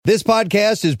This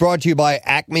podcast is brought to you by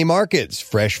Acme Markets,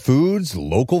 fresh foods,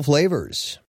 local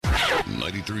flavors.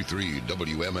 93.3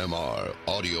 WMMR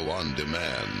Audio on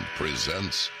Demand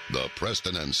presents the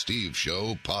Preston and Steve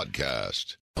Show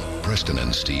podcast. Preston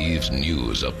and Steve's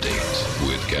News Update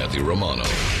with Kathy Romano.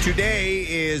 Today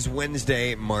is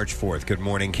Wednesday, March 4th. Good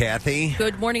morning, Kathy.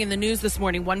 Good morning. In the news this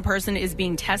morning, one person is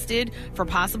being tested for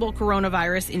possible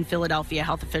coronavirus in Philadelphia,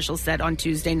 health officials said on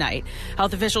Tuesday night.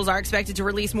 Health officials are expected to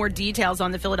release more details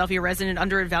on the Philadelphia resident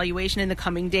under evaluation in the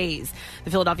coming days.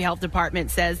 The Philadelphia Health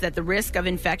Department says that the risk of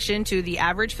infection to the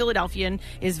average Philadelphian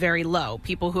is very low.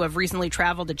 People who have recently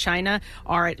traveled to China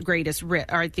are at the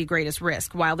greatest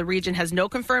risk. While the region has no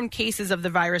confirmed cases of the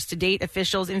virus to date,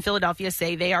 officials in Philadelphia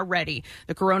say they are ready.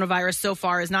 The coronavirus so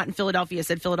far is not in Philadelphia,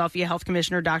 said Philadelphia Health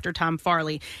Commissioner Dr. Tom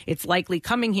Farley. It's likely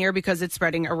coming here because it's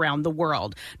spreading around the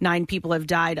world. 9 people have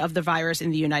died of the virus in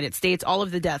the United States. All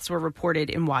of the deaths were reported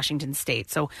in Washington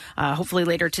state. So hopefully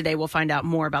later today we'll find out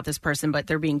more about this person, but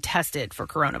they're being tested for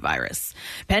coronavirus.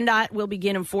 PennDOT will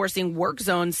begin enforcing work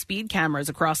zone speed cameras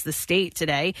across the state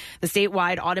today. The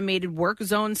statewide automated work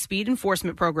zone speed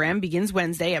enforcement program begins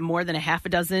Wednesday at more than a half a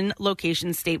dozen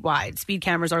locations statewide. Speed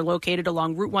cameras are located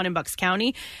along Route 1 in Bucks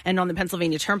County and on the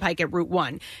Pennsylvania Turnpike at Route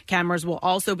 1. Cameras will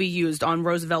also be used on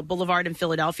Roosevelt Boulevard in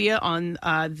Philadelphia, on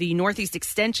the Northeast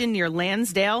Extension near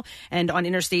Lansdale, and on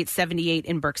Interstate 78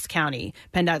 in Berks County.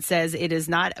 PennDOT says it is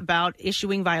not about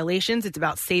issuing violations, it's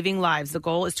about saving lives. The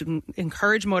goal is to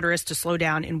encourage motorists to slow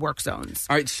down in work zones.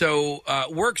 All right, so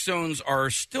work zones are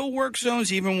still work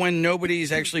zones even when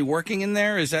nobody's actually working in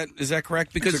there? Is that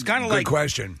correct? Because it's kind of like... Good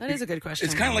question. That is a good question.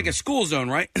 It's kind of like a school zone,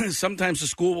 right? Sometimes the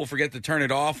school will forget to turn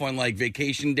it off on like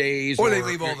vacation days, or they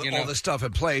leave all the stuff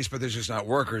in place, but there's just not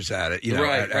workers at it.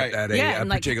 Right. At a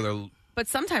particular. But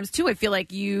sometimes, too, I feel like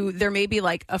there may be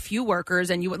like a few workers,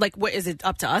 and what is it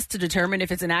up to us to determine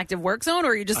if it's an active work zone, or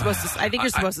are you just supposed to? I think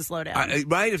you're supposed to slow down,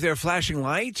 right? If they're flashing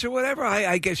lights or whatever,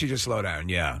 I guess you just slow down.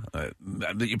 Yeah,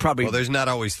 you probably. Well, there's not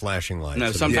always flashing lights.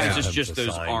 No, sometimes it's just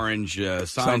those orange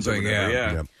signs. Something,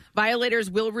 yeah. Violators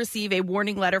will receive a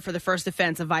warning letter for the first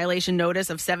offense, a violation notice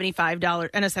of $75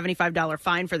 and a $75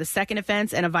 fine for the second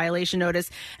offense, and a violation notice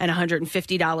and a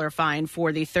 $150 fine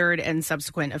for the third and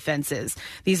subsequent offenses.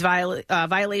 These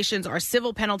violations are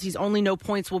civil penalties only. No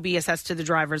points will be assessed to the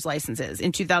driver's licenses.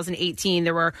 In 2018,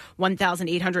 there were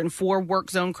 1,804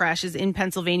 work zone crashes in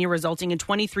Pennsylvania, resulting in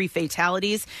 23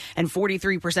 fatalities, and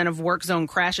 43% of work zone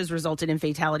crashes resulted in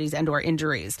fatalities and or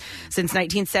injuries. Since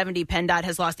 1970, PennDOT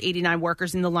has lost 89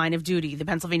 workers in the line of duty. The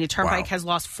Pennsylvania Turnpike has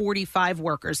lost 45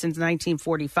 workers since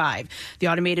 1945. The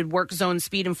automated work zone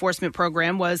speed enforcement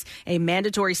program was a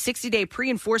mandatory 60-day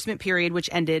pre-enforcement period, which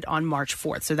ended on March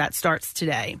 4th. So that starts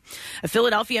today. A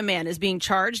Philadelphia man is being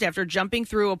charged after jumping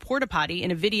through a porta potty in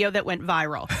a video that went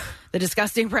viral. The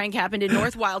disgusting prank happened in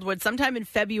North Wildwood sometime in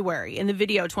February. In the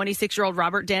video, 26-year-old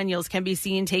Robert Daniels can be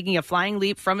seen taking a flying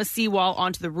leap from a seawall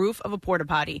onto the roof of a porta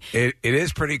potty. It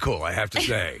is pretty cool, I have to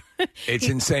say. It's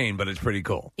insane, but it's pretty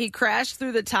cool. He crashed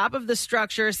through the top of the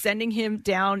structure, sending him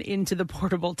down into the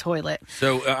portable toilet.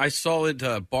 So I saw it.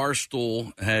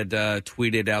 Barstool had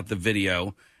tweeted out the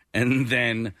video, and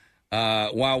then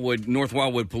North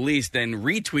Wildwood Police then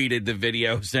retweeted the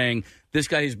video saying this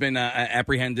guy has been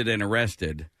apprehended and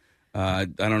arrested. I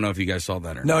don't know if you guys saw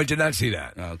that or not. No, I did not see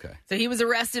that. Oh, okay. So he was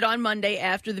arrested on Monday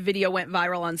after the video went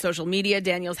viral on social media.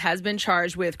 Daniels has been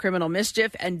charged with criminal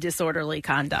mischief and disorderly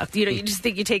conduct. You know, you just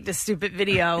think you take this stupid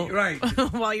video right.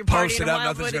 while you're post partying it in up,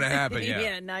 Wildwood. nothing's going to happen.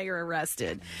 Yeah, now you're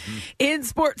arrested. In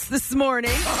sports this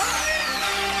morning. Ball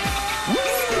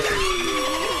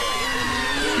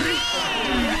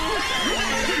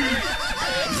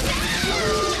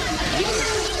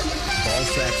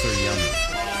sacks are yummy.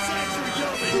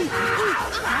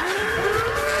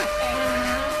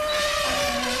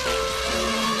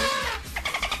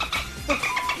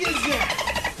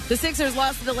 The Sixers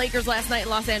lost to the Lakers last night in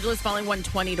Los Angeles, falling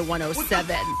 120-107.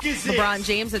 LeBron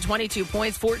James had 22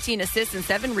 points, 14 assists, and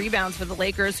 7 rebounds for the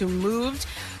Lakers, who moved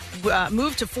to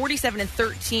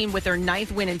 47-13 with their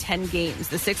 9th win in 10 games.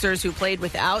 The Sixers, who played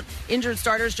without injured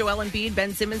starters Joel Embiid,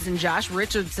 Ben Simmons, and Josh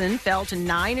Richardson, fell to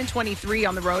 9-23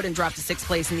 on the road and dropped to 6th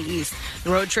place in the East.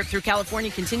 The road trip through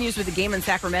California continues with a game in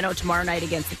Sacramento tomorrow night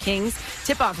against the Kings.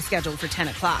 Tip-off is scheduled for 10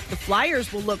 o'clock. The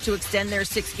Flyers will look to extend their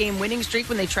 6-game winning streak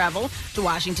when they travel to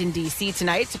Washington, D.C.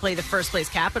 tonight to play the first-place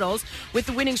Capitals. With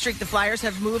the winning streak, the Flyers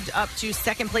have moved up to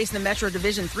 2nd place in the Metro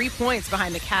Division, 3 points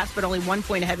behind the Caps, but only 1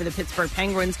 point ahead of the Pittsburgh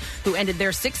Penguins, who ended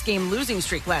their 6-game losing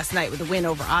streak last night with a win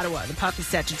over Ottawa. The puck is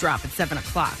set to drop at 7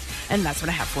 o'clock. And that's what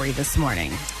I have for you this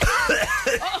morning.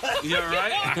 You all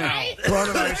right? All right?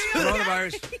 Coronavirus.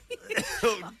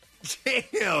 Coronavirus.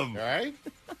 Damn. All right. All right. All right.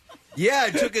 Yeah,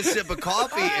 I took a sip of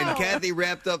coffee, and Kathy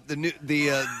wrapped up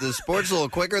the sports a little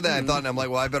quicker than I thought, and I'm like,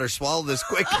 well, I better swallow this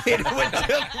quickly. And it went down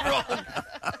the wrong.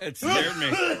 It scared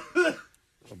me.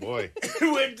 Oh, boy.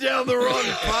 It went down the wrong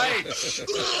pipe.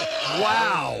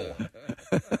 Wow.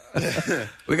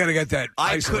 We got to get that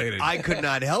isolated. I could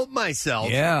not help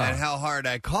myself at how hard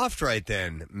I coughed right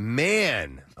then.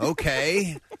 Man.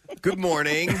 Okay. Good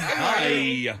morning.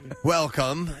 Hi.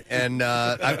 Welcome. And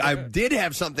I did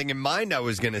have something in mind I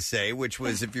was going to say, which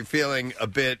was if you're feeling a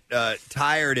bit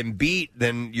tired and beat,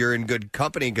 then you're in good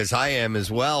company, because I am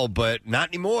as well, but not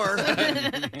anymore.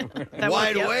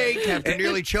 Wide awake after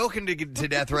nearly choking to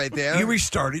death right there. You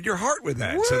restarted your heart with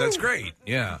that, so that's great.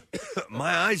 Yeah.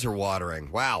 My eyes are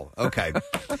watering. Wow. Okay.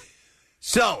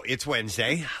 So, it's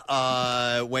Wednesday.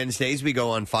 Wednesdays, we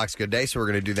go on Fox Good Day, so we're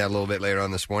going to do that a little bit later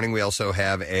on this morning. We also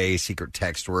have a secret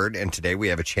text word, and today we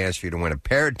have a chance for you to win a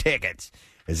pair of tickets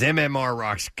as MMR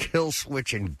rocks Kill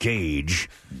Switch Engage.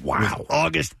 Wow. With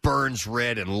August Burns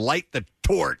Red and Light the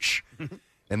Torch.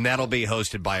 And that'll be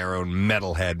hosted by our own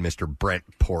metalhead, Mr. Brent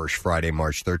Porsche, Friday,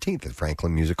 March 13th at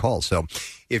Franklin Music Hall. So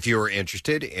if you're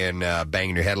interested in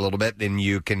banging your head a little bit, then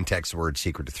you can text the word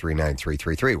secret to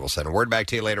 39333. We'll send a word back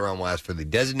to you later on. We'll ask for the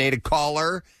designated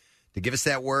caller to give us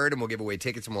that word, and we'll give away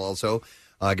tickets, and we'll also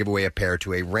give away a pair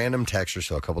to a random texter.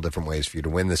 So a couple different ways for you to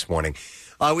win this morning.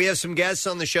 We have some guests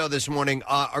on the show this morning.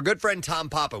 Our good friend Tom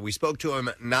Papa, we spoke to him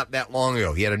not that long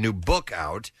ago. He had a new book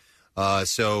out.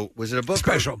 So was it a book?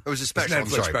 Special. It was a special. I'm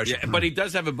sorry. Special. Yeah, but he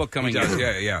does have a book coming out.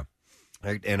 Yeah.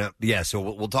 And so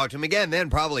we'll talk to him again then.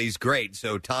 Probably he's great.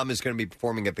 So Tom is going to be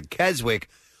performing at the Keswick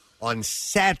on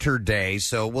Saturday.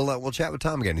 So we'll chat with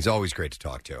Tom again. He's always great to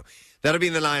talk to. That'll be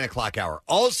in the 9 o'clock hour.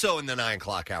 Also in the 9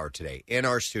 o'clock hour today in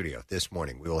our studio this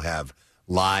morning, we will have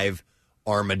live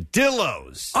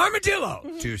armadillos. Armadillo!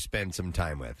 To spend some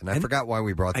time with. And I forgot why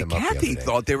we brought them up the other Kathy day.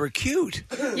 thought they were cute.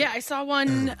 Yeah, I saw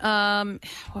one.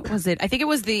 What was it? I think it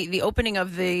was the opening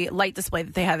of the light display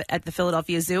that they have at the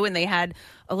Philadelphia Zoo, and they had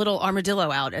a little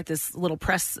armadillo out at this little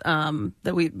press event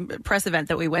that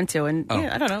we went to. And yeah,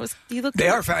 I don't know. They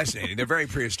are fascinating. They're very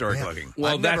prehistoric looking.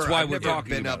 Well, that's why we're I've talking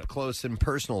been about up it. close and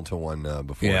personal to one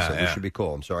before, so this should be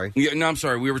cool. I'm sorry. Yeah, no, I'm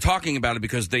sorry. We were talking about it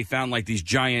because they found like these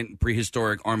giant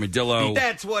prehistoric armadillo.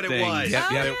 That's what it was.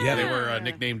 They were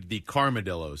nicknamed the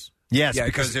Carmadillos. Yes,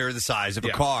 because they're the size of a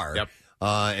car. Yep.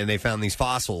 And they found these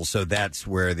fossils, so that's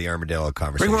where the armadillo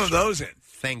conversation. Bring one of those in.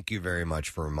 Thank you very much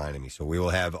for reminding me. So we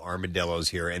will have armadillos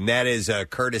here, and that is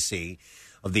courtesy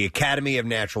of the Academy of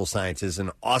Natural Sciences, an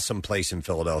awesome place in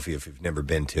Philadelphia if you've never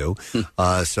been to.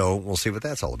 So we'll see what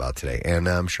that's all about today. And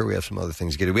I'm sure we have some other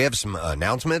things to get to. We have some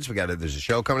announcements. There's a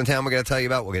show coming to town we got to tell you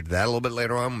about. We'll get to that a little bit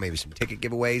later on, maybe some ticket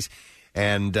giveaways.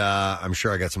 And I'm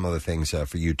sure I got some other things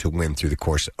for you to win through the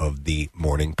course of the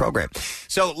morning program.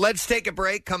 So let's take a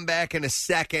break, come back in a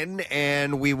second,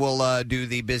 and we will do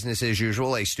the business as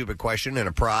usual, a stupid question and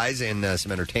a prize and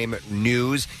some entertainment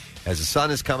news. As the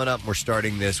sun is coming up, we're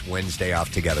starting this Wednesday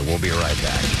off together. We'll be right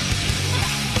back.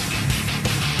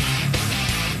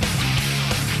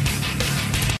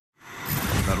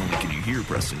 Not only can you hear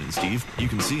Preston and Steve, you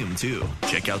can see them too.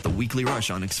 Check out the Weekly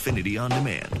Rush on Xfinity On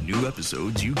Demand. New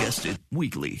episodes, you guessed it,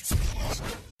 weekly.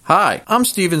 Hi, I'm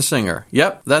Steven Singer.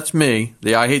 Yep, that's me,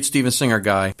 the I Hate Steven Singer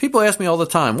guy. People ask me all the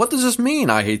time, what does this mean,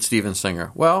 I hate Steven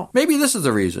Singer? Well, maybe this is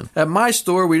the reason. At my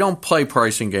store, we don't play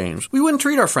pricing games. We wouldn't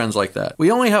treat our friends like that. We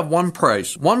only have one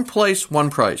price. One place, one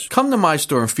price. Come to my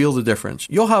store and feel the difference.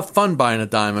 You'll have fun buying a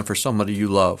diamond for somebody you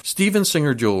love. Steven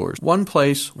Singer Jewelers. One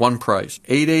place, one price.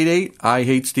 888 I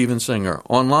Hate Steven Singer.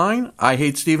 Online,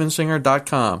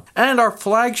 IHateStevenSinger.com. And our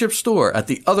flagship store at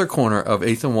the other corner of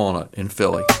 8th and Walnut in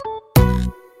Philly.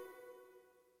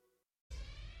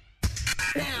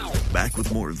 Back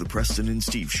with more of the Preston and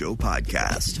Steve Show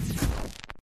podcast.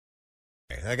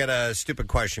 I got a stupid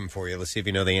question for you. Let's see if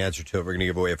you know the answer to it. We're going to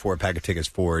give away a 4-pack of tickets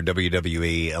for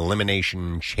WWE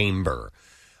Elimination Chamber,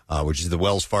 which is the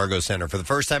Wells Fargo Center for the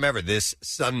first time ever this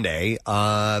Sunday.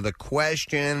 The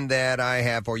question that I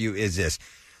have for you is this.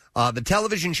 The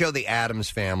television show The Addams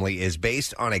Family is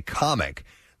based on a comic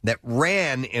that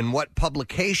ran in what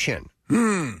publication?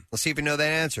 Let's see if you know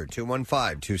that answer.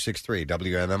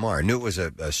 215-263-WMMR. I knew it was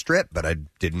a strip, but I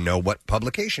didn't know what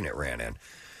publication it ran in.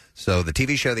 So the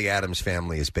TV show The Addams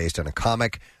Family is based on a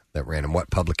comic that ran in what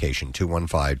publication?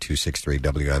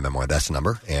 215-263-WMMR. That's the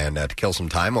number. And to kill some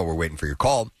time while we're waiting for your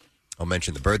call, I'll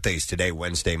mention the birthdays today,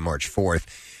 Wednesday, March 4th.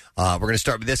 We're going to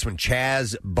start with this one.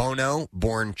 Chaz Bono,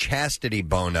 born Chastity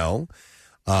Bono,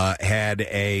 had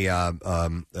a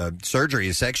surgery,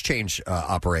 a sex change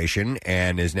operation,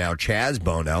 and is now Chaz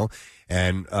Bono.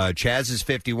 And Chaz is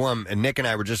 51. And Nick and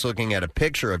I were just looking at a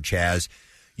picture of Chaz.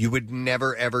 you would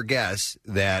never, ever guess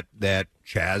that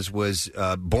Chaz was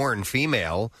born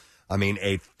female. I mean,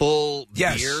 a full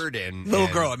beard and... Little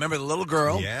girl. I remember the little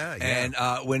girl. Yeah. And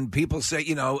when people say,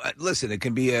 listen, it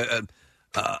can be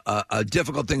a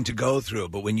difficult thing to go through,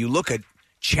 but when you look at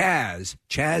Chaz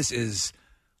is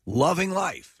loving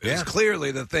life. It's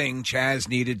clearly the thing Chaz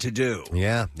needed to do.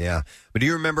 Yeah. But do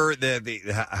you remember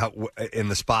how in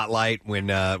the spotlight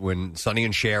when Sonny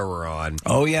and Cher were on?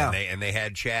 Oh yeah, and they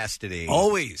had Chastity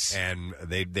always, and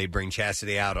they'd bring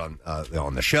Chastity out on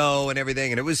the show and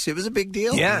everything, and it was a big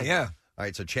deal. Yeah. All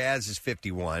right, so Chaz is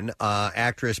 51.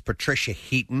 Actress Patricia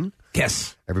Heaton.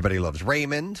 Yes. Everybody loves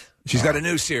Raymond. She's got a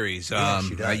new series.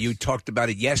 She does. You talked about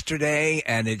it yesterday,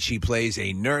 and she plays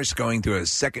a nurse going through a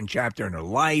second chapter in her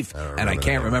life, and I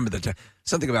can't remember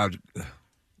something about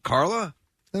Carla?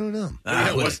 I don't know.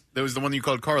 That was the one you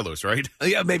called Carlos, right?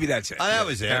 Yeah, maybe that's it. That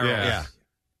was it. Carol. Yeah.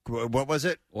 What was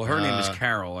it? Well, her name is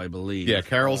Carol, I believe. Yeah,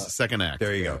 Carol's second act.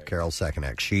 There you go. Carol's second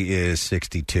act. She is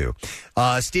 62.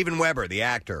 Steven Weber, the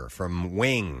actor from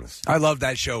Wings. I love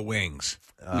that show, Wings.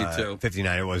 Me too.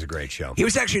 59. It was a great show. He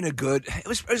was actually it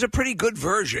was a pretty good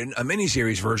version, a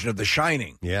miniseries version of The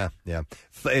Shining. Yeah.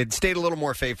 It stayed a little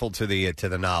more faithful to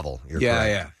the novel. You're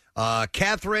correct.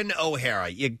 Catherine O'Hara.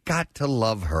 You got to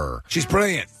love her. She's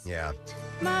brilliant. Yeah.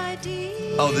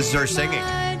 Oh, this is her singing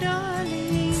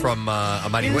from A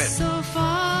Mighty Wind. She's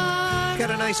got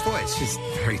a nice voice. She's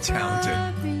very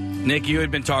talented. Nick, you had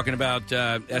been talking about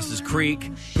S's Creek,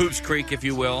 Poops Creek, if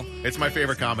you will. It's my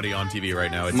favorite comedy on TV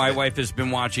right now. My wife has been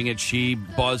watching it. She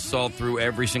buzzsawed through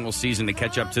every single season to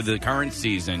catch up to the current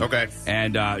season. Okay.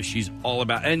 And she's all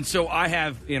about it. And so I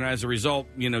have, as a result,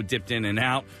 dipped in and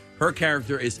out. Her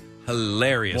character is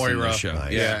hilarious Moira, in the show.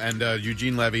 Nice. Yeah, and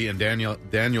Eugene Levy and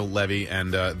Daniel Levy,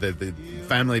 and the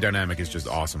family dynamic is just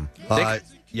awesome.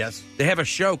 Yes. They have a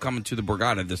show coming to the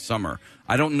Borgata this summer.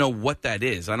 I don't know what that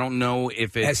is. I don't know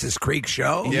if it's... S's Creek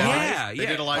show? Yeah. They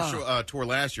did a live show, tour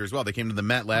last year as well. They came to the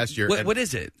Met last year. What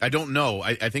is it? I don't know.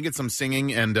 I think it's some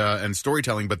singing and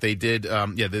storytelling, but they did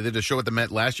they did a show at the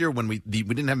Met last year when we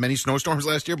didn't have many snowstorms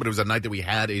last year, but it was a night that we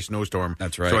had a snowstorm.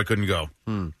 That's right. So I couldn't go.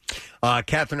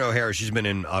 Catherine O'Hara, she's been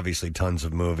in, obviously, tons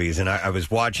of movies, and I was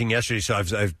watching yesterday, so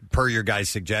I've per your guys'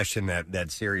 suggestion,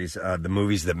 that series, The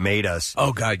Movies That Made Us.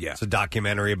 Oh, God, yeah. It's a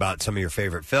documentary about some of your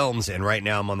favorite films, and right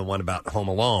now I'm on the one about Home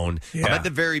Alone. Yeah. I'm at the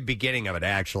very beginning of it,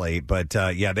 actually, but,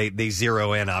 they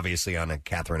zero in, obviously, on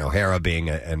Catherine O'Hara being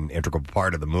an integral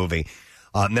part of the movie.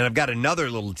 And then I've got another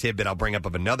little tidbit I'll bring up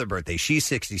of another birthday. She's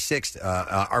 66.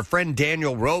 Our friend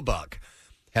Daniel Roebuck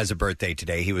has a birthday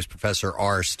today. He was Professor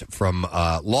Arst from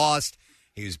Lost.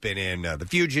 He's been in The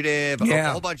Fugitive,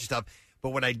 a whole bunch of stuff. But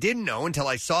what I didn't know until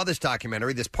I saw this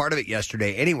documentary, this part of it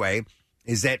yesterday anyway,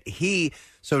 is that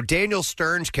Daniel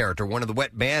Stern's character, one of the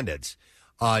Wet Bandits,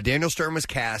 Daniel Stern was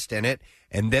cast in it,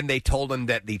 and then they told him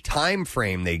that the time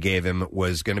frame they gave him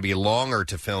was going to be longer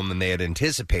to film than they had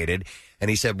anticipated. And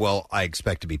he said, well, I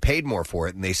expect to be paid more for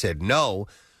it. And they said no.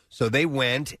 So they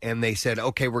went and they said,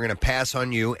 okay, we're going to pass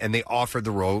on you. And they offered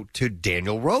the role to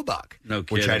Daniel Roebuck,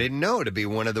 which I didn't know to be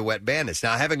one of the Wet Bandits.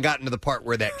 Now, I haven't gotten to the part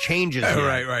where that changes yet.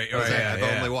 Right.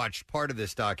 I've only watched part of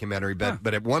this documentary.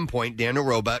 But at one point, Daniel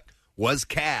Roebuck was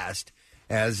cast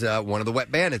as one of the Wet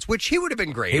Bandits, which he would have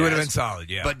been great. He would have been solid,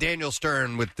 yeah. But Daniel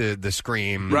Stern with the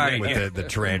scream, with the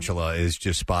tarantula is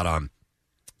just spot on.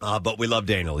 But we love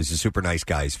Daniel. He's a super nice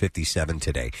guy. He's 57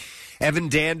 today. Evan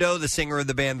Dando, the singer of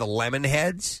the band The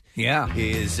Lemonheads,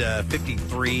 is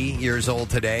 53 years old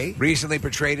today. Recently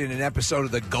portrayed in an episode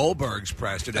of The Goldbergs,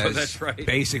 Preston, as that's right.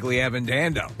 basically Evan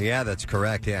Dando. Yeah, that's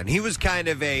correct. Yeah, and he was kind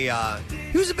of he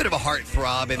was a bit of a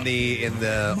heartthrob in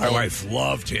the. My wife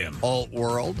loved him. Alt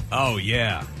world. Oh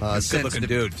yeah, good looking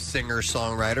dude, singer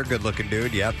songwriter, good looking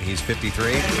dude. Yep, he's 53.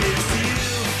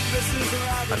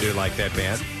 I do like that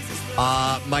band.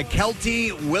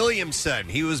 Mykelti Williamson.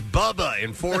 He was Bubba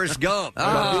in Forrest Gump.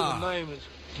 My name is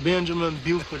Benjamin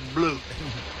Buford Blue.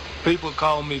 People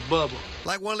call me Bubba.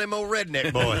 Like one of them old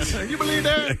redneck boys. You believe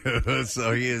that?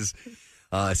 So he is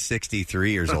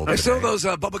 63 years old. There's still those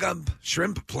bubblegum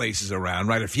shrimp places around,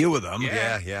 right? A few of them.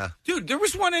 Yeah. Dude, there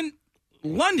was one in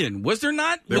London, was there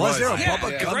not? Was there a Yeah,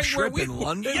 Bubba Gump right shrimp where in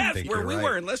London? Yes, where we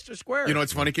were in Leicester Square. You know,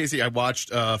 it's funny, Casey. I watched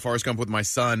Forrest Gump with my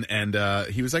son, and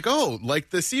he was like, "Oh,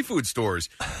 like the seafood stores."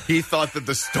 He thought that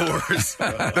the stores,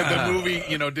 that the movie,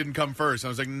 didn't come first. I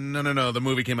was like, "No, the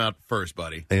movie came out first,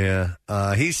 buddy." Yeah,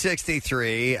 he's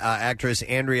 63. Actress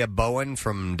Andrea Bowen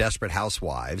from Desperate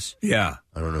Housewives. Yeah,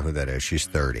 I don't know who that is. She's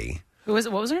 30. Who was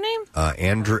it? What was her name?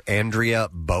 Andrea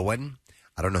Bowen.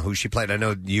 I don't know who she played. I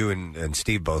know you and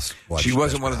Steve both watched. She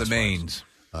wasn't one of the mains.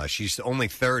 She's only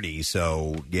 30,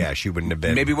 so yeah, she wouldn't have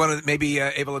been. Maybe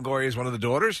Ava Longoria is one of the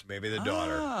daughters. Maybe the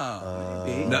daughter.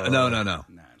 No.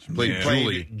 She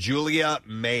played Julia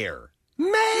Mayer.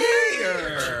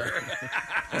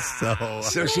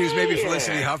 So she was maybe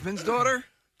Felicity Huffman's daughter?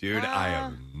 Dude, I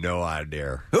have no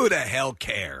idea. Who the hell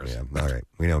cares? Yeah, all right.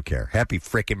 We don't care. Happy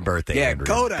frickin' birthday, Yeah, Andrew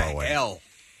go to Bowen. hell.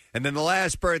 And then the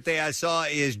last birthday I saw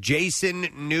is Jason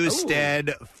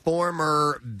Newsted,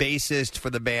 former bassist for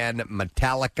the band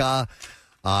Metallica.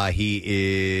 He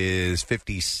is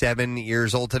 57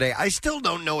 years old today. I still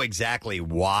don't know exactly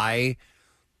why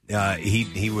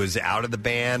he was out of the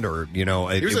band, or he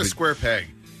was a square peg.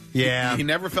 Yeah, he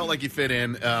never felt like he fit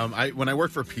in. When I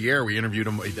worked for Pierre, we interviewed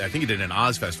him. I think he did an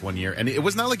Ozfest one year, and it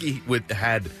was not like he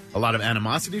had a lot of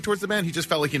animosity towards the band. He just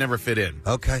felt like he never fit in.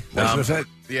 Okay,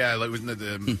 yeah, like it was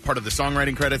the part of the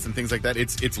songwriting credits and things like that.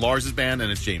 It's Lars's band and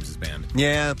it's James's band.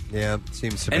 Yeah,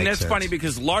 seems to. And make that's sense. funny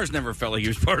because Lars never felt like he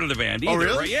was part of the band either. Oh,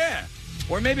 really? Right? Yeah.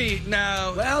 Or maybe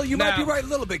no. Well, you might be right a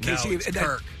little bit, Casey. No, it's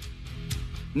Kirk.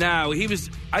 No, he was.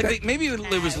 I think maybe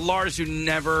it was Lars who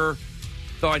never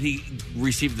thought he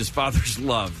received his father's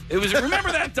love. It was.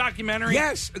 Remember that documentary?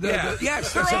 Yes,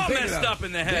 yes. They're that's all a big messed enough. up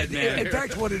in the head, man. In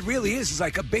fact, what it really is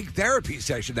like a big therapy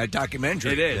session. That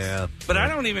documentary. It is. Yeah. But I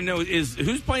don't even know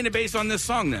who's playing the bass on this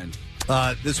song then.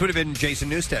 This would have been Jason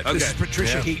Newsted. Okay. This is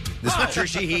Patricia Heaton. This is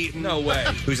Patricia Heaton. No way.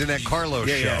 Who's in that Carlos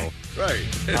show. Right.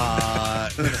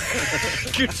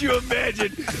 Could you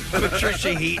imagine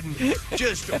Patricia Heaton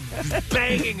just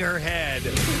banging her head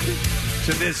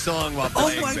to this song while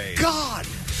playing bass? God!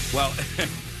 Well,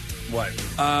 What?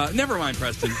 never mind,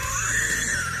 Preston.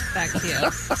 Back to you.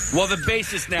 Well, the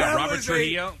bassist now, That Robert was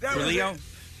Trujillo.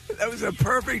 That was a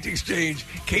perfect exchange.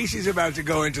 Casey's about to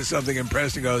go into something, and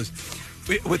Preston goes,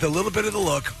 with a little bit of the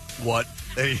look, what?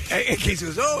 And Casey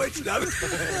goes, oh, it's not.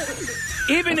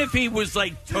 Even if he was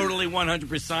like totally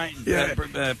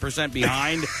 100% percent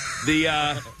behind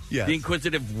the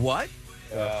inquisitive what?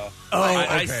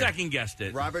 I second guessed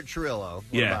it. Robert Trujillo.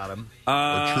 What Yeah. about him?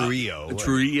 Or Trujillo.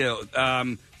 Trujillo.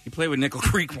 He played with Nickel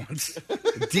Creek once.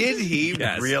 Did he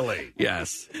Yes. really?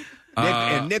 Yes.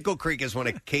 And Nickel Creek is one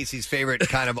of Casey's favorite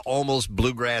kind of almost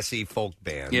bluegrassy folk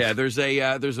bands. Yeah, there's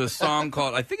a song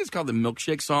called, I think it's called the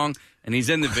Milkshake Song, and he's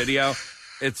in the video.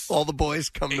 It's All the boys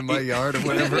come to my yard or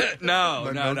whatever. no.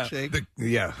 Milkshake.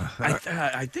 Yeah.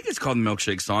 I think it's called the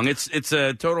Milkshake Song. It's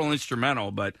a total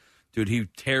instrumental, but dude, he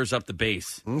tears up the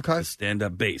bass. Okay. Stand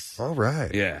up bass. All right.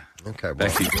 Yeah. Okay. Well,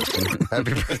 Back to you.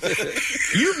 happy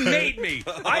birthday. You made me.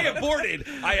 I aborted.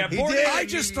 I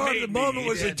just thought the moment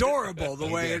was adorable. The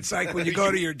way it's like when you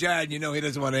go to your dad, and you know he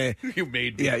doesn't want to. You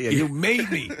made me. Yeah, you made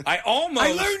me. I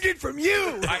learned it from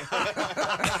you.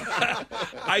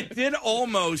 I did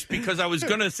almost, because I was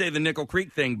going to say the Nickel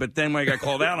Creek thing, but then when I got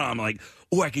called out on, I'm like,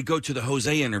 oh, I could go to the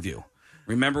Jose interview.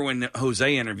 Remember when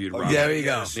Jose interviewed Robert? Yeah, there you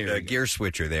go. Gear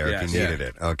switcher there if Yes. you needed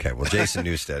it. Okay, well, Jason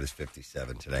Newsted is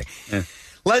 57 today.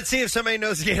 Let's see if somebody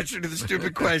knows the answer to the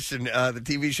stupid question. The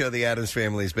TV show The Addams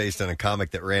Family is based on a comic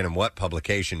that ran in what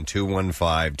publication?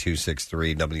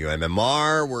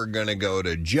 215-263-WMMR. We're going to go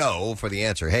to Joe for the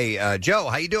answer. Hey, Joe,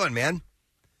 how you doing, man?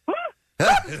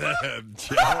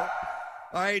 Joe.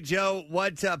 All right, Joe,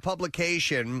 what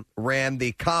publication ran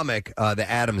the comic The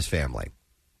Addams Family?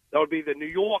 That would be the New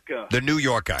Yorker. The New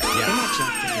Yorker.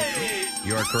 Yes.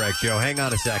 You're correct, Joe. Hang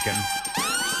on a second.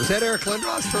 Was that Eric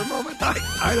Lindros for a moment?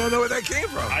 I don't know where that came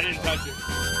from. I didn't touch it.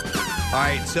 All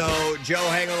right, so, Joe,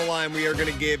 hang on the line. We are going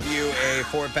to give you a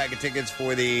 4-pack of tickets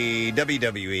for the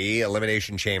WWE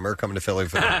Elimination Chamber coming to Philly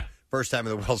for the first time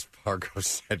in the Wells Fargo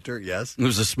Center. Yes? It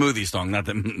was a smoothie song, not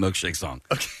the milkshake song.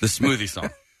 Okay. The smoothie song.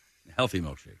 Healthy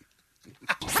milkshake.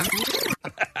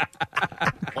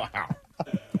 Wow.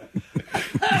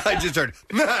 I just heard.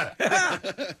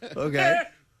 Okay.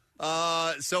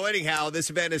 So anyhow, this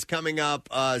event is coming up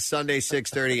Sunday,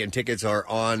 6:30, and tickets are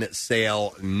on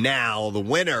sale now. The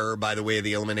winner, by the way, of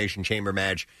the Elimination Chamber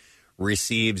match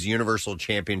receives Universal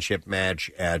Championship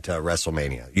match at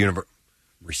WrestleMania.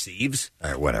 Receives?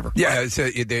 All right, whatever. Yeah,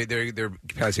 they're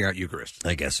passing out Eucharist.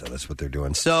 I guess so. That's what they're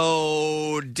doing.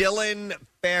 So Dylan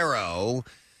Farrow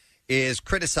is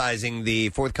criticizing the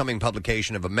forthcoming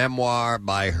publication of a memoir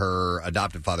by her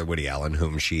adoptive father, Woody Allen,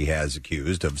 whom she has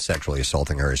accused of sexually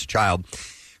assaulting her as a child,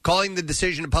 calling the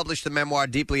decision to publish the memoir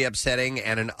deeply upsetting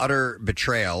and an utter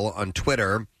betrayal. On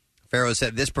Twitter, Farrow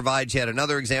said, "This provides yet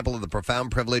another example of the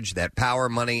profound privilege that power,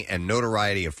 money, and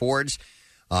notoriety affords.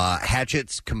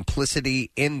 Hatchett's complicity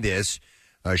in this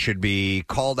should be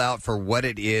called out for what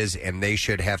it is, and they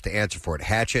should have to answer for it."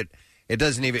 Hatchett... It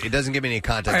doesn't give any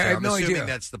context. I'm assuming idea.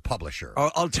 That's the publisher.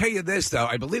 I'll tell you this, though.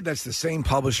 I believe that's the same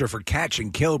publisher for Catch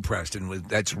and Kill, Preston.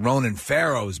 That's Ronan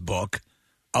Farrow's book.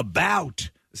 about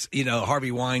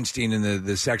Harvey Weinstein and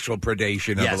the sexual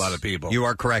predation of a lot of people. You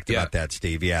are correct about that,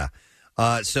 Steve. Yeah.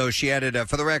 So she added,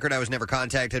 for the record, I was never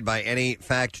contacted by any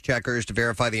fact checkers to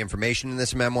verify the information in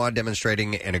this memoir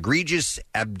demonstrating an egregious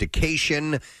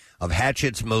abdication of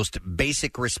Hatchett's most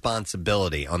basic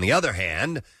responsibility. On the other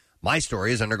hand, my story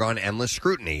has undergone endless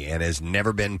scrutiny and has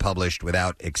never been published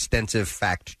without extensive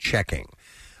fact checking.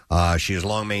 She has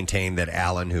long maintained that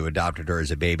Allen, who adopted her as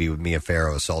a baby with Mia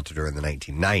Farrow, assaulted her in the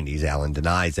 1990s. Allen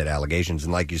denies that allegations.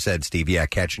 And like you said, Steve,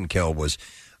 Catch and Kill was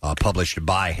published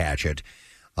by Hatchett,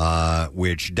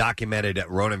 which documented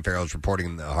Ronan Farrow's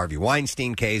reporting the Harvey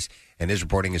Weinstein case, and his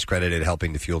reporting is credited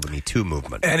helping to fuel the Me Too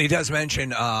movement. And he does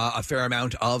mention a fair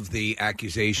amount of the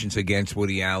accusations against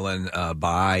Woody Allen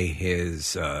by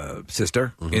his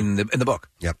sister in the book.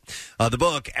 Yep. The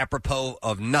book, Apropos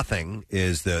of Nothing,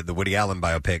 is the Woody Allen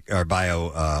biopic or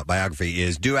biography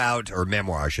is due out, or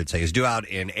memoir, I should say, is due out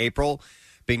in April.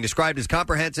 Being described as a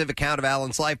comprehensive account of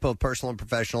Allen's life, both personal and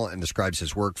professional, and describes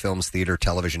his work, films, theater,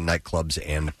 television, nightclubs,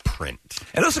 and print.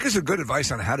 And also gives some good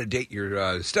advice on how to date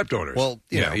your stepdaughters. Well,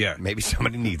 maybe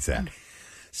somebody needs that.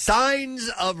 Signs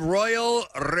of royal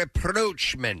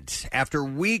rapprochement. After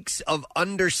weeks of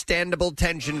understandable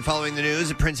tension following the news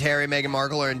that Prince Harry and Meghan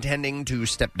Markle are intending to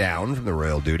step down from the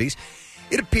royal duties,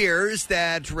 it appears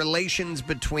that relations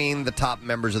between the top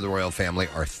members of the royal family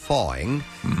are thawing.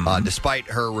 Despite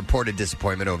her reported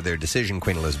disappointment over their decision,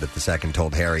 Queen Elizabeth II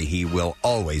told Harry he will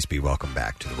always be welcome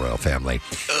back to the royal family.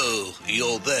 Oh,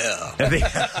 you're there.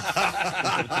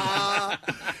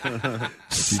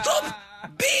 Stop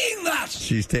being that!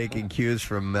 She's taking cues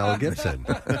from Mel Gibson.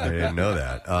 I didn't know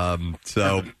that. I'm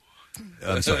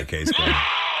sorry, Case.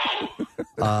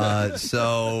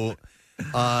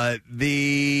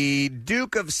 The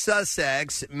Duke of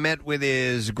Sussex met with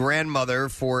his grandmother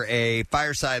for a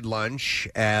fireside lunch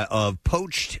of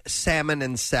poached salmon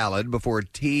and salad before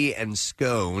tea and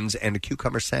scones and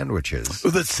cucumber sandwiches.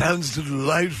 Oh, that sounds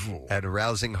delightful. And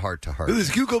rousing heart to heart. This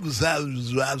cucumber salad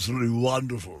is absolutely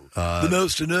wonderful. The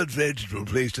most inert vegetable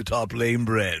placed atop lame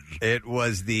bread. It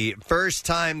was the first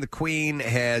time the Queen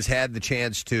has had the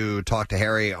chance to talk to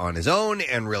Harry on his own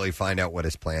and really find out what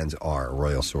his plans are, a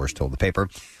royal source told the paper.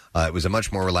 It was a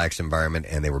much more relaxed environment,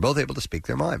 and they were both able to speak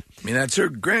their mind. I mean, that's her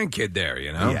grandkid there,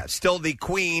 Yeah. Still, the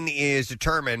Queen is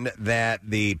determined that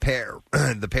the pair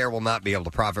will not be able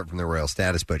to profit from their royal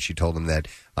status, but she told him that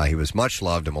he was much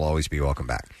loved and will always be welcome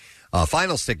back.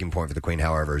 Final sticking point for the Queen,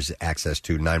 however, is access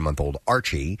to 9-month-old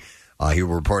Archie. He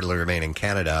will reportedly remain in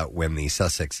Canada when the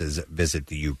Sussexes visit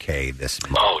the UK this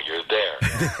month. Oh, you're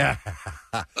there.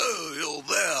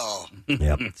 Oh, you're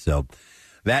there. Yep. So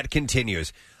that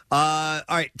continues. All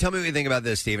right, tell me what you think about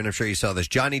this, Stephen. I'm sure you saw this.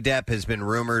 Johnny Depp has been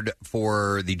rumored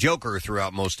for the Joker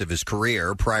throughout most of his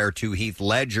career. Prior to Heath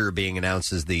Ledger being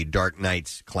announced as the Dark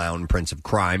Knight's clown prince of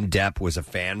crime, Depp was a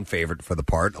fan favorite for the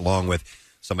part, along with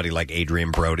somebody like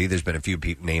Adrian Brody. There's been a few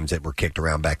names that were kicked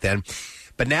around back then.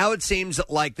 But now it seems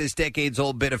like this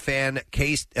decades-old bit of fan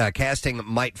casting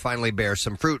might finally bear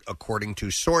some fruit, according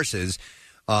to sources.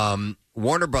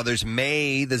 Warner Brothers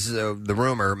this is the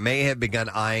rumor, may have begun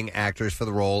eyeing actors for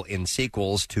the role in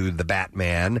sequels to The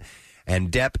Batman,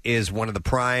 and Depp is one of the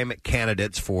prime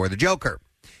candidates for the Joker.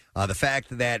 The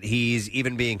fact that he's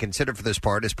even being considered for this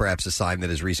part is perhaps a sign that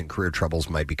his recent career troubles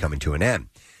might be coming to an end.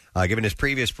 Given his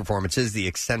previous performances, the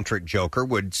eccentric Joker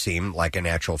would seem like a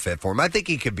natural fit for him. I think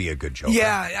he could be a good Joker.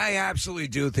 Yeah, I absolutely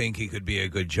do think he could be a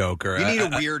good Joker. You need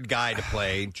a weird guy to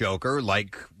play Joker,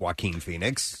 like Joaquin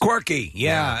Phoenix. Quirky,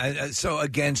 yeah. So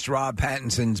against Rob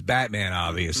Pattinson's Batman,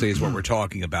 obviously, is what we're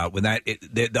talking about. When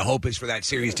the hope is for that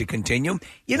series to continue.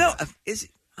 You know,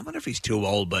 I wonder if he's too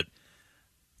old, but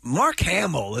Mark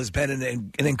Hamill has been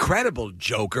an incredible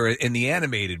Joker in the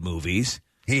animated movies.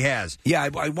 He has. Yeah,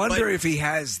 I wonder if he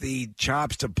has the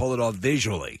chops to pull it off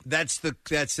visually. That's the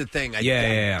thing.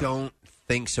 I don't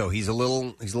think so. He's a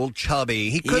little chubby.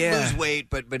 He could lose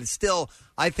weight, but it's still.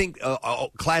 I think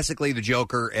classically the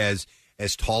Joker as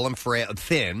tall and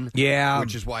thin. Yeah,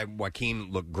 which is why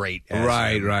Joaquin looked great.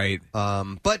 Right.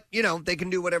 But they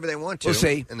can do whatever they want to. We'll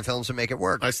see in the films to make it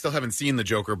work. I still haven't seen the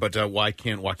Joker, but why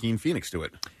can't Joaquin Phoenix do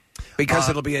it? Because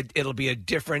it'll be a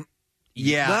different.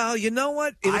 Yeah. Well, you know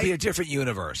what? It'll be a different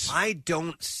universe. I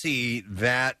don't see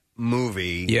that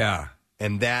movie. Yeah.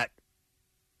 And that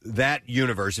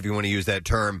universe, if you want to use that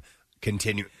term,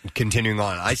 Continuing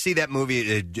on, I see that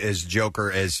movie as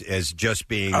Joker as just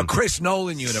being a Chris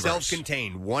Nolan universe,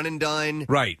 self-contained, one and done.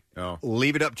 Right. Oh.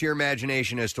 Leave it up to your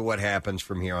imagination as to what happens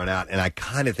from here on out, and I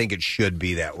kind of think it should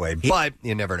be that way. But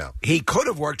you never know. He could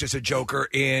have worked as a Joker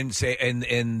in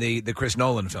the Chris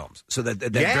Nolan films, so that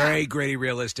very gritty,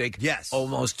 realistic,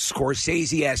 almost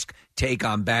Scorsese-esque take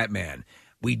on Batman.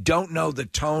 We don't know the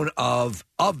tone of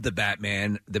the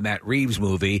Batman, the Matt Reeves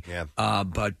movie,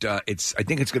 but I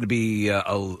think it's going to be a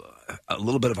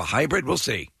little bit of a hybrid. We'll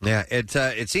see. Yeah,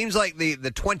 it seems like the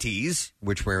 20s,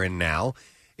 which we're in now,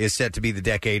 is set to be the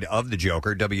decade of the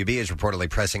Joker. WB is reportedly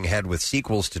pressing ahead with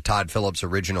sequels to Todd Phillips'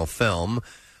 original film,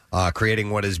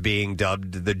 creating what is being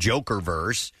dubbed the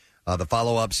Jokerverse. The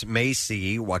follow-ups may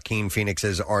see Joaquin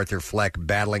Phoenix's Arthur Fleck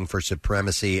battling for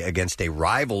supremacy against a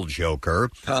rival Joker,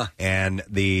 and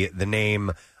the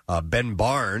name Ben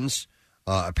Barnes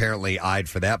apparently eyed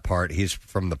for that part. He's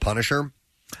from The Punisher.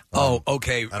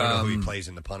 Okay. I don't know who he plays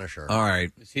in The Punisher. All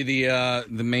right. Is he the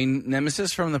main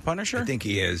nemesis from The Punisher? I think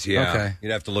he is, yeah. Okay.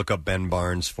 You'd have to look up Ben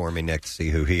Barnes for me next to see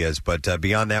who he is. But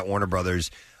beyond that, Warner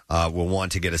Brothers will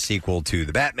want to get a sequel to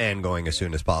The Batman going as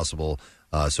soon as possible.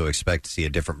 So expect to see a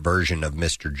different version of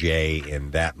Mr. J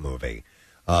in that movie.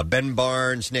 Ben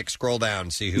Barnes, Nick, scroll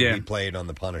down, see who he played on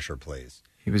The Punisher, please.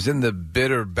 He was in the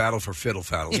bitter Battle for Fiddle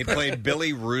Faddle. He played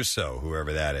Billy Russo,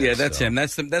 whoever that is. Yeah, that's him.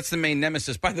 That's the main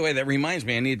nemesis. By the way, that reminds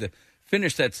me, I need to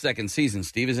finish that second season.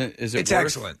 Steve, is it? It's worth?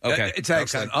 excellent. Okay, it's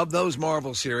excellent. Of those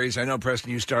Marvel series, I know,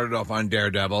 Preston, you started off on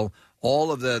Daredevil.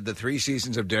 All of the 3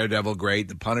 seasons of Daredevil, great.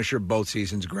 The Punisher, both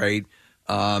seasons, great.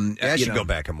 I should go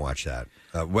back and watch that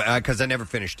because I never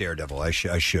finished Daredevil. I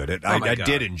should. I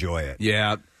did enjoy it.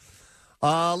 Yeah.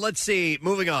 Let's see.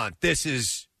 Moving on. This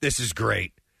is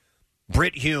great.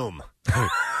 Britt Hume.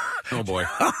 Oh, boy.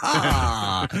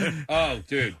 Oh,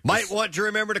 dude. Might want to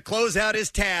remember to close out his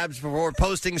tabs before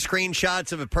posting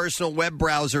screenshots of a personal web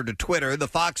browser to Twitter. The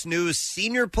Fox News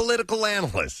senior political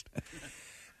analyst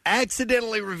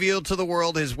accidentally revealed to the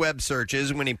world his web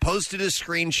searches when he posted a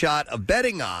screenshot of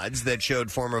betting odds that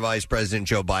showed former Vice President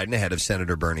Joe Biden ahead of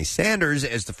Senator Bernie Sanders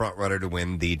as the frontrunner to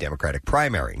win the Democratic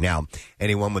primary. Now,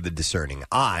 anyone with a discerning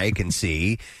eye can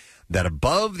see that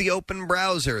above the open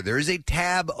browser, there is a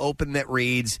tab open that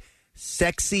reads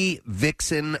Sexy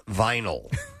Vixen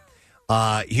Vinyl.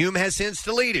 Hume has since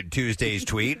deleted Tuesday's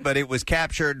tweet, but it was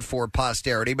captured for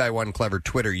posterity by one clever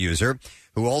Twitter user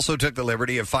who also took the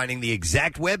liberty of finding the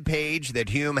exact web page that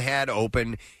Hume had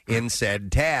open in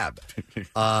said tab.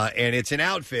 And it's an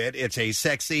outfit. It's a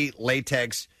sexy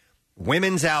latex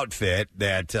women's outfit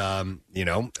that,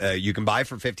 you can buy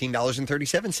for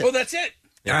 $15.37. Oh, that's it.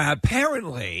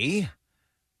 Apparently,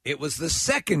 it was the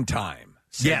second time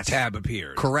said tab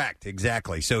appeared. Correct,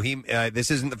 exactly. So this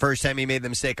isn't the first time he made the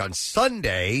mistake. On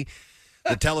Sunday,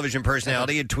 the television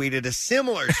personality had tweeted a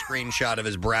similar screenshot of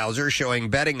his browser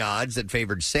showing betting odds that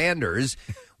favored Sanders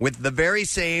with the very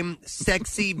same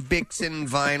Sexy Vixen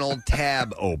Vinyl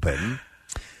tab open.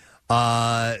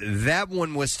 That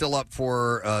one was still up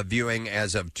for viewing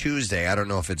as of Tuesday. I don't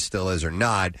know if it still is or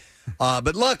not.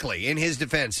 But luckily, in his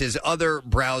defense, his other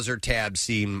browser tabs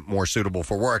seem more suitable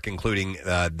for work, including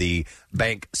the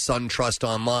bank SunTrust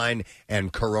Online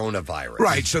and coronavirus.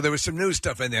 Right, so there was some new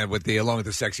stuff in there along with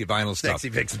the sexy vinyl stuff. Sexy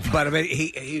Vixen. But I mean,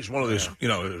 he's one of these,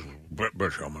 one of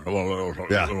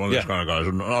these kind of guys.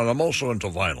 And I'm also into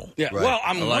vinyl. Yeah. Right. Well,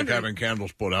 I like having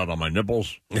candles put out on my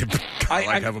nipples. I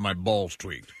like having my balls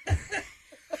tweaked.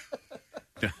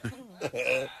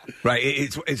 Right,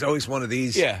 it's always one of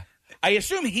these. Yeah. I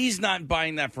assume he's not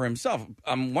buying that for himself.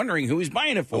 I'm wondering who he's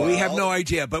buying it for. We have no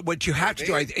idea, but what you have to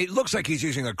do, it looks like he's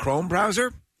using a Chrome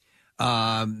browser,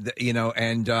 so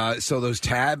those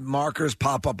tab markers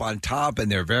pop up on top,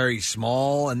 and they're very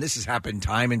small, and this has happened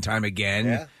time and time again.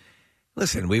 Yeah.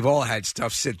 Listen, we've all had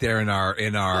stuff sit there in our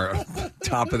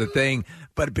top of the thing,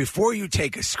 but before you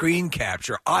take a screen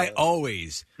capture, you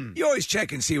always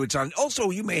check and see what's on. Also,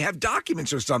 you may have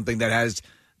documents or something that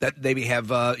maybe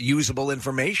have usable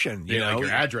information. You know, like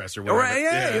your address or whatever.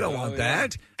 Yeah, you don't want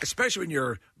that, especially when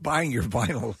you're buying your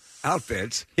vinyl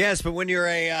outfits. Yes, but when you're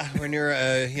a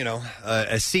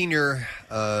senior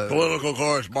political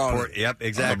correspondent. Yep,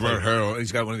 exactly.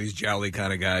 He's got one of these jolly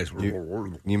kind of guys.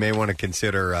 You may want to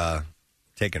consider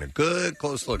taking a good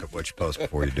close look at what you post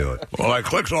before you do it. Well, I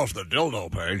clicked off the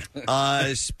dildo page.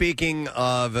 Speaking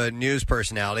of news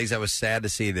personalities, I was sad to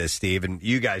see this, Steve, and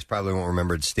you guys probably won't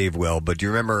remember it, Steve will, but do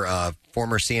you remember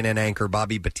former CNN anchor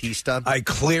Bobby Batista? I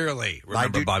clearly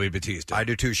remember Bobby Batista. I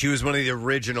do, too. She was one of the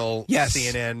original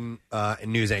CNN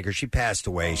news anchors. She passed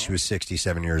away. She was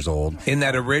 67 years old. In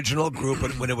that original group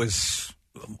when it was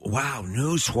Wow,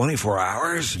 news 24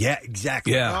 hours? Yeah,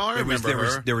 exactly. Yeah. Oh, I remember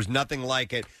her. There was nothing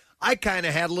like it. I kind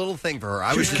of had a little thing for her.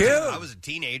 I was cute. I was a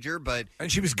teenager, but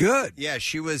And she was good. yeah,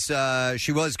 she was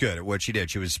good at what she did.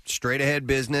 She was straight ahead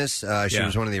business. She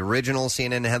was one of the original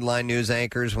CNN headline news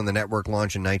anchors when the network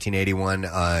launched in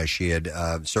 1981. She had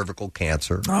cervical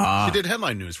cancer. She did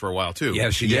headline news for a while, too. Yeah,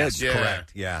 she Yes, did.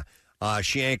 correct. Yeah.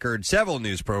 She anchored several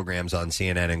news programs on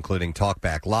CNN, including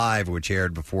Talkback Live, which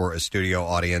aired before a studio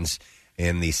audience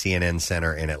in the CNN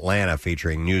Center in Atlanta,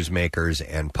 featuring newsmakers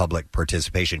and public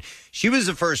participation. She was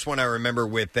the first one I remember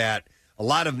with that. A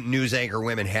lot of news anchor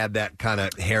women had that kind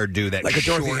of hairdo, that Like a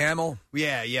short, Dorothy Hamill?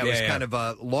 Yeah, it was kind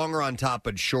of longer on top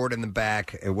but short in the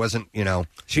back. It wasn't,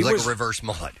 she was like a reverse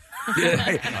mullet.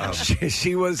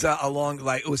 She was along,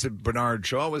 like, was it Bernard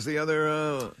Shaw was the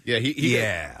other? Yeah, he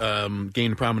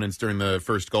gained prominence during the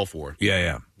first Gulf War.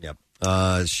 Yeah. Yep.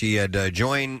 She had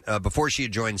joined, before she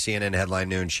had joined CNN Headline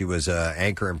News, she was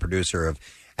anchor and producer of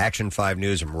Action 5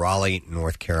 News in Raleigh,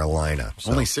 North Carolina.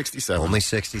 So, only 67. Only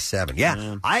 67.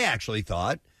 Yeah. I actually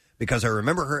thought, because I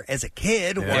remember her as a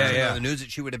kid watching on the news,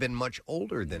 that she would have been much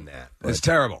older than that. It's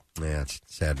terrible. Yeah, it's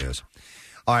sad news.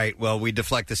 All right, well, we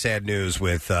deflect the sad news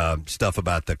with stuff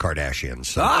about the Kardashians.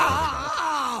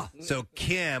 So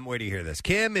Kim, where do you hear this?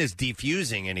 Kim is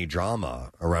defusing any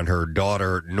drama around her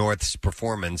daughter North's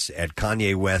performance at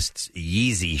Kanye West's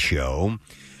Yeezy show.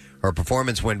 Her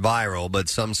performance went viral, but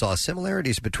some saw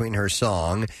similarities between her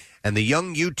song and the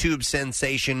young YouTube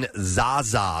sensation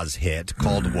Zaza's hit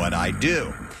called What I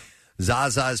Do.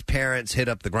 Zaza's parents hit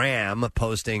up the gram,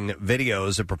 posting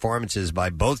videos of performances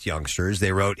by both youngsters.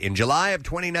 They wrote, in July of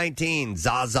 2019,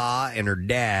 Zaza and her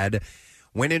dad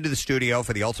went into the studio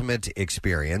for the ultimate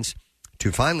experience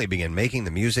to finally begin making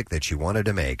the music that she wanted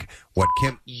to make. What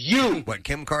Kim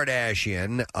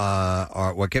Kardashian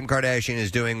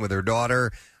is doing with her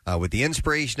daughter, with the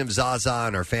inspiration of Zaza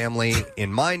and her family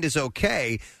in mind, is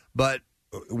okay, but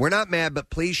we're not mad, but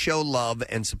please show love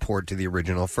and support to the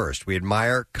original first. We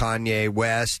admire Kanye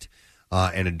West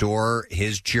and adore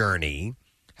his journey.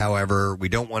 However, we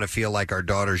don't want to feel like our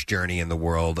daughter's journey in the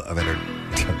world of entertainment.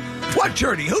 What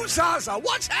journey? Who's Zaza?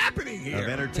 What's happening here? Of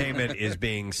entertainment is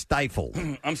being stifled.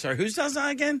 I'm sorry, who's Zaza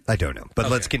again? I don't know,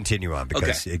 but let's continue on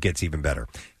because it gets even better.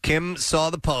 Kim saw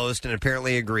the post and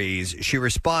apparently agrees. She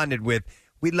responded with,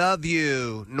 "We love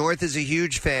you. North is a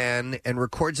huge fan and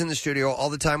records in the studio all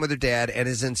the time with her dad and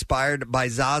is inspired by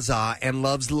Zaza and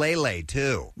loves Lele,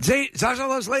 too." Zaza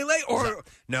loves Lele? Or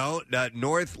No,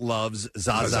 North loves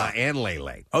Zaza and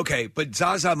Lele. Okay, but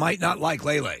Zaza might not like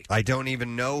Lele. I don't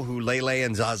even know who Lele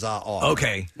and Zaza are.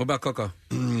 Okay. What about Coco?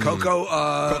 Coco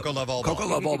Love All Ball. Coco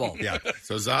Love All Ball. Yeah.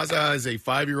 So Zaza is a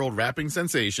 5-year-old rapping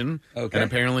sensation. Okay. And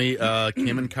apparently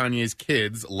Kim and Kanye's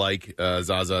kids like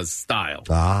Zaza's style.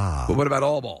 But what about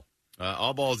All Ball?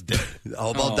 All Ball's dead.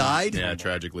 All Ball died? Yeah,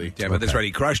 tragically. Yeah, but that's right.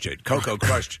 He crushed it. Coco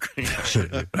crushed.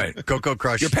 Right. Coco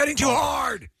crushed. You're petting too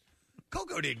hard.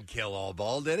 Coco didn't kill All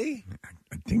Ball, did he?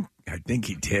 I think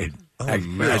he did.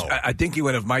 No. I think he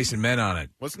went of mice and men on it.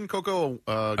 Wasn't Coco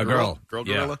a girl? Girl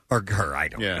Yeah. gorilla? Or her, I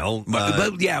don't know.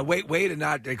 But yeah, way to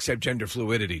not accept gender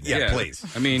fluidity. Yeah, please.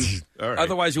 I mean, All right.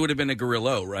 otherwise it would have been a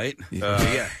gorilla, right?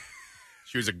 Yeah.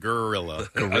 She was a gorilla.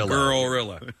 A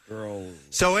gorilla.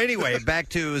 So anyway, back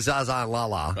to Zaza and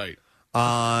Lala. Right. Do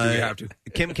you have to?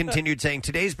 Kim continued saying,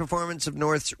 today's performance of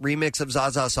North's remix of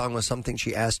Zaza's song was something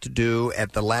she asked to do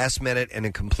at the last minute and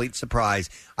a complete surprise.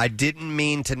 I didn't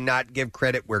mean to not give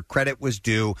credit where credit was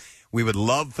due. We would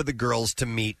love for the girls to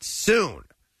meet soon.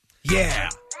 Yeah.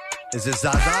 Is this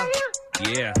Zaza?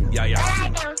 Yeah.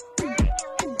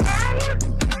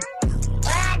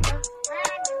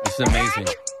 This is amazing.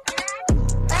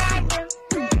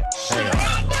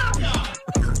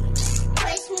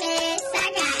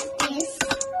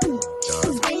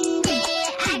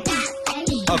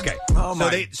 Okay. Oh,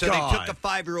 my So they took a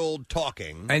 5-year-old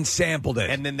talking And sampled it.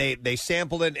 and then they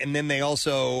sampled it, and then they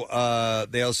also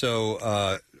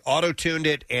auto-tuned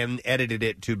it and edited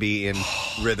it to be in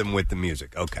rhythm with the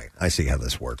music. Okay, I see how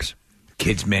this works.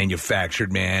 Kids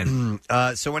manufactured, man.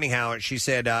 So anyhow, she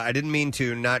said, I didn't mean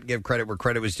to not give credit where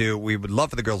credit was due. We would love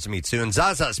for the girls to meet soon.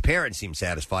 Zaza's parents seem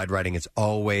satisfied, writing, it's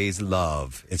always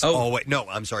love. It's always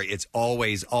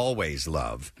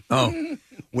love. Oh.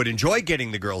 Would enjoy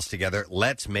getting the girls together.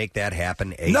 Let's make that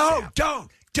happen ASAP. No,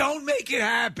 don't make it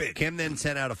happen. Kim then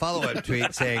sent out a follow-up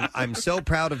tweet saying, I'm so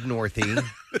proud of Northie.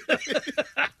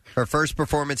 Her first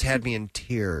performance had me in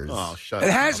tears. Oh, shut It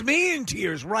up. has me in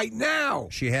tears right now.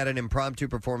 She had an impromptu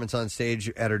performance on stage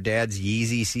at her dad's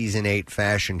Yeezy Season 8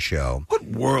 fashion show. What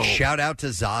world? Shout out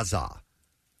to Zaza.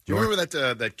 you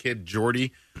remember that kid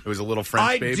Jordy? It was a little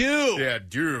French babe. I do. Yeah,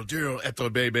 Duro,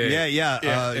 eto bebe. Yeah.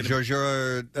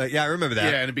 I remember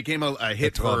that. Yeah, and it became a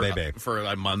hit for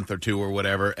a month or two or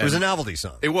whatever. It was a novelty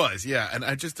song. It was, yeah. And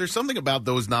there's something about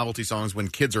those novelty songs when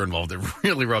kids are involved that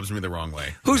really rubs me the wrong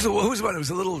way. Who's the one? It was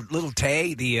a little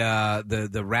Tay,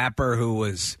 the rapper who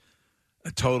was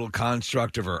a total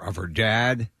construct of her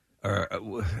dad.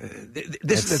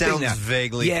 This is the sounds thing now.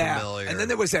 vaguely familiar. And then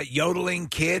there was that yodeling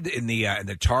kid in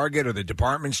the Target or the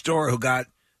department store who got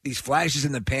these flashes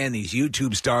in the pan, these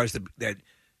YouTube stars that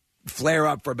flare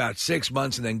up for about 6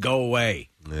 months and then go away.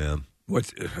 Yeah.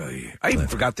 I even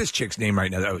forgot this chick's name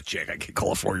right now. That was chick. I can't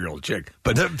call a 4-year-old chick.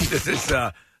 But this is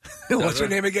what's her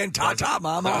name again? Tata,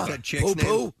 Mama, What's that chick's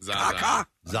Poo, Zaza. Kaka.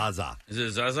 Zaza. Is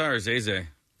it Zaza or Zeze?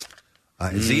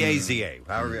 Z-A-Z-A.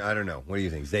 I don't know. What do you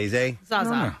think? Zay?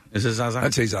 Zaza. Is it Zaza?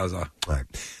 I'd say Zaza. All right.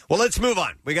 Well, let's move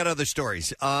on. We got other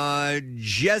stories.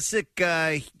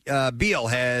 Jessica Biel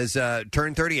has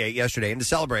turned 38 yesterday, and to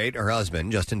celebrate, her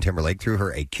husband, Justin Timberlake, threw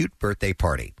her a cute birthday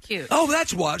party. Cute. Oh,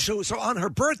 that's what. So on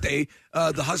her birthday,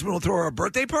 the husband will throw her a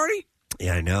birthday party?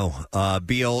 Yeah, I know.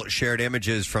 Biel shared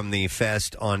images from the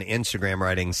fest on Instagram,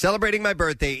 writing, "Celebrating my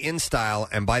birthday in style,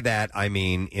 and by that I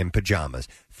mean in pajamas.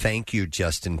 Thank you,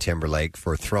 Justin Timberlake,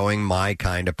 for throwing my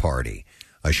kind of party."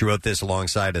 She wrote this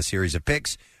alongside a series of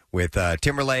pics with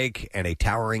Timberlake and a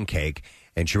towering cake.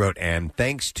 And she wrote, "And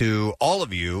thanks to all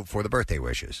of you for the birthday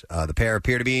wishes." The pair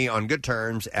appear to be on good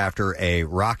terms after a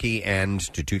rocky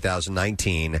end to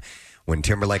 2019 when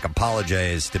Timberlake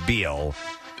apologized to Biel.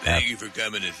 Thank you for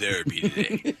coming to therapy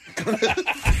today.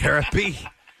 Therapy?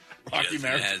 Justin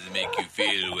has to make you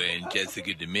feel when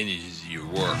Jessica diminishes your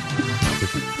work.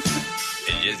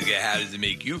 And Jessica, how does it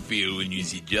make you feel when you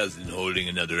see Justin holding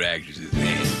another actress's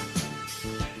hand?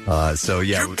 Yeah.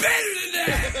 You're better than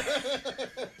that!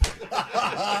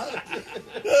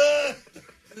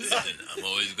 Listen, I'm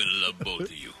always going to love both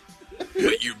of you.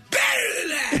 But you're better than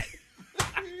that!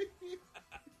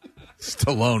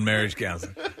 Stallone marriage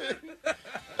counselor.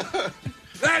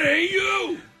 That ain't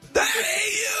you! That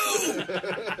ain't you!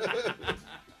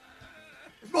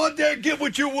 Come on, Dad, get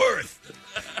what you're worth.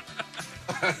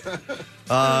 Listen,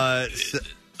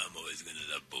 I'm always going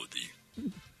to love both of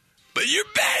you. But you're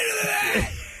better than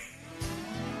that!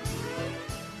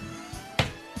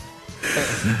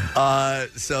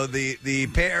 So the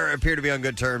pair appear to be on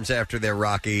good terms after their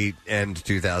rocky end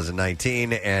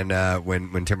 2019, and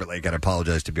when Timberlake had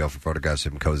apologized to Biel for photographs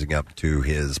of him cozying up to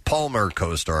his Palmer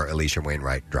co-star Alicia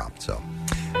Wainwright dropped. So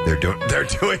they're doing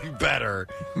better.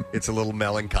 It's a little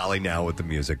melancholy now with the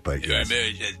music, but Your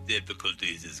marriage has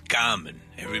difficulties. It's common.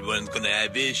 Everyone's going to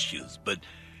have issues, but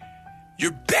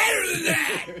you're better than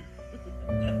that!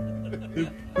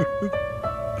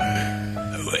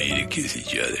 I want you to kiss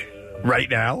each other.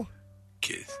 Right now?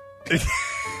 Kiss.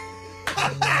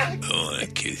 I want to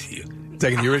kiss you.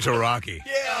 Taking the original Rocky.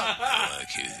 I want to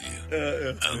kiss you.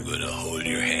 I'm going to hold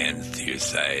your hands to your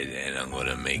side, and I'm going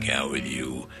to make out with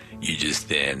you. You just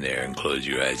stand there and close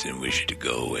your eyes and wish it to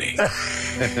go away.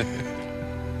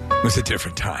 It was a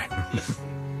different time.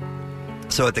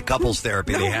 So at the couples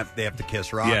therapy, they have to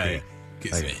kiss Rocky. Yeah.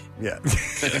 Kiss me. Yeah.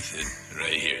 Listen,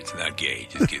 right here. It's not gay.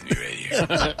 Just kiss me right here.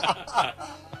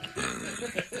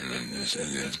 This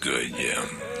is good, yeah.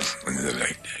 I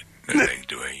like that. I like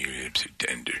the way your hips are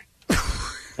tender.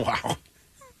 Wow.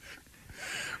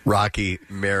 Rocky,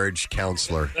 marriage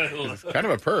counselor. Kind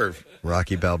of a perv.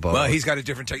 Rocky Balboa. Well, he's got a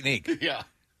different technique. Yeah.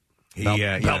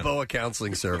 Balboa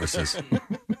Counseling Services.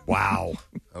 Wow.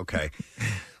 Okay.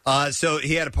 So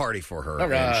he had a party for her, All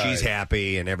right. and she's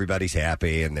happy, and everybody's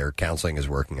happy, and their counseling is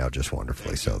working out just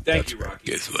wonderfully. So Thank that's you, great.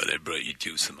 Rocky. Guess what? I brought you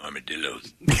two some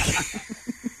armadillos.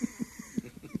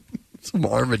 Some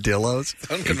armadillos.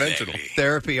 Unconventional. Exactly.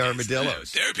 Therapy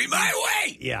armadillos. Therapy my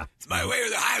way. Yeah. It's my way or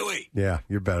the highway. Yeah,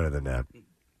 you're better than that.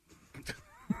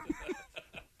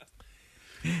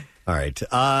 All right.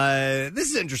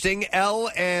 This is interesting. Elle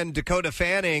and Dakota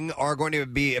Fanning are going to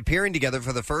be appearing together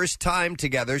for the first time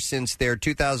together since their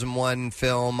 2001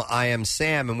 film I Am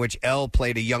Sam, in which Elle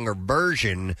played a younger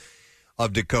version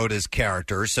of Dakota's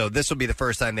character. So this will be the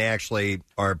first time they actually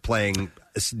are playing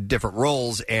different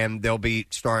roles, and they'll be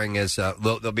starring as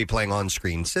they'll be playing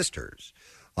on-screen sisters.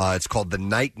 It's called The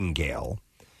Nightingale,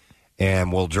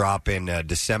 and will drop in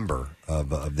December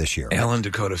of this year. Ellen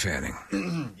Dakota Fanning.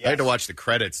 I had to watch the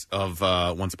credits of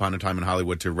Once Upon a Time in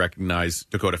Hollywood to recognize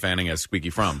Dakota Fanning as Squeaky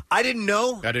Fromm. I didn't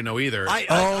know. I didn't know either.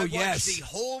 I watched the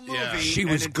whole movie. Yeah. She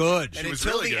was good. And She was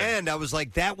until really the good. end, I was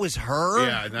like, that was her?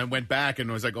 Yeah, and I went back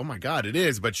and was like, oh my God, it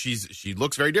is. But she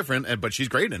looks very different, but she's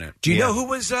great in it. Do you know who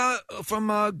was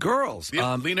from Girls?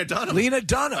 Yeah, Lena Dunham. Lena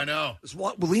Dunham. I know.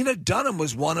 Lena Dunham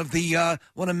was one of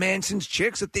Manson's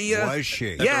chicks at the. Was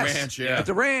she? At the ranch, yeah. At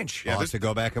the ranch. I'll have to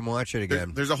go back and watch it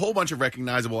again. There's a whole bunch of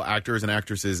recognizable actors and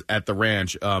actresses at the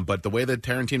ranch, but the way that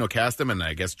Tarantino cast them and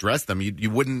I guess dressed them, you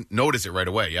wouldn't notice it right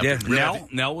away. You have to really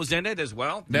Nell was in it as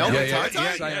well. Nell? No Yeah.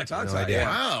 idea.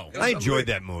 Wow. I enjoyed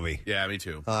that movie. Yeah, me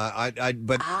too. But I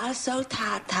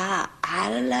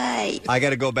got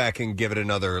to go back and give it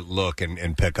another look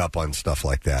and pick up on stuff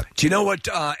like that. Do you know what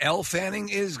Elle Fanning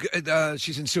is?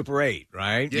 She's in Super 8,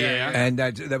 right? Yeah. And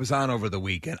that was on over the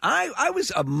weekend. I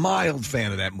was a mild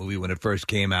fan of that movie when it first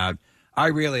came out. I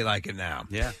really like it now.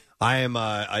 Yeah. I am.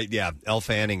 Elle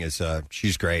Fanning is.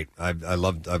 She's great. I've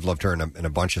loved her in a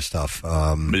bunch of stuff.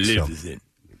 Maleficent.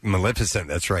 Maleficent.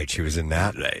 That's right. She was in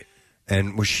that. Right.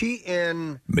 And was she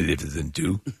in Maleficent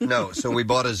too? No. So we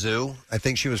bought a zoo. I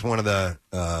think she was one of the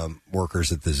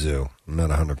workers at the zoo. I'm not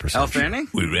 100%. Elle Fanning?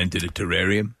 We rented a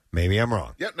terrarium. Maybe I'm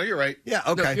wrong. Yeah, no, you're right. Yeah,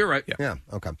 okay. No, you're right. Yeah,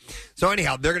 okay. So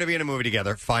anyhow, they're going to be in a movie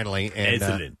together finally. And,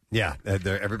 Excellent.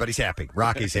 Everybody's happy.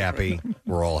 Rocky's happy.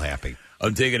 We're all happy.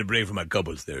 I'm taking a break from my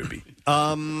couples therapy.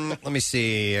 Let me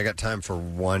see. I got time for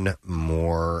one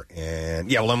more. And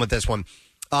we'll end with this one.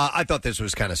 I thought this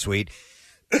was kind of sweet.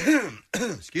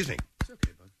 Excuse me.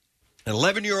 An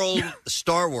 11-year-old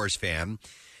Star Wars fan,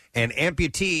 an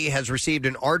amputee, has received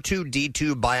an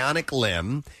R2-D2 bionic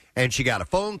limb, and she got a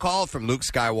phone call from Luke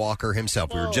Skywalker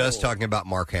himself. We were just talking about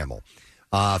Mark Hamill.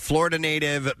 Florida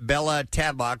native Bella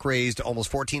Tadlock raised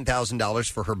almost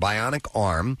 $14,000 for her bionic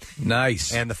arm.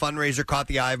 Nice. And the fundraiser caught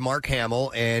the eye of Mark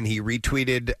Hamill, and he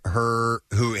retweeted her,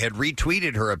 who had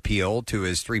retweeted her appeal to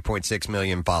his 3.6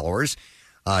 million followers.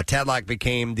 Tadlock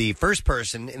became the first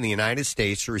person in the United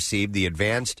States to receive the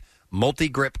advanced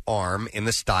multi-grip arm in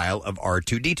the style of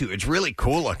R2-D2. It's really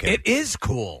cool looking. It is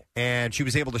cool. And she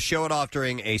was able to show it off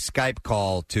during a Skype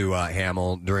call to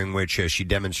Hamill, during which she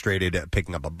demonstrated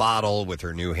picking up a bottle with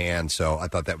her new hand. So I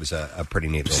thought that was a pretty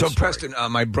neat little story. Preston,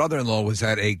 my brother-in-law was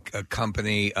at a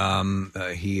company.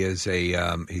 He is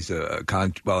he's a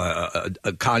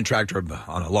contractor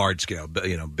on a large scale,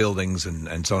 buildings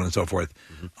and so on and so forth.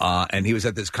 And he was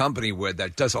at this company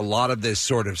that does a lot of this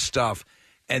sort of stuff.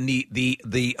 And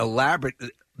the elaborate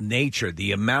nature,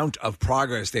 the amount of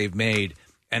progress they've made.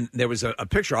 And there was a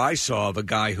picture I saw of a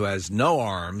guy who has no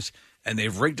arms, and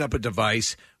they've rigged up a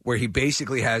device where he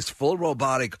basically has full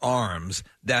robotic arms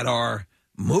that are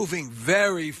moving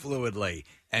very fluidly.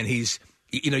 And he's,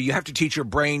 you have to teach your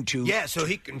brain to... Yeah, so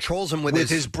he controls them with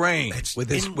his brain. With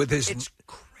his It's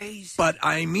crazy. But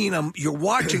I mean, you're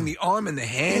watching the arm and the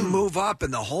hand move up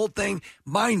and the whole thing.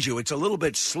 Mind you, it's a little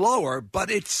bit slower,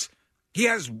 but he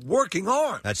has working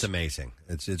arms. That's amazing.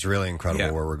 It's really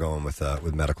incredible where we're going with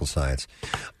medical science.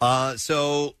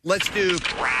 So let's do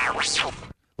clips.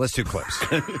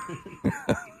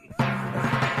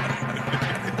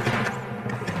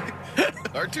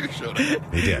 R2 showed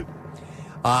up. He did.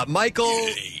 Michael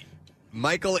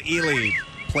Ealy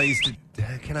plays.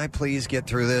 Can I please get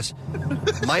through this?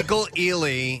 Michael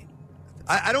Ealy.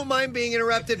 I don't mind being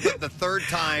interrupted, but the third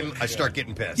time I start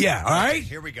getting pissed. Yeah. All right.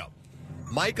 Here we go.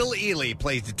 Michael Ealy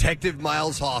plays Detective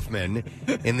Miles Hoffman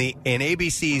in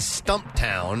ABC's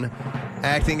Stumptown,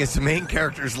 acting as the main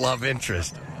character's love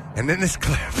interest. And then this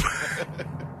clip.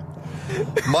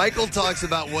 Michael talks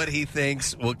about what he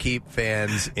thinks will keep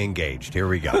fans engaged. Here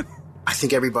we go. I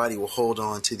think everybody will hold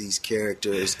on to these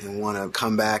characters and want to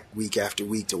come back week after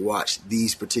week to watch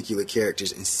these particular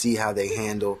characters and see how they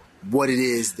handle what it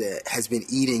is that has been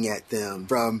eating at them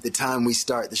from the time we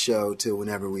start the show to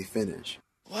whenever we finish.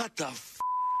 What the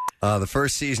the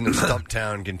first season of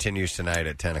Stumptown continues tonight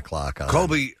at 10 o'clock on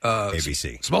Colby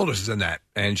ABC. Smulders is in that,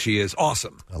 and she is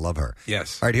awesome. I love her.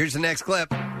 Yes. All right, here's the next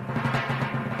clip.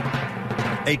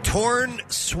 A torn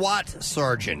SWAT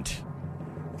sergeant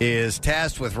is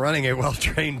tasked with running a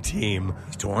well-trained team.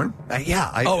 He's torn?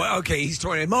 Yeah. Okay, he's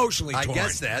torn, emotionally torn. I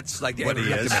guess that's like what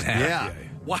he is. Yeah.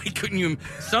 Why couldn't you?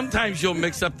 Sometimes you'll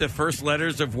mix up the first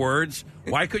letters of words.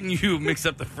 Why couldn't you mix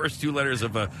up the first two letters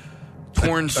of a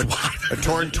torn SWAT? A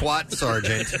torn twat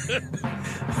sergeant.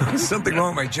 Something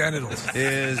wrong with my genitals.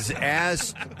 Is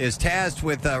tasked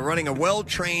with running a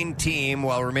well-trained team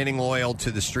while remaining loyal to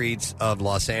the streets of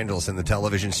Los Angeles in the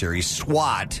television series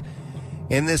SWAT.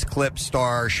 In this clip,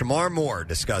 star Shamar Moore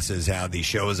discusses how the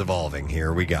show is evolving.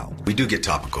 Here we go. We do get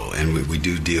topical, and we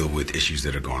do deal with issues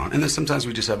that are going on. And then sometimes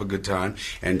we just have a good time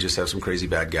and just have some crazy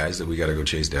bad guys that we got to go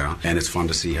chase down. And it's fun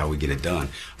to see how we get it done.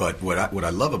 But what I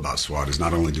love about SWAT is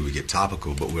not only do we get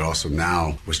topical, but we're also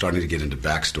we're starting to get into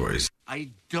backstories.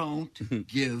 I don't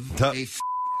give a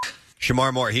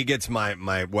Shamar Moore, he gets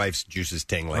my wife's juices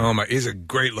tingling. Oh, my, he's a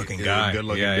great-looking guy.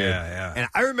 Good-looking dude. Yeah. And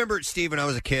I remember, Steve, when I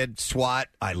was a kid, SWAT,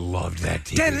 I loved that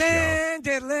TV show.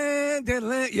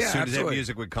 Yeah, as soon as that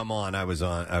music would come on, I was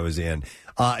in.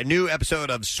 A new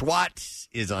episode of SWAT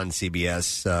is on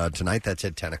CBS tonight. That's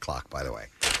at 10 o'clock, by the way.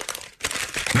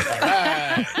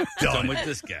 Done with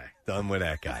this guy. Done with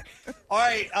that guy. All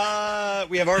right,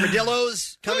 we have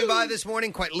armadillos coming by this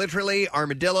morning. Quite literally,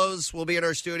 armadillos will be in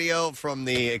our studio from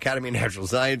the Academy of Natural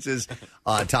Sciences.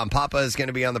 Tom Papa is going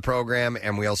to be on the program,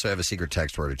 and we also have a secret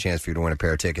text word. A chance for you to win a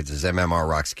pair of tickets as MMR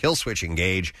rocks Kill Switch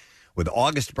Engage with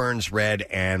August Burns Red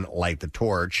and Light the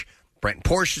Torch. Brent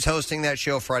Porsche is hosting that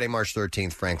show Friday, March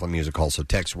 13th, Franklin Music Hall. So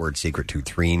text word secret to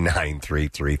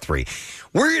 39333.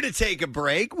 We're going to take a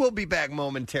break. We'll be back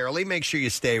momentarily. Make sure you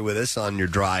stay with us on your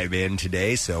drive in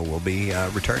today. So we'll be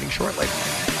returning shortly.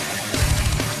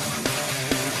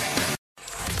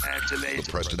 The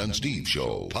Preston and Steve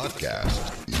Show podcast.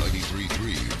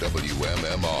 93.3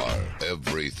 WMMR.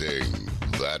 Everything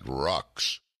that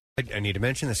rocks. I need to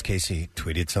mention this. Casey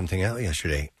tweeted something out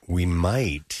yesterday. We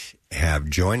might have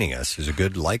joining us, there's a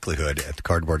good likelihood at the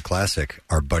Cardboard Classic,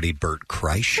 our buddy Bert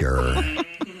Kreischer,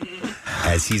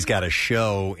 as he's got a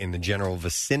show in the general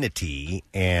vicinity,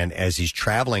 and as he's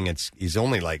traveling, he's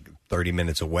only like 30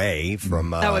 minutes away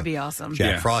from that would be awesome.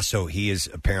 Jack Frost, so he is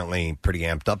apparently pretty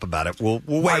amped up about it.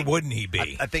 Why wouldn't he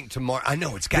be? I think tomorrow. I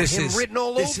know it's got him written all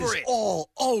over it. This is all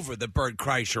over the Bert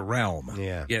Kreischer realm.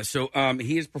 Yeah. So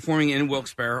he is performing in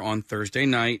Wilkes-Barre on Thursday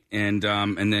night, and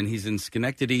then he's in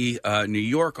Schenectady, New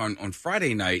York on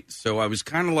Friday night. So I was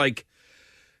kind of like,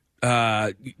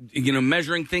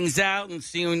 measuring things out and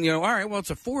seeing, all right, well,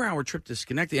 it's a 4-hour trip to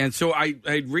Schenectady. And so I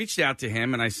reached out to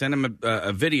him and I sent him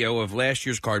a video of last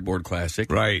year's Cardboard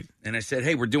Classic. Right. And I said,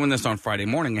 hey, we're doing this on Friday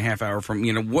morning, a half hour from,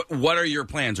 what are your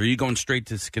plans? Are you going straight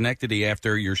to Schenectady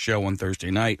after your show on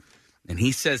Thursday night? And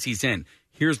he says he's in.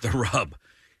 Here's the rub.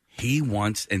 He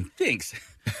wants and thinks.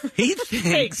 He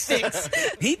thinks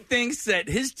that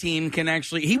his team can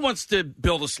actually, he wants to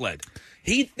build a sled.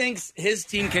 He thinks his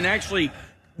team can actually,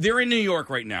 they're in New York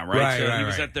right now, right? So he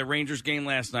was at the Rangers game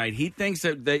last night. He thinks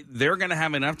that they're going to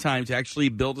have enough time to actually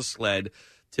build a sled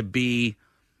to be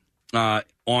on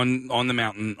the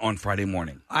mountain on Friday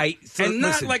morning.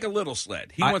 Not like a little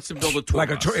sled. He wants to build a tour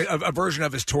bus. A version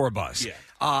of his tour bus. Yeah.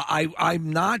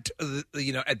 I'm not,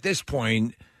 at this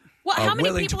point,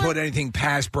 willing to put anything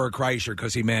past Bert Kreischer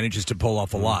because he manages to pull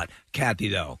off a lot. Kathy,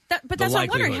 though. But that's what I'm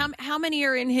wondering. How many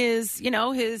are in his,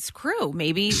 his crew?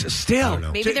 Maybe. Still.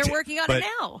 Maybe they're working on it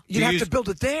now. You'd have to build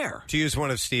it there. To use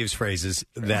one of Steve's phrases,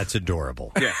 that's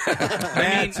adorable. Yeah.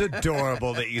 That's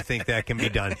adorable that you think that can be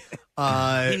done.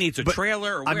 He needs a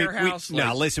trailer or warehouse.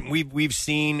 Now, listen, we've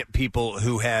seen people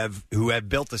who have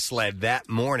built a sled that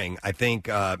morning. I think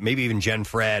maybe even Jen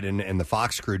Fred and the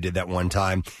Fox crew did that one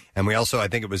time. And we also, I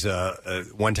think it was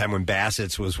one time when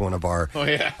Bassett's was one of our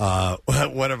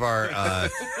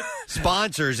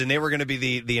sponsors, and they were going to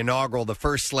be the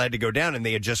first sled to go down, and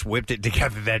they had just whipped it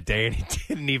together that day, and it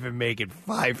didn't even make it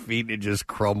 5 feet, and it just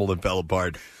crumbled and fell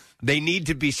apart. They need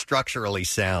to be structurally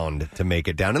sound to make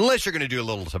it down, unless you're going to do a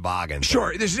little toboggan.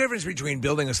 Sure, there's a difference between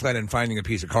building a sled and finding a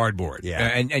piece of cardboard. Yeah,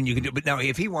 and you can do. But now,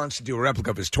 if he wants to do a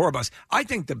replica of his tour bus, I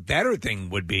think the better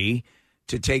thing would be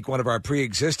to take one of our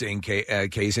pre-existing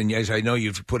case, and as I know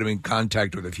you've put him in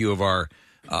contact with a few of our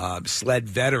sled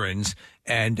veterans,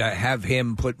 and have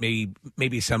him put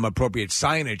maybe some appropriate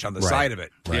signage on the side of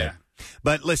it. Right. Yeah.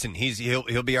 But listen,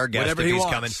 he'll be our guest Whatever if he he's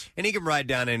wants. coming, and he can ride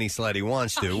down any sled he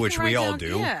wants to, which we all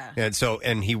do. Yeah.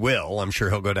 And he will. I'm sure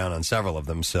he'll go down on several of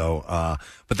them. So,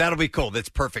 but that'll be cool. That's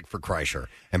perfect for Kreischer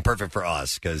and perfect for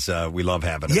us because we love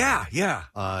having him.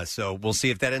 Yeah. So we'll see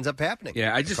if that ends up happening.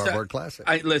 Yeah, I just Cardboard Classic.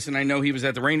 I know he was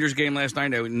at the Rangers game last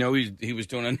night. I know he was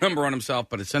doing a number on himself,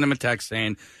 but I sent him a text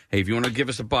saying, "Hey, if you want to give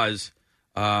us a buzz."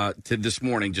 To this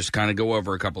morning, just kind of go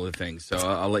over a couple of things. So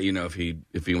I'll let you know if he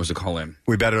wants to call in.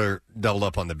 We better double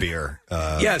up on the beer.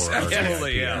 Yes, for our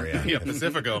absolutely. VIP area.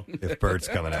 Pacifico. If Bert's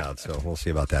coming out, so we'll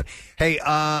see about that. Hey,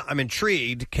 I'm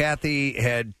intrigued. Kathy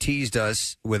had teased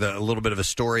us with a little bit of a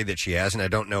story that she has, and I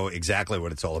don't know exactly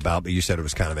what it's all about, but you said it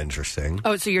was kind of interesting.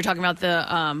 Oh, so you're talking about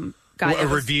the guy a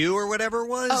review or whatever it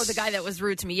was? Oh, the guy that was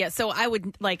rude to me. Yeah. So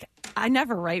I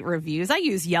never write reviews. I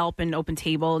use Yelp and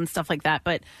OpenTable and stuff like that,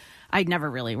 but I'd never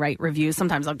really write reviews.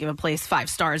 Sometimes I'll give a place 5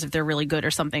 stars if they're really good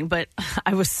or something. But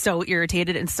I was so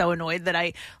irritated and so annoyed that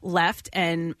I left.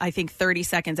 And I think 30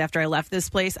 seconds after I left this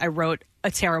place, I wrote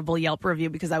a terrible Yelp review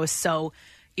because I was so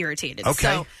irritated.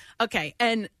 Okay.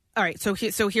 And all right. So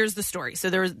here's the story. So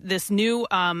there was this new,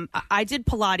 I did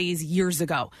Pilates years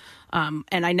ago. And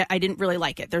I didn't really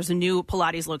like it. There's a new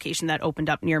Pilates location that opened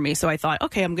up near me. So I thought,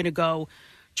 okay, I'm going to go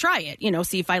try it,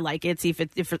 see if I like it, see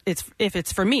if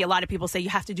it's for me. A lot of people say you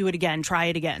have to do it again, try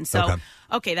it again. So,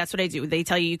 okay, that's what I do. They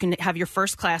tell you can have your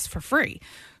first class for free.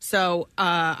 So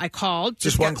I called.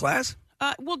 Just one class?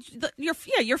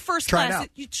 Your first class,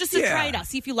 just to try it out,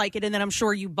 see if you like it, and then I'm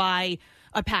sure you buy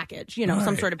a package,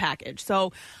 some sort of package.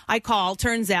 So I call.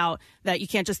 Turns out that you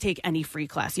can't just take any free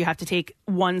class. You have to take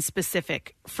one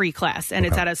specific free class, and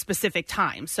it's at a specific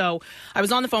time. So I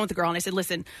was on the phone with the girl, and I said,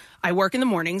 listen, I work in the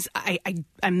mornings.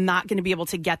 I'm not going to be able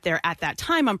to get there at that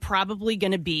time. I'm probably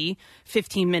going to be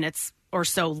 15 minutes or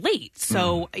so late.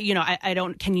 So, I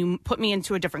don't, can you put me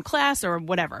into a different class or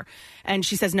whatever? And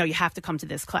she says, no, you have to come to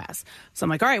this class. So I'm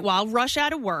like, all right, well, I'll rush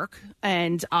out of work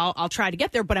and I'll try to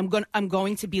get there, but I'm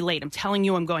going to be late. I'm telling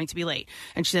you, I'm going to be late.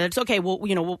 And she said, it's okay.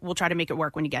 We'll try to make it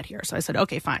work when you get here. So I said,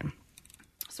 okay, fine.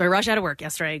 So I rush out of work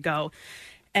yesterday, I go,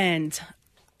 and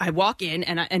I walk in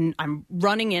and I'm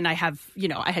running in. I have,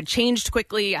 I had changed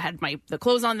quickly. I had the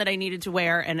clothes on that I needed to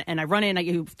wear, and I run in. I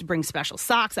have to bring special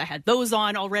socks. I had those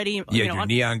on already. You had your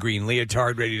neon green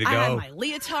leotard ready to go. I had my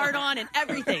leotard on and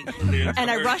everything. And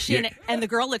I rush in, and the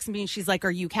girl looks at me and she's like, "Are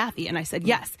you Kathy?" And I said,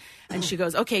 "Yes." And she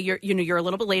goes, "Okay, you're a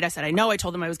little bit late." I said, "I know." I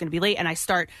told them I was going to be late, and I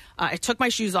took my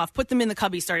shoes off, put them in the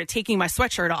cubby, started taking my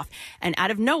sweatshirt off, and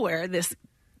out of nowhere, this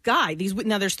guy,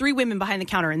 now there's 3 women behind the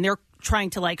counter, and they're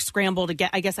trying to scramble to get,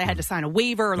 I guess I had to sign a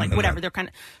waiver or whatever. They're kind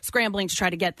of scrambling to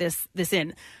try to get this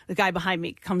in. The guy behind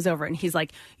me comes over and he's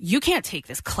like, "You can't take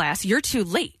this class. You're too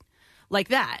late." Like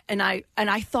that. And I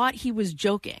thought he was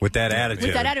joking. With that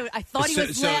attitude. I thought he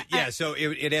was... So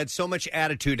it had so much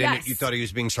attitude in it, you thought he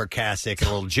was being sarcastic and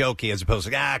a little jokey as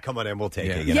opposed to, come on in, we'll take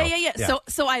it. Yeah.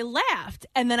 So I laughed,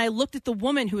 and then I looked at the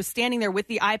woman who was standing there with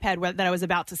the iPad that I was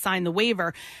about to sign the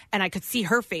waiver, and I could see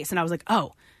her face, and I was like,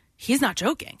 oh, he's not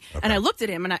joking. Okay. And I looked at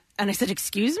him, and I said,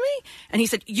 "Excuse me?" And he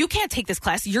said, "You can't take this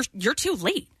class. You're too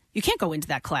late. You can't go into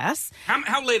that class."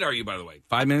 How late are you, by the way?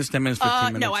 5 minutes, 10 minutes,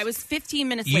 15 minutes? No, I was 15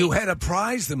 minutes late. You had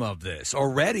apprised them of this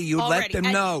already. You let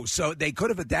them know. So they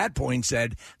could have at that point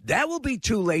said, that will be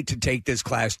too late to take this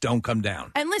class. Don't come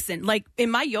down. And listen,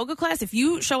 in my yoga class, if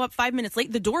you show up 5 minutes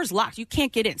late, the door's locked. You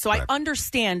can't get in. So I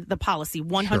understand the policy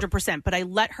 100%. Sure. But I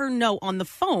let her know on the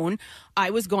phone I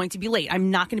was going to be late. I'm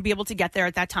not going to be able to get there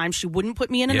at that time. She wouldn't put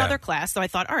me in another class. So I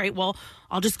thought, all right, well,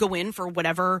 I'll just go in for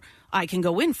whatever I can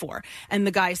go in for. And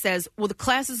the guy says, well, the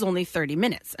class is only 30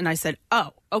 minutes. And I said,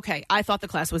 oh, okay. I thought the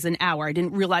class was an hour. I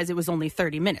didn't realize it was only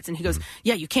 30 minutes. And he goes,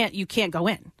 yeah, you can't go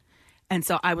in. And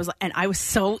so I was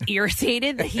so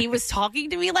irritated that he was talking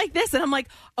to me like this. And I'm like,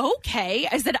 okay.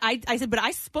 I said, but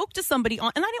I spoke to somebody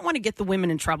and I didn't want to get the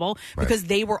women in trouble because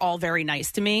they were all very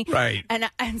nice to me. Right.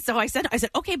 And so I said,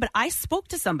 okay, but I spoke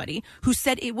to somebody who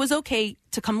said it was okay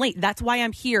to come late. That's why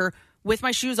I'm here with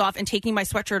my shoes off and taking my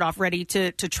sweatshirt off ready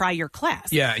to try your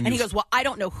class. Yeah. And he goes, well, I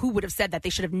don't know who would have said that. They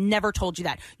should have never told you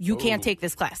that. You can't take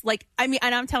this class. And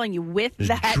I'm telling you, with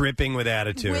that. Dripping with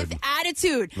attitude. With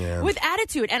attitude. Yeah. With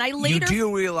attitude. And I later. You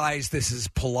do realize this is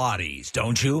Pilates,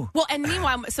 don't you? Well, and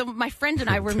meanwhile, so my friend and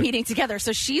I were meeting together.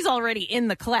 So she's already in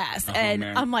the class. And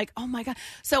man. I'm like, oh my God.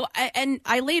 So, and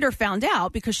I later found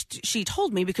out because she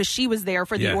told me, because she was there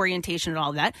for the orientation and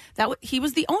all that he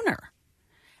was the owner.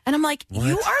 And I'm like, what?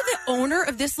 You are the owner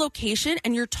of this location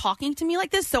and you're talking to me like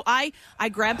this? So I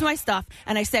grabbed my stuff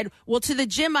and I said, well, to the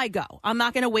gym I go. I'm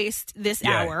not going to waste this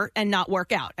hour and not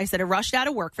work out. I said, I rushed out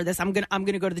of work for this. I'm going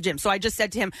to go to the gym. So I just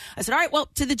said to him, I said, all right, well,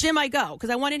 to the gym I go.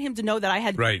 Because I wanted him to know that I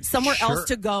had somewhere else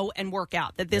to go and work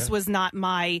out. That this was not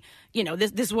my,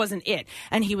 this wasn't it.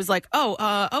 And he was like,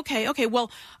 oh, okay.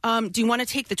 Well, do you want to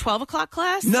take the 12 o'clock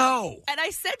class? No. And I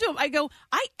said to him,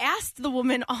 I asked the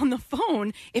woman on the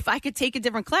phone if I could take a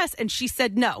different class, and she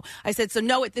said no. I said, so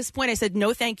no, at this point, I said,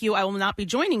 no, thank you. I will not be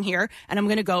joining here, and I'm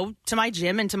going to go to my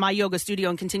gym and to my yoga studio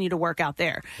and continue to work out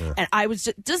there. Yeah. And I was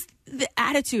just the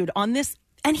attitude on this.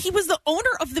 And he was the owner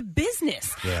of the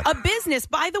business. Yeah. A business,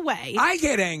 by the way. I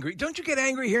get angry. Don't you get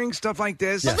angry hearing stuff like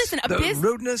this? But listen,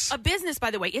 rudeness. A business,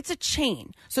 by the way, it's a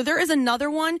chain. So there is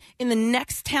another one in the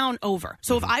next town over.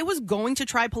 So if I was going to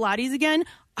try Pilates again,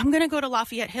 I'm going to go to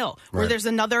Lafayette Hill, where there's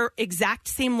another exact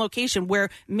same location where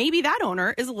maybe that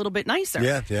owner is a little bit nicer.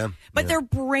 Yeah. But they're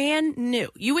brand new.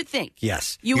 You would think.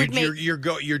 Yes. You're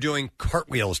doing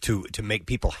cartwheels to make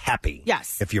people happy.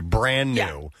 Yes. If you're brand new.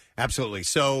 Yeah. Absolutely.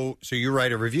 So you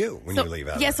write a review when you leave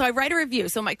out. Yeah, so I write a review.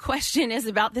 So my question is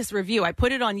about this review. I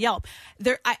put it on Yelp.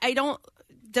 I don't.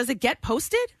 Does it get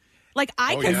posted? Like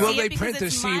I can see will they it print the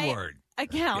it's C my word?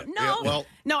 Account. Yeah,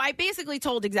 No, I basically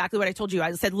told exactly what I told you.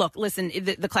 I said, look, listen,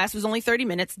 the class was only 30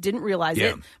 minutes, didn't realize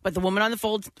it, but the woman on the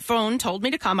phone told me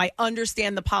to come. I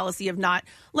understand the policy of not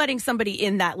letting somebody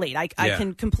in that late. I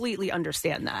can completely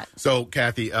understand that. So,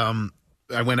 Kathy,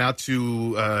 I went out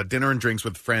to dinner and drinks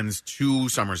with friends 2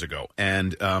 summers ago,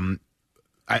 and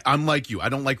I'm like you. I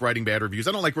don't like writing bad reviews.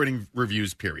 I don't like writing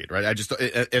reviews, period, right? I just,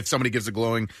 if somebody gives a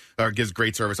glowing or gives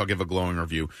great service, I'll give a glowing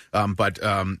review. But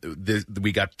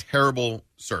we got terrible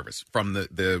service from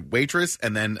the waitress,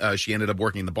 and then she ended up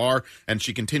working in the bar, and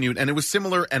she continued, and it was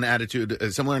similar in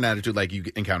attitude like you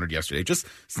encountered yesterday. Just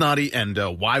snotty, and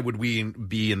why would we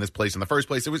be in this place in the first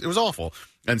place? It was awful.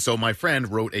 And so my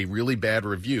friend wrote a really bad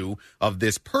review of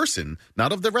this person,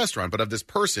 not of the restaurant, but of this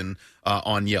person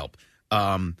on Yelp.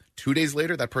 2 days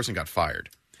later, that person got fired.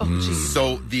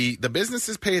 So the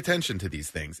businesses pay attention to these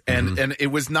things, and it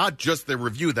was not just the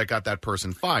review that got that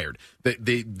person fired.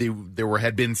 There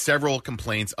had been several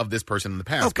complaints of this person in the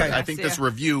past. Okay. But I think this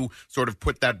review sort of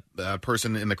put that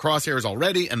person in the crosshairs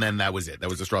already, and then that was it. That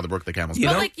was the straw that broke the camel's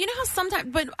back. You know how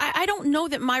sometimes, but I don't know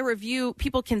that my review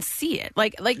people can see it.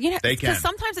 Like you know, they can.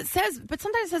 Sometimes it says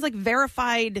like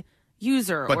verified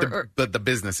user, but the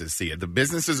businesses see it. The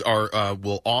businesses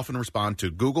will often respond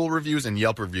to Google reviews and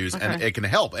Yelp reviews, and it can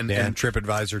help. And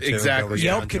TripAdvisor too. Exactly.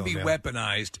 Yelp can be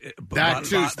weaponized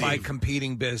by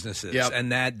competing businesses,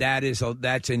 and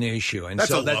that's an issue. And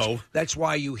that's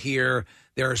why you hear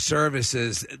there are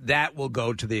services that will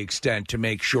go to the extent to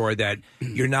make sure that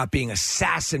you're not being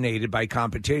assassinated by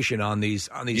competition on these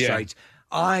sites.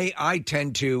 I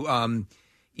tend to.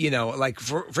 Like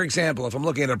for example, if I'm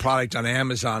looking at a product on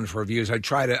Amazon for reviews, I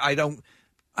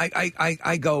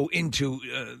go into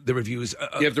the reviews.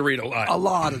 You have to read a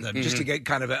lot of them, just to get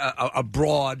kind of a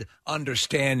broad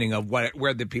understanding of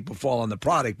where the people fall on the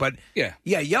product. But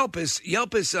Yelp is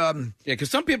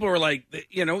because some people are like,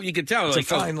 you can tell it's like, a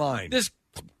fine line. This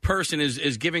person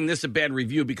is giving this a bad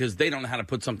review because they don't know how to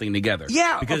put something together.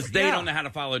 Because they don't know how to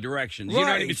follow directions. You know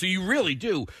what I mean? So you really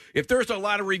do. If there's a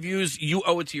lot of reviews, you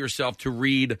owe it to yourself to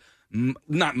read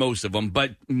not most of them,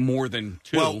 but more than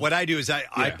 2. Well, what I do is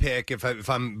I pick, if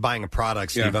I'm buying a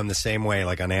product, Steve, I'm the same way,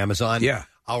 like on Amazon.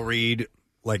 I'll read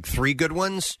like 3 good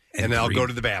ones, and then I'll go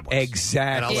to the bad ones.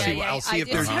 Exactly. And I'll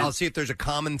see if there's a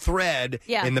common thread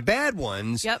in the bad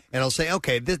ones, and I'll say,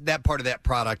 okay, that part of that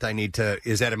product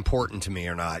is that important to me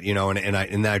or not? And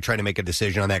then I try to make a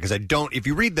decision on that, because I don't. If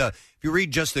you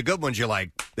read just the good ones, you're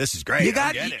like, this is great. You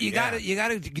got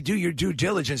to do your due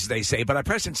diligence, they say. But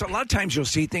Preston, so a lot of times you'll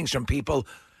see things from people.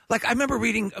 Like I remember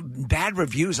reading bad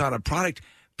reviews on a product.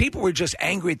 People were just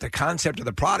angry at the concept of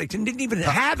the product and didn't even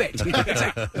have it. It's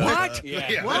like, what?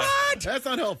 What? That's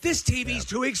not helpful. This TV's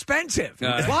too expensive.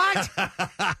 What?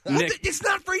 It's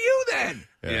not for you then.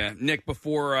 Yeah. Nick,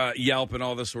 before Yelp and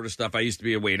all this sort of stuff, I used to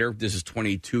be a waiter. This is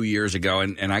 22 years ago,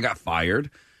 and I got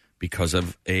fired because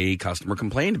of a customer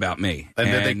complained about me. And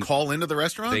did they call into the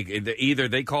restaurant? Either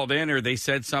they called in or they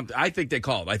said something. I think they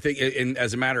called. I think, and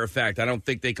as a matter of fact, I don't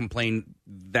think they complained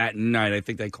that night. I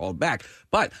think they called back.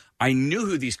 But I knew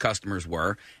who these customers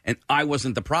were, and I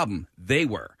wasn't the problem. They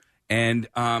were. And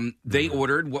they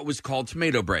ordered what was called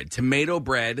tomato bread. Tomato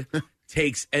bread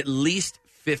takes at least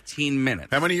 15 minutes.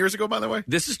 How many years ago, by the way?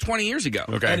 This is 20 years ago.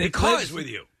 Okay. And it lives with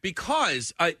you.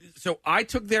 Because I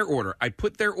took their order. I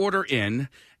put their order in,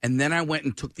 and then I went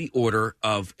and took the order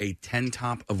of a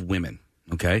 10-top of women.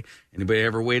 Okay? Anybody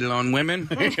ever waited on women?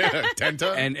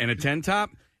 10-top? And a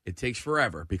 10-top? It takks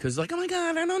forever because, like, oh, my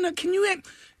God, I don't know. Can you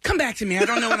come back to me? I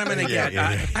don't know what I'm going to get.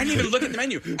 I didn't even look at the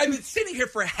menu. I've been sitting here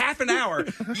for half an hour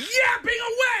yapping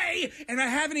away, and I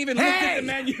haven't even looked at the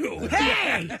menu.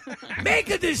 Hey,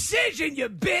 make a decision, you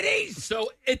biddies.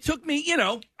 So it took me,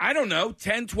 I don't know,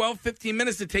 10, 12, 15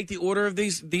 minutes to take the order of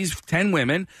these 10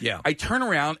 women. Yeah. I turn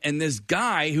around, and this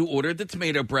guy who ordered the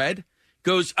tomato bread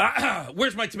goes,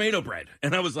 where's my tomato bread?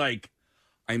 And I was like,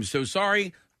 I'm so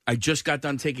sorry. I just got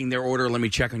done taking their order. Let me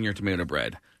check on your tomato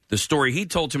bread. The story he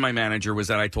told to my manager was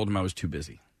that I told him I was too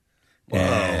busy.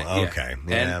 Whoa, okay.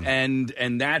 Yeah.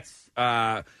 And that's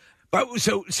so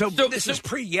this is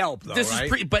pre-Yelp, though, this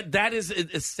right? is but that is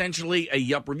essentially a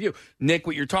Yelp review. Nick,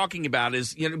 what you're talking about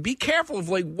is, be careful of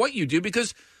like what you do,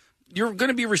 because you're going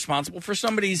to be responsible for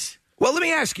somebody's Well, let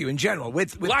me ask you in general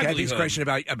with Kathy's Livelihood. question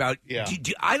about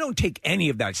I don't take any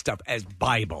of that stuff as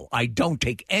Bible. I don't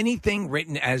take anything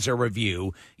written as a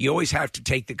review. You always have to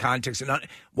take the context and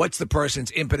what's the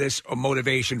person's impetus or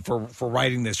motivation for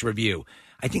writing this review.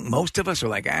 I think most of us are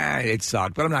like, it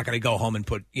sucked, but I'm not going to go home and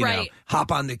put,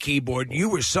 hop on the keyboard. You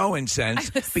were so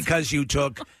incensed because you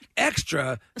took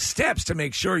extra steps to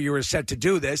make sure you were set to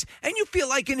do this, and you feel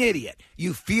like an idiot.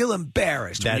 You feel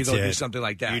embarrassed when you go do something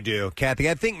like that. You do. Kathy,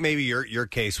 I think maybe your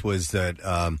case was that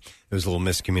there was a little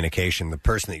miscommunication. The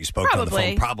person that you spoke to on the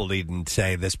phone probably didn't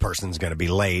say this person's going to be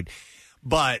late.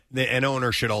 But an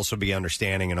owner should also be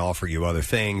understanding and offer you other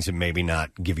things and maybe not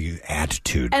give you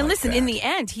attitude. And like listen, that. in the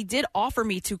end, he did offer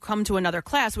me to come to another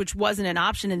class, which wasn't an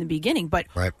option in the beginning. But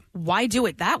why do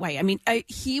it that way? I mean,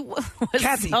 he was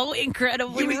Kathy, so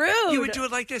incredibly rude. You would do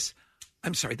it like this.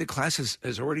 I'm sorry, the class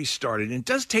has already started, and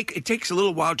it takes a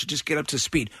little while to just get up to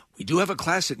speed. We do have a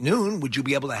class at noon. Would you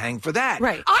be able to hang for that?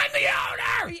 Right. I'm the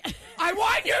owner. I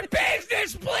want your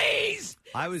business, please.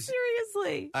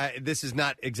 Seriously. This is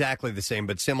not exactly the same,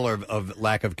 but similar of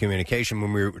lack of communication.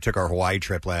 When we took our Hawaii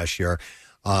trip last year,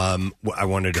 I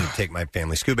wanted to take my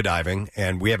family scuba diving,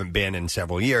 and we haven't been in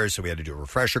several years, so we had to do a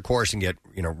refresher course and get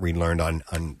relearned on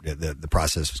the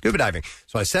process of scuba diving.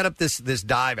 So I set up this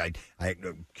dive. I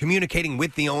communicating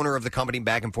with the owner of the company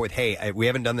back and forth. Hey, we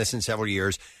haven't done this in several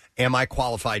years. Am I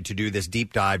qualified to do this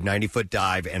deep dive, 90-foot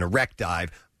dive, and a wreck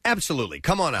dive? Absolutely.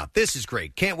 Come on out. This is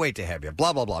great. Can't wait to have you.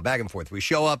 Blah, blah, blah. Back and forth. We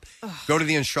show up, go to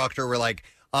the instructor. We're like,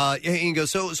 he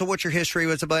goes, so what's your history?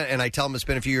 What's about? And I tell him it's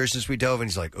been a few years since we dove, and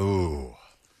he's like, ooh.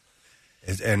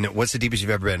 And what's the deepest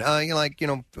you've ever been?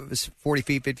 40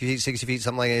 feet, 50 feet, 60 feet,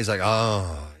 something like that. He's like,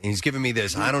 oh. And he's giving me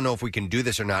this. I don't know if we can do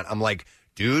this or not. I'm like,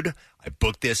 dude, I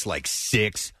booked this like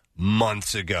 6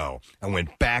 months ago. I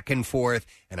went back and forth,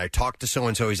 and I talked to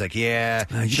so-and-so. He's like, yeah,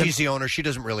 she's the owner. She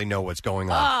doesn't really know what's going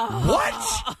on.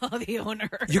 What? The owner.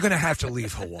 You're going to have to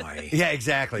leave Hawaii. Yeah,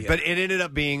 exactly. Yeah. But it ended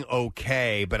up being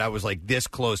okay, but I was like this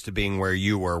close to being where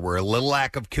you were, where a little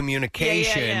lack of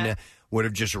communication would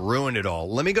have just ruined it all.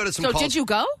 Let me go to some calls. So did you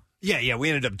go? Yeah, we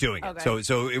ended up doing it. Okay.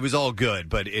 So it was all good,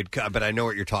 but I know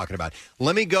what you're talking about.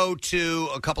 Let me go to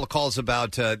a couple of calls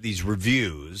about these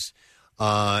reviews.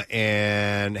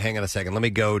 And hang on a second. Let me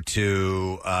go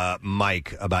to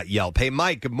Mike about Yelp. Hey,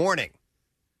 Mike, good morning.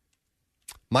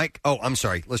 Mike, I'm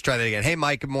sorry. Let's try that again. Hey,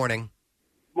 Mike, good morning.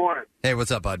 Morning. Hey,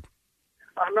 what's up, bud?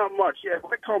 Not much. Yeah,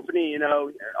 my company,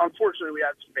 unfortunately, we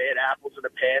had some bad apples in the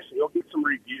past, and you'll get some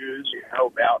reviews,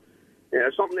 about,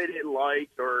 something they didn't like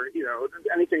or,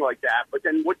 anything like that. But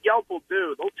then what Yelp will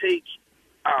do, they'll take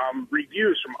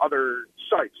reviews from other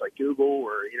sites like Google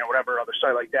or, whatever other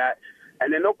site like that,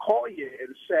 and then they'll call you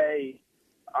and say,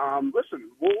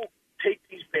 listen, we'll take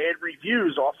these bad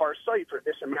reviews off our site for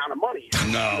this amount of money.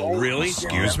 No, really?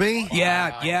 Excuse me?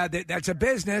 Yeah, that's a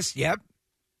business. Yep.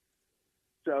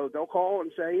 So they'll call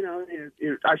and say,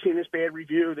 I've seen this bad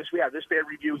review. We have this bad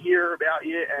review here about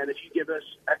you, and if you give us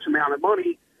X amount of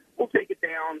money, we'll take it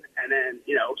down. And then,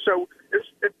 so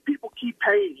if people keep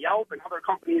paying Yelp and other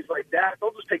companies like that,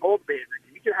 they'll just take all the bad reviews.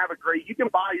 You can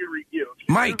buy your review.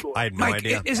 Mike, I have no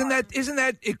idea. Isn't that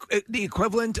the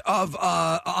equivalent of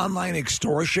online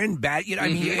extortion?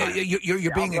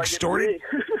 You're being extorted.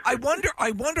 I wonder.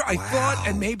 I thought,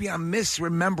 and maybe I'm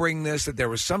misremembering this, that there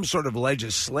was some sort of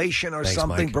legislation or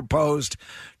something proposed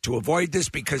to avoid this.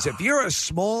 Because if you're a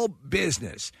small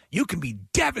business, you can be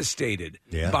devastated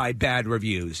by bad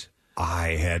reviews.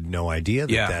 I had no idea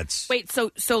that's... Wait,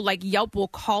 so like Yelp will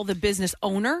call the business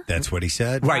owner? That's what he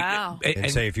said. Right. Wow.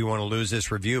 And say, if you want to lose this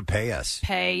review, pay us.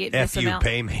 Pay this amount.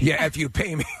 Pay me. Yeah, if you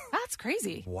pay me. That's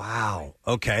crazy. Wow.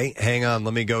 Okay, hang on.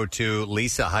 Let me go to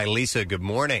Lisa. Hi, Lisa. Good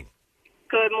morning.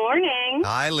 Good morning.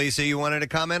 Hi, Lisa. You wanted to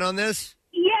comment on this?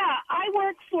 Yeah, I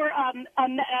work for a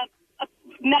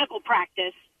medical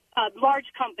practice, a large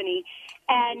company,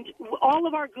 and all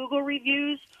of our Google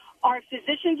reviews, our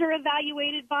physicians are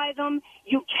evaluated by them.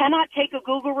 You cannot take a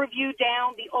Google review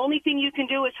down. The only thing you can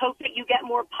do is hope that you get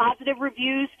more positive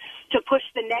reviews to push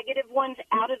the negative ones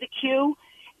out of the queue.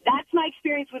 That's my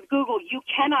experience with Google. You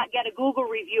cannot get a Google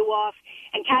review off.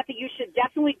 And, Kathy, you should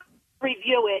definitely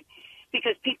review it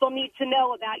because people need to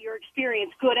know about your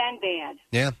experience, good and bad.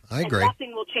 Yeah, I agree. And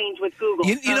nothing will change with Google.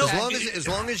 As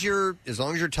long as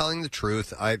you're telling the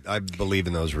truth, I believe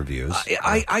in those reviews.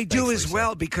 I do as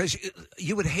well, because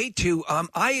you would hate to.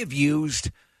 I have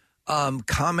used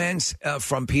comments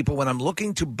from people when I'm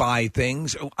looking to buy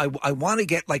things. I want to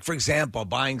get, like, for example,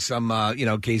 buying some,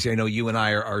 Casey, I know you and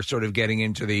I are sort of getting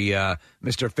into the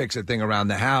Mr. Fix-It thing around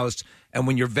the house. And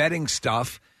when you're vetting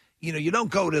stuff, you don't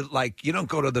go to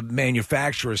the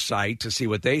manufacturer's site to see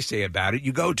what they say about it.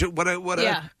 You go to what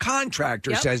a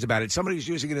contractor says about it. Somebody who's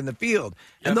using it in the field,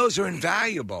 and those are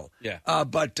invaluable. Yeah.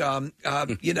 But the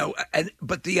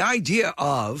idea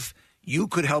of you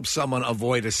could help someone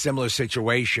avoid a similar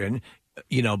situation,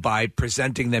 by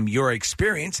presenting them your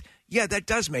experience. Yeah, that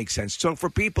does make sense. So for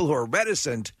people who are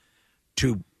reticent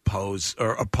to pose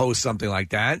or oppose something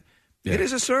like that. Yeah. It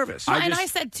is a service. I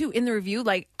said, too, in the review,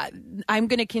 I'm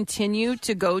going to continue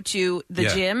to go to the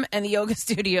gym and the yoga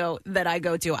studio that I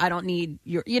go to. I don't need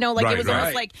your, it was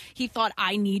almost like he thought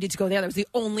I needed to go there. That was the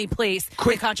only place in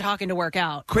Conshohocken to work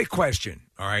out. Quick question,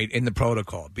 all right, in the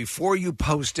protocol. Before you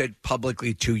post it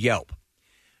publicly to Yelp,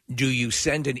 do you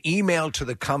send an email to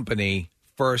the company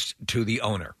first to the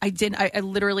owner? I did. I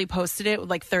literally posted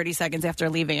it 30 seconds after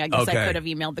leaving. I guess I could have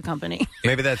emailed the company.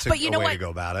 Maybe that's a way to go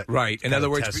about it. Right. In other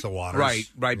words, test the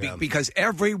waters. Right. Yeah. Because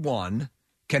everyone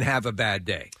can have a bad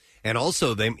day. And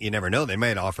also, you never know. They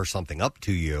might offer something up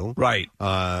to you, right?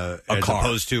 As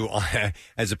opposed to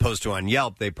on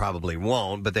Yelp, they probably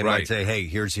won't. But they might say, "Hey,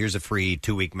 here's a free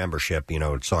 2-week membership.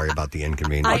 Sorry about the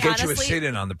inconvenience. I'll get you a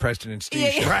sit-in on the Preston and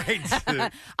Steve show." Right.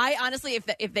 I honestly,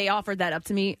 if they offered that up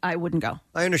to me, I wouldn't go.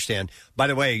 I understand. By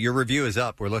the way, your review is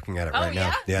up. We're looking at it right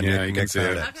now. Yeah, Nick you can see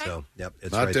it. Okay. So, yep,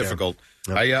 it's not right difficult.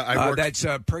 There. I worked. That's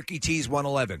Perky T's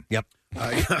 111. Yep.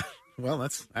 Well,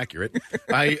 that's accurate.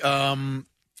 I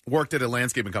worked at a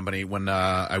landscaping company when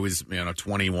I was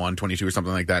 21, 22 or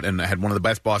something like that, and I had one of the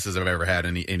best bosses I've ever had,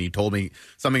 and he told me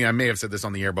something. I may have said this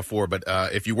on the air before, but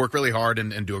if you work really hard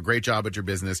and do a great job at your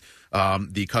business,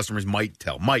 the customers might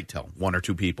tell 1 or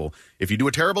 2 people. If you do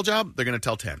a terrible job, they're going to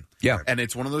tell 10. Yeah, and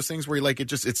it's one of those things where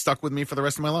it stuck with me for the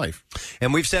rest of my life.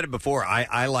 And we've said it before.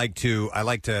 I like to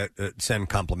send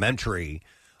complimentary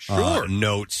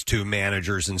notes to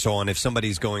managers and so on if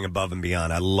somebody's going above and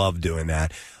beyond. I love doing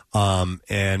that.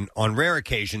 And on rare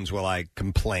occasions will I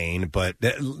complain, but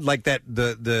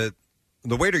the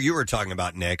waiter you were talking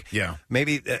about, Nick. Yeah.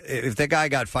 Maybe if that guy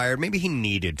got fired, maybe he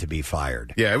needed to be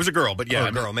fired. Yeah, it was a girl, but yeah.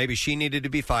 A girl. Maybe she needed to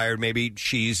be fired. Maybe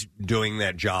she's doing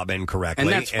that job incorrectly.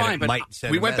 And that's fine, but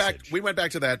we went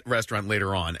back to that restaurant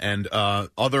later on, and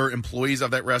other employees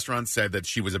of that restaurant said that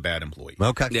she was a bad employee.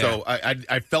 Okay. Yeah. So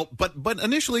I felt, but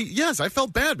initially, yes, I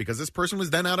felt bad because this person was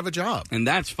then out of a job. And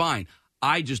that's fine.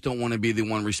 I just don't want to be the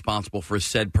one responsible for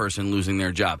said person losing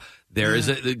their job. There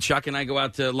is Chuck and I go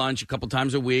out to lunch a couple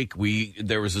times a week.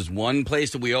 There was this one place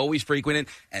that we always frequented,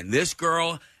 and this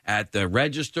girl at the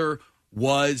register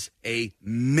was a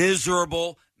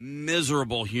miserable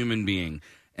human being.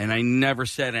 And I never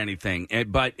said anything.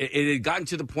 But it had gotten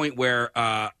to the point where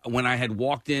when I had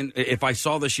walked in, if I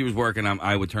saw that she was working,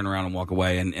 I would turn around and walk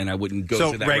away, and I wouldn't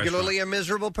go to that regularly restaurant. A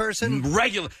miserable person?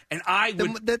 Regular. And I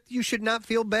would... That you should not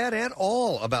feel bad at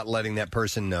all about letting that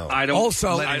person know.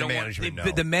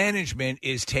 The management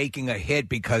is taking a hit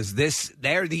because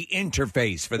they're the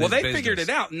interface for this business. Well, they figured it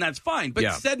out, and that's fine.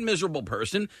 But said miserable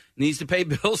person needs to pay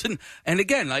bills. And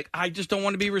again, I just don't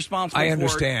want to be responsible for it. I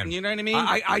understand. You know what I mean?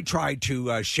 I tried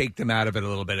to shake them out of it a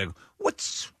little bit.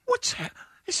 What's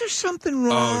is there something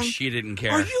wrong? Oh, she didn't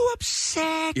care. Are you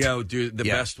upset? Yo, dude, the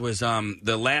best was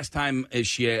the last time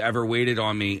she ever waited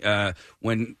on me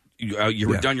when you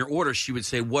were done your order, she would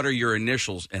say, "What are your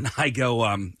initials?" And I go,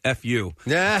 "F you."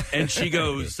 Yeah. And she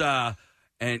goes, and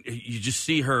you just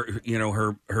see her,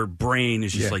 her brain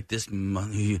is just like this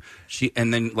money.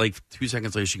 And then 2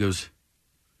 seconds later, she goes,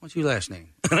 "What's your last name?"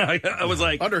 I was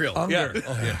like, Underhill. Yeah.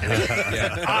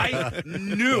 I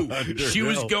knew she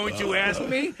was going to ask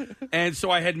me, and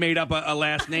so I had made up a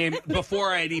last name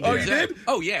before I had even said. Did?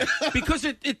 Oh, yeah. Because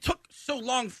it took so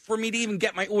long for me to even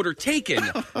get my order taken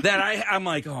that I'm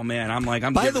like, oh, man.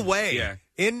 By the way,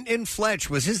 in Fletch,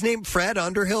 was his name Fred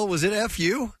Underhill? Was it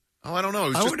F.U.? Oh, I don't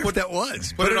know. I wonder what that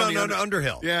was. Put it on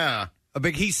Underhill. Yeah.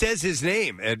 But he says his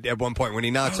name at one point when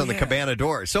he knocks on the cabana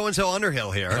door. So-and-so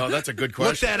Underhill here. Oh, that's a good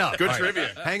question. Look that up. Good All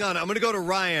trivia. Right. Hang on. I'm going to go to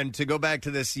Ryan to go back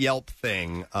to this Yelp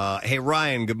thing. Hey,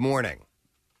 Ryan, good morning.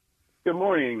 Good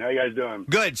morning. How you guys doing?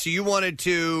 Good. So you wanted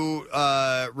to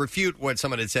refute what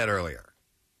someone had said earlier.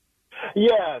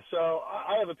 Yeah, so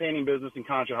I have a painting business in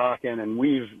Conshohocken, and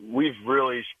we've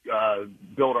really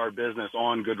built our business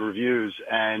on good reviews.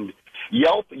 And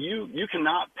Yelp, you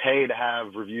cannot pay to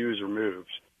have reviews removed.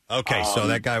 Okay, so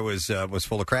that guy was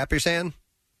full of crap, you're saying?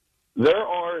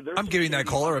 I'm giving that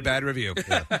caller a bad review.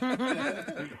 There's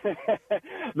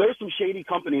some shady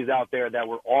companies out there that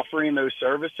were offering those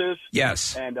services.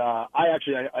 Yes. And I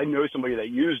know somebody that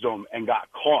used them and got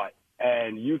caught,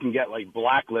 and you can get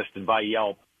blacklisted by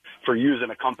Yelp for using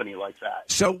a company like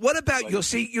that. So what about you'll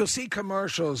see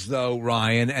commercials though,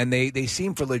 Ryan, and they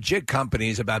seem for legit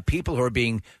companies about people who are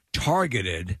being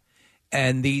targeted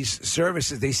And these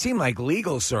services, they seem like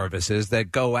legal services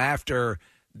that go after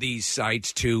these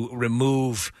sites to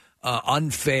remove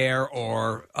unfair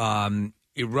or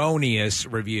erroneous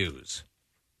reviews.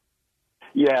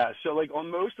 Yeah, so like on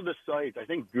most of the sites, I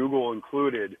think Google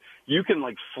included, you can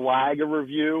like flag a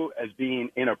review as being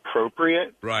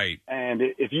inappropriate. Right. And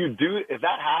if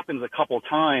that happens a couple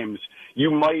times,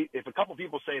 you might, if a couple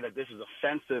people say that this is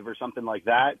offensive or something like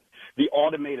that, the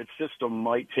automated system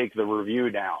might take the review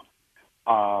down.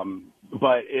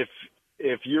 But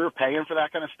if you're paying for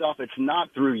that kind of stuff, it's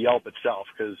not through Yelp itself,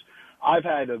 because I've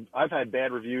had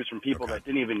bad reviews from people that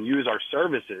didn't even use our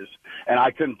services, and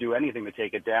I couldn't do anything to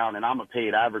take it down, and I'm a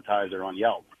paid advertiser on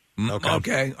Yelp.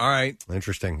 Okay. All right.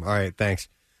 Interesting. All right. Thanks.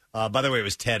 By the way, it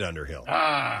was Ted Underhill,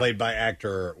 played by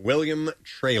actor William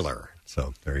Traylor.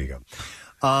 So there you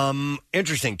go.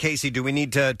 Interesting. Casey, do we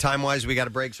need to, time-wise, we got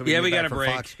a break? So we got back a for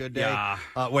break. Fox Good Day? Yeah.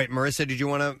 Wait, Marissa, did you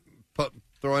want to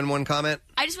throw in one comment?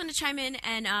 I just want to chime in,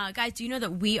 and guys, do you know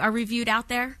that we are reviewed out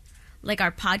there? Like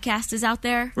our podcast is out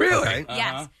there. Really? Okay.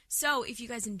 Yes. So if you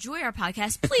guys enjoy our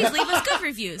podcast, please leave us good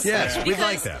reviews. Yes, because we'd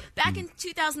like that. Back in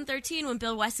 2013, when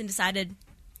Bill Weston decided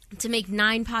to make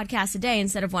 9 podcasts a day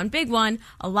instead of one big one,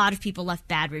 a lot of people left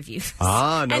bad reviews. No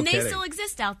and they kidding. still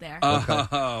exist out there.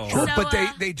 Oh. Sure, So, but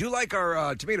they do like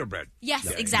our tomato bread. Yes,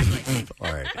 exactly.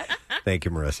 All right. Thank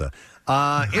you, Marissa.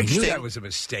 I knew Interesting. that was a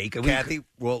mistake. Kathy,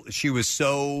 well, she was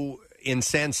so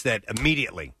incensed that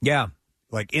immediately,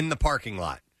 like in the parking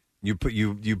lot, you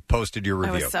posted your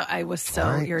review. I was so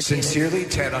All right. irritated. Sincerely,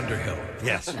 Ted Underhill.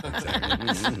 Yes.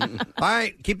 Exactly. All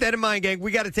right. Keep that in mind, gang.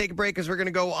 We got to take a break because we're going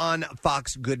to go on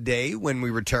Fox Good Day when we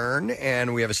return.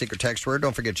 And we have a secret text word.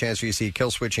 Don't forget, chance for you to see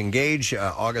Kill Switch Engage,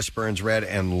 August Burns Red,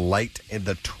 and Light in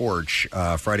the Torch,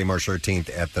 Friday, March 13th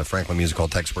at the Franklin Music Hall.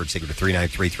 Text word secret to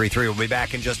 39333. We'll be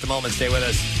back in just a moment. Stay with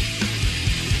us.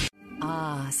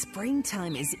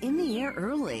 Springtime is in the air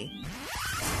early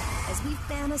as we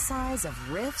fantasize of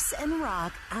riffs and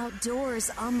rock outdoors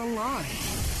on the lawn.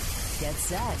 Get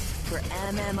set for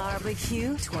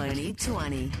MMRBQ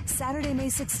 2020, Saturday, May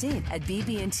 16th at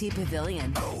BB&T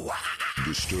Pavilion.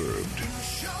 Disturbed.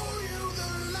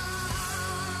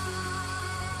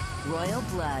 Royal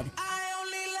Blood.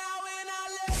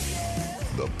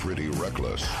 The Pretty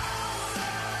Reckless.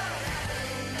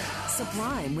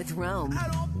 Sublime with Rome.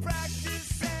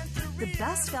 The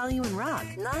best value in rock.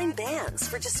 9 bands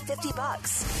for just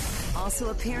 $50.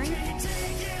 Also appearing,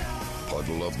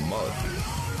 Puddle of Mud.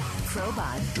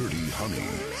 Crowbot. Dirty Honey.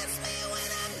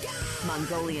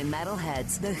 Mongolian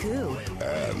Metalheads, The Who.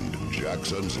 And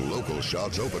Jackson's local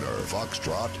shots opener,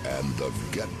 Foxtrot and the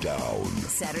Get Down.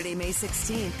 Saturday, May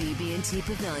 16th, BB&T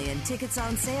Pavilion. Tickets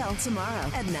on sale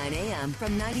tomorrow at 9 a.m.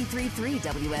 from 93.3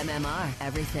 WMMR.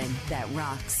 Everything that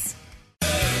rocks.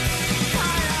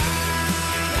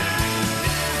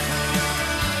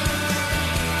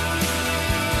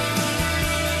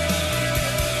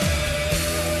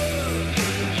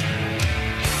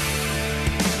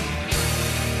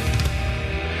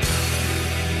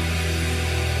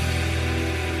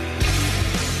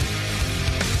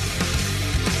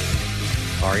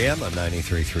 REM on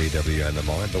 93.3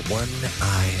 WMMR, the one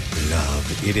I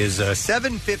love. It is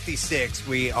 7:56.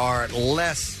 We are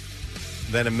less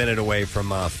than a minute away from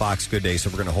Fox Good Day, so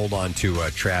we're going to hold on to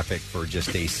traffic for just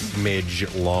a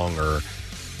smidge longer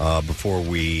before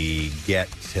we get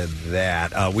to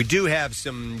that. We do have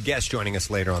some guests joining us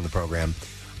later on the program.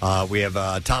 We have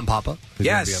Tom Papa, who's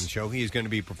going to be on the show. He's going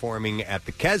to be performing at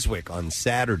the Keswick on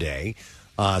Saturday.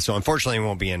 So unfortunately, he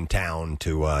won't be in town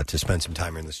to spend some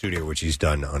time in the studio, which he's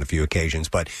done on a few occasions.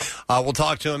 But we'll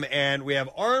talk to him, and we have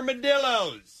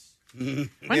armadillos When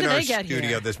in did our they get studio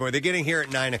here? this morning. They're getting here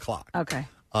at 9 o'clock. Okay.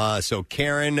 So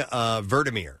Karen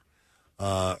Verdemir,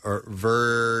 or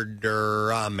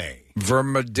Verderame.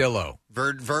 Vermadillo.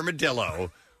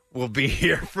 Vermadillo will be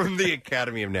here from the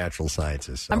Academy of Natural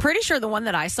Sciences. So. I'm pretty sure the one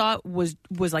that I saw was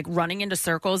like running into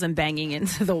circles and banging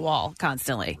into the wall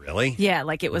constantly. Really? Yeah,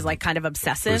 like it was like kind of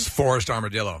obsessive. It was Forest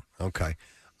Armadillo. Okay.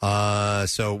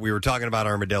 So we were talking about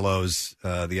armadillos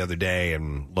the other day,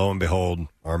 and lo and behold,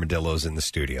 armadillos in the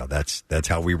studio. That's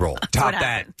how we roll. Top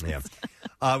that. Yeah.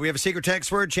 We have a secret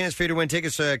text word. Chance for you to win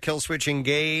tickets to Kill Switch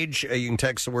Engage. You can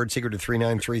text the word secret to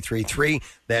 39333.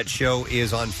 That show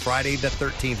is on Friday the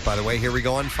 13th, by the way. Here we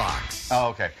go on Fox. Oh,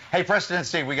 okay. Hey, Preston and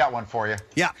Steve, we got one for you.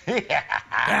 Yeah.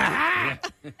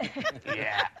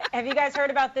 Yeah. Have you guys heard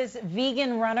about this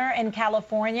vegan runner in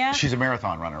California? She's a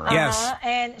marathon runner, right? Yes.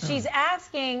 And she's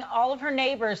asking all of her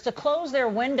neighbors to close their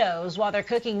windows while they're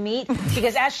cooking meat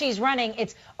because as she's running,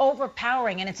 it's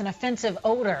overpowering and it's an offensive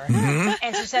odor.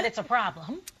 And she said it's a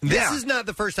problem. This is not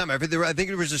the first time. I think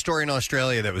there was a story in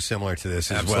Australia that was similar to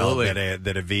this as Absolutely. well,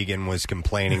 that a vegan was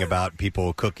complaining about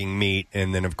people cooking meat,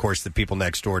 and then, of course, the people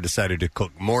next door decided to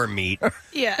cook more meat.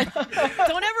 Yeah.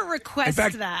 Don't ever request In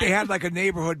fact, that. they had like a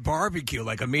neighborhood barbecue,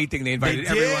 like a meat thing they invited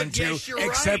everyone to, Yes, you're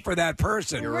except right. for that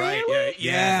person. You're right.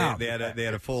 Yeah. They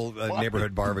had a full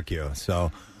neighborhood barbecue.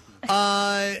 So,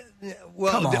 well,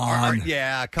 Come on.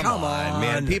 come on,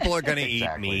 man. People are going to eat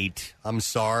meat. I'm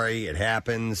sorry, it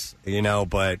happens,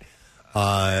 but.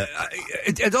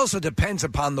 It also depends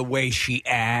upon the way she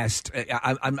asked.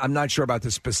 I'm not sure about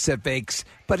the specifics,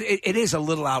 but it is a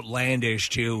little outlandish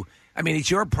to. I mean,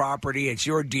 it's your property, it's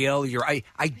your deal.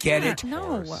 I get it.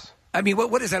 No. I mean,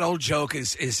 what is that old joke?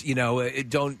 Is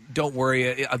don't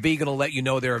worry. A vegan will let you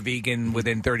know they're a vegan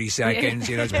within 30 seconds.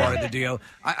 It's part of the deal.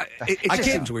 It just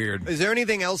seems weird. Is there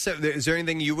anything else? Is there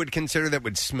anything you would consider that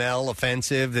would smell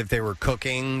offensive if they were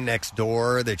cooking next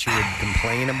door that you would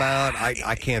complain about?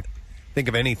 I can't think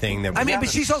of anything that. I mean, but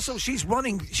she's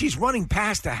running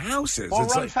past the houses. Well,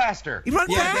 It's run like- faster. You run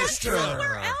Yeah, faster. Run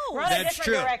a That's different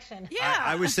true. direction. Yeah.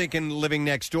 I was thinking living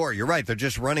next door. You're right. They're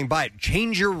just running by it.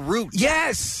 Change your route.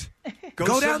 Yes.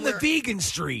 Go down the somewhere- vegan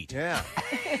street. Yeah.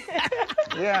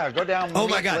 Yeah, go down Oh,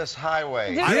 my God. Meatless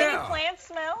Highway. Does any plants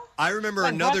smell? I remember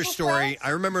Like another Brussels story. sprouts? I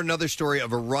remember another story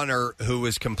of a runner who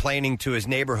was complaining to his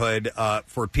neighborhood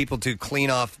for people to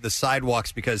clean off the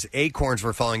sidewalks because acorns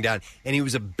were falling down, and he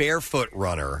was a barefoot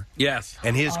runner. Yes.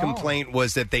 And his complaint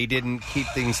was that they didn't keep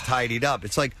things tidied up.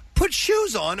 It's like, put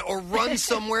shoes on or run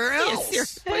somewhere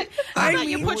else. How about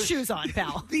you put shoes on,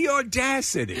 pal? The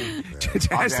audacity.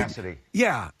 Audacity.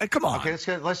 Yeah, come on.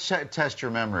 Okay, let's test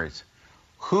your memories.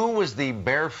 Who was the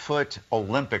barefoot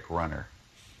Olympic runner?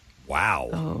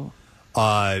 Wow.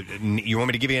 You want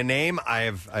me to give you a name? I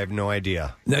have no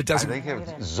idea. No, it doesn't. I think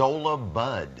it's Zola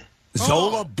Budd.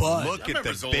 Zola Budd. Look at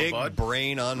the Zola big Budd.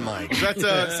 brain on Mike. That's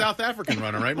a South African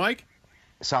runner, right, Mike?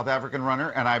 South African runner,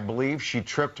 and I believe she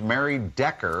tripped Mary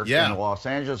Decker in the Los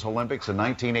Angeles Olympics in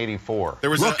 1984.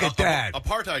 There was Look at that.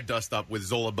 apartheid dust up with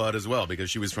Zola Budd as well because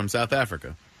she was from South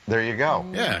Africa. There you go.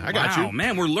 Yeah, I got Wow, you.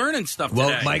 man, we're learning stuff Well,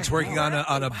 today. Mike's working on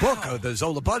a book of the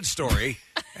Zola Budd story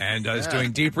and is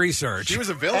doing deep research. She was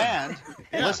a villain.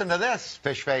 And listen to this,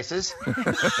 fish faces.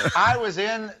 I was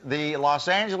in the Los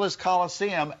Angeles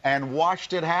Coliseum and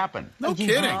watched it happen. No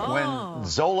kidding. When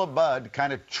Zola Budd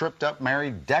kind of tripped up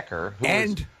Mary Decker, who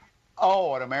And-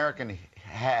 was, an American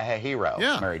hero,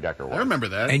 Yeah, Mary Decker was. I remember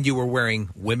that. And you were wearing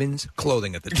women's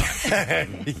clothing at the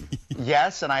time.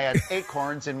 Yes, and I had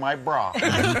acorns in my bra.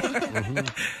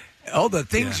 Oh, the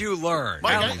things you learn.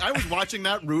 Mike, I was watching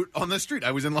that route on the street.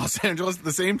 I was in Los Angeles at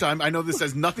the same time. I know this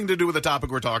has nothing to do with the topic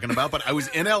we're talking about, but I was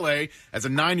in L.A. as a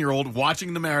 9-year-old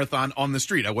watching the marathon on the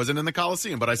street. I wasn't in the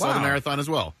Coliseum, but I saw the Wow. marathon as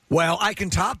well. Well, I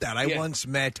can top that. I once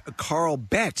met Carl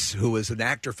Betts, who was an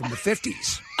actor from the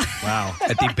 50s. Wow.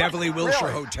 At the Beverly Wilshire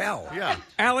Really? Hotel. Yeah.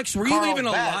 Alex, were Carl you even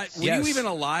alive? Betts Were you even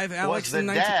alive, Alex? was the in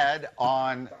 19 dad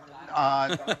on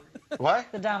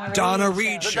what? The Donna Donna Reed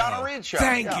Reed show. The Donna Reed show.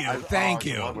 Thank Yeah, you. I Thank was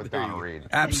in you. love with Donna Reed.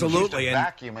 Absolutely. She And,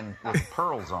 used to vacuum with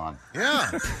pearls on.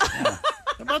 Yeah. How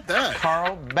about that?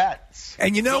 Carl Betts.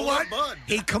 and you know Zola what? Budd.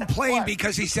 He complained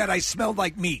because he said I smelled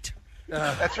like meat.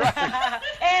 That's right.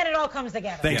 And it all comes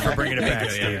together. Thanks for bringing it back,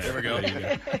 Steve. There we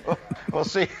go. We'll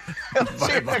see.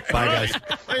 Bye, guys.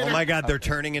 Oh, my God, they're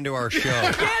turning into our show.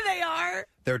 Yeah, they are.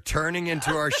 They're turning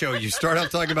into our show. You start off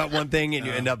talking about one thing, and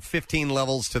you end up 15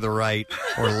 levels to the right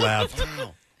or left.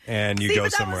 And you See, go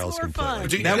but that somewhere was else more completely. fun.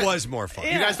 Do you- That was more fun.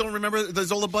 You guys don't remember the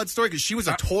Zola Budd story? Because she was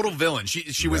a total villain.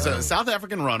 She was a South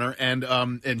African runner, and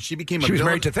she became a She was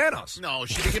villain. married to Thanos. No,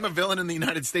 she became a villain in the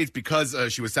United States because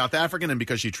she was South African and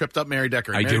because she tripped up Mary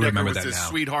Decker. I Mary do Decker remember was that this now.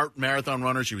 sweetheart marathon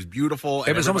runner. She was beautiful.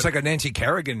 It was almost like a Nancy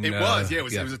Kerrigan. It was, yeah. It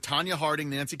was a Tanya Harding,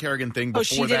 Nancy Kerrigan thing. Oh, Before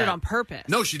she did that. it on purpose.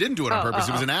 No, she didn't do it on purpose.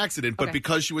 It was an accident. But Okay.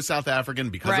 because she was South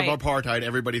African, because Right. of apartheid,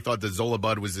 everybody thought that Zola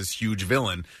Budd was this huge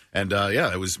villain. And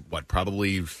it was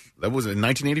probably that was in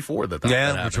 1984 that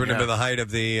happened. Which would have been the height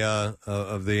of the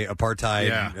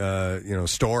apartheid,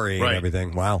 story Right. and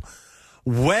everything. Wow.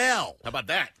 Well, How about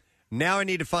that? now I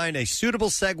need to find a suitable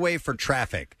segue for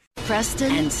traffic.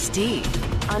 Preston and Steve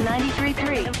on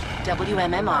 93.3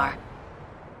 WMMR.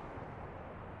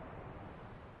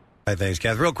 Hi, thanks,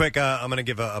 Kath. Real quick, I'm going to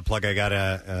give a plug. I got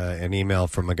an email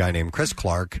from a guy named Chris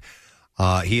Clark.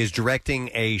 He is directing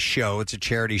a show. It's a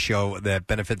charity show that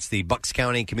benefits the Bucks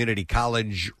County Community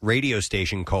College radio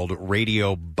station called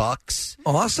Radio Bucks.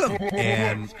 Awesome.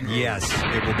 And yes,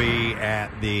 it will be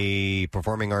at the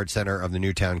Performing Arts Center of the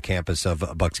Newtown campus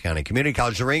of Bucks County Community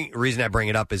College. The reason I bring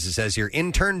it up is it says here,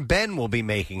 intern Ben will be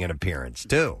making an appearance,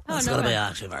 too. It's going to be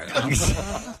actually very good.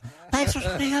 Thanks for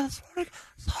sitting in this morning.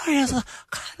 Sorry, it's a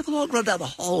kind of a long run down the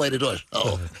hallway to do a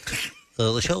show.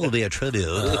 The show will be a tribute.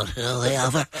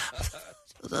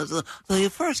 The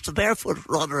first barefoot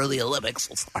runner in the Olympics.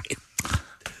 Sorry.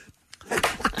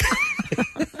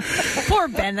 Poor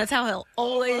Ben. That's how he'll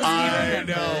always be remembered.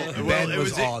 know. Ben it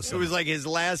was awesome. It was like his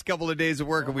last couple of days of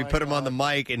work, and we put him on the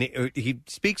mic, and he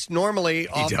speaks normally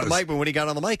off the mic, but when he got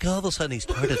on the mic, all of a sudden he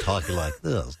started talking like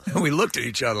this. And we looked at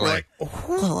each other like,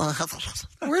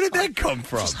 where did that come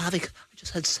from? I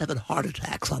just had 7 heart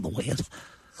attacks on the way in.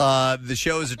 The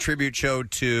show is a tribute show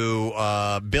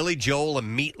to Billy Joel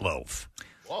and Meatloaf.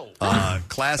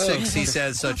 Classics, he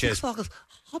says, such as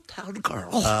Uptown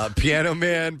Girl, Piano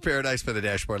Man, Paradise by the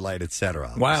Dashboard Light,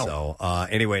 etc. Wow. So,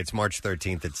 anyway, it's March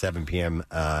 13th at 7 p.m.,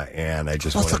 and I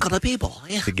just what's it wanted going to be,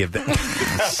 boy? to give that.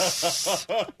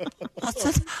 What's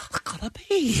it going to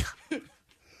be?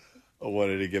 I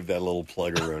wanted to give that little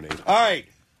plug-a-rooney. All right,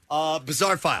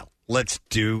 Bizarre File. Let's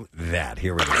do that.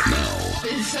 Here we go.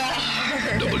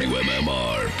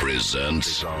 WMMR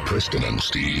presents Preston and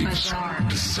Steve's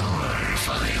Bizarre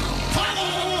File.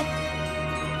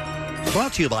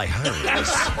 Brought to you by Hers.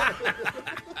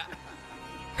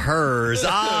 Hers.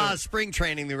 Spring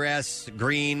training, the grass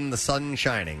green, the sun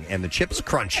shining, and the chips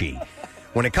crunchy.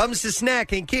 When it comes to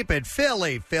snacking, keep it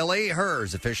Philly.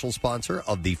 Hers, official sponsor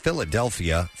of the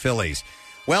Philadelphia Phillies.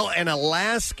 Well, an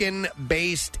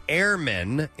Alaskan-based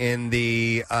airman in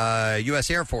the U.S.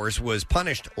 Air Force was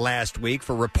punished last week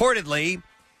for reportedly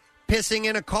pissing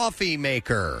in a coffee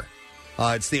maker.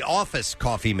 It's the office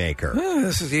coffee maker.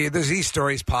 These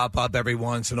stories pop up every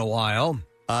once in a while.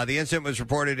 The incident was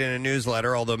reported in a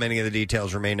newsletter, although many of the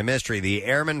details remain a mystery. The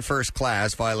Airman First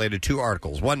Class violated 2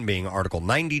 articles, one being Article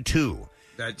 92.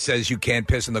 That says you can't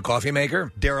piss in the coffee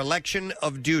maker? Dereliction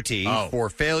of duty for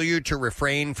failure to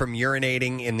refrain from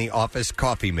urinating in the office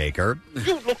coffee maker.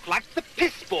 You look like the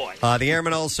piss boy. The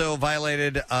airman also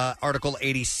violated Article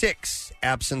 86,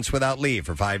 absence without leave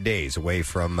for 5 days away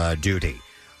from duty.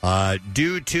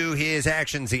 Due to his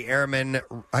actions, the airman,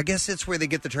 I guess that's where they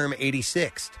get the term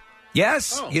 86th.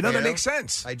 Yes, that makes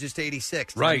sense. I just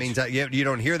 86. Right. That means you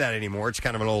don't hear that anymore. It's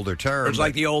kind of an older term. It's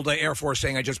like the old Air Force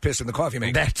saying, I just pissed in the coffee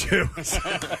maker. That too.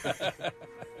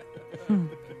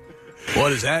 What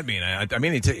does that mean? I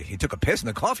mean, he took a piss in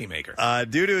the coffee maker.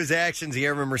 Due to his actions, the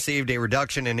airman received a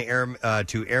reduction in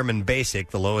to Airman Basic,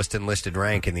 the lowest enlisted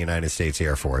rank in the United States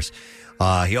Air Force.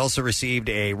 He also received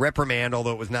a reprimand,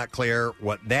 although it was not clear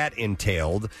what that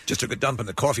entailed. Just took a dump in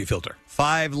the coffee filter.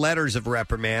 5 letters of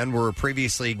reprimand were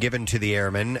previously given to the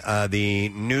airman. The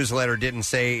newsletter didn't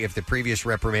say if the previous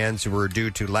reprimands were due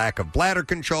to lack of bladder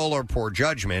control or poor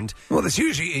judgment. Well, it's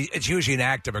usually an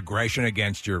act of aggression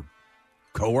against your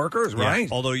coworkers, right?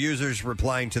 Yeah, although users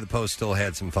replying to the post still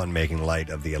had some fun making light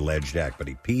of the alleged act, but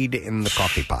he peed in the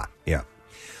coffee pot. Yeah.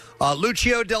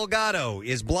 Lucio Delgado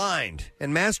is blind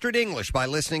and mastered English by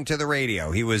listening to the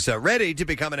radio. He was ready to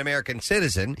become an American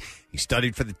citizen. He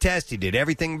studied for the test. He did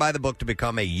everything by the book to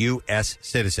become a U.S.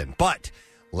 citizen. But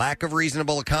lack of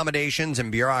reasonable accommodations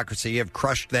and bureaucracy have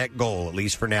crushed that goal, at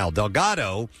least for now.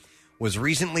 Delgado was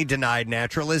recently denied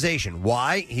naturalization.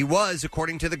 Why? He was,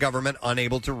 according to the government,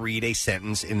 unable to read a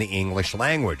sentence in the English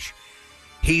language.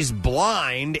 He's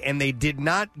blind, and they did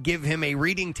not give him a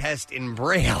reading test in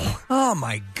Braille. Oh,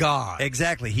 my God.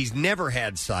 Exactly. He's never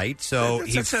had sight, so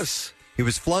he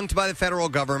was flunked by the federal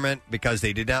government because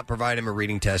they did not provide him a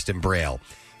reading test in Braille.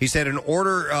 He said, in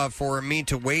order for me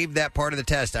to waive that part of the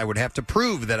test, I would have to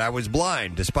prove that I was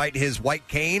blind. Despite his white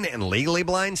cane and legally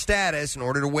blind status, in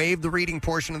order to waive the reading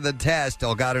portion of the test,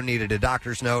 Delgado needed a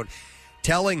doctor's note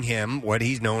telling him what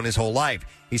he's known his whole life.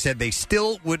 He said they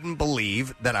still wouldn't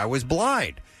believe that I was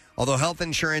blind. Although health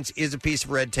insurance is a piece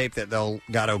of red tape that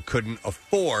Delgado couldn't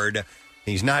afford,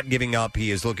 he's not giving up.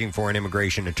 He is looking for an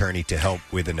immigration attorney to help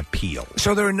with an appeal.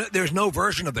 So there's no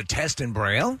version of the test in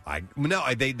Braille?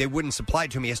 They wouldn't supply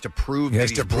it to him. He has to prove He that has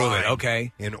he's to prove it, blind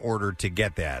okay. in order to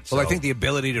get that. Well, I So- think the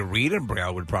ability to read in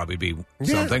Braille would probably be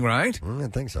something, right? I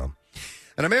think so.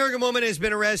 An American woman has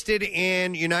been arrested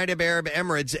in United Arab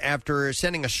Emirates after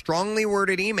sending a strongly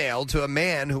worded email to a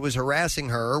man who was harassing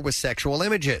her with sexual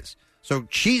images. So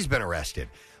she's been arrested.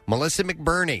 Melissa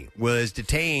McBurney was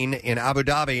detained in Abu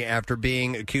Dhabi after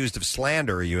being accused of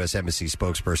slander, a U.S. Embassy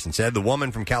spokesperson said. The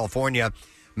woman from California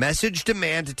messaged a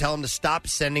man to tell him to stop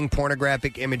sending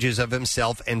pornographic images of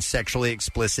himself and sexually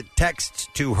explicit texts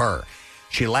to her.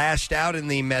 She lashed out in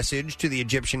the message to the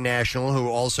Egyptian national, who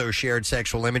also shared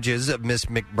sexual images of Miss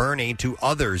McBurney with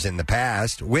others in the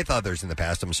past.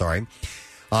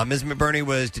 Ms. McBurney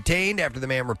was detained after the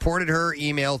man reported her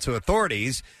email to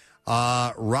authorities.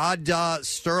 Radha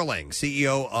Sterling,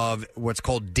 CEO of what's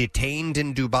called Detained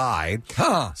in Dubai,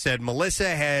 said Melissa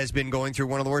has been going through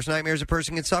one of the worst nightmares a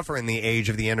person can suffer in the age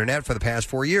of the internet for the past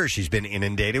 4 years. She's been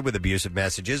inundated with abusive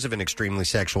messages of an extremely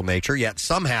sexual nature, yet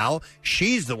somehow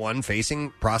she's the one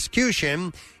facing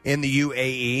prosecution in the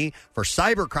UAE for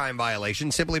cybercrime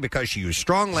violation simply because she used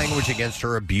strong language against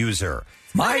her abuser.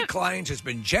 My client has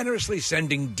been generously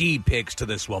sending D-pics to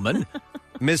this woman.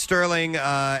 Ms. Sterling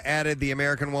added the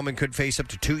American woman could face up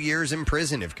to 2 years in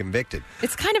prison if convicted.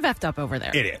 It's kind of effed up over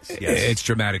there. It is. Yes. It's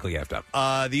dramatically effed up.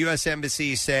 The U.S.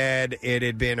 Embassy said it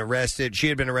had been arrested. She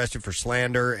had been arrested for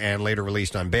slander and later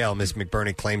released on bail. Ms.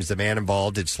 McBurney claims the man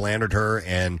involved had slandered her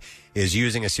and is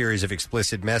using a series of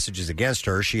explicit messages against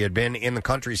her. She had been in the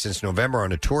country since November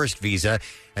on a tourist visa,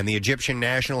 and the Egyptian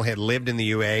national had lived in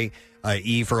the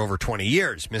UAE for over 20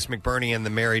 years. Ms. McBurney and the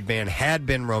married man had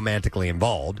been romantically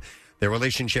involved. Their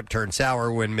relationship turned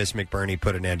sour when Miss McBurney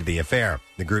put an end to the affair.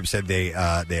 The group said they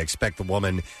expect the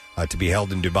woman to be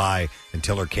held in Dubai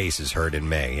until her case is heard in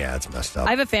May. Yeah, it's messed up. I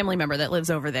have a family member that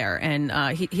lives over there, and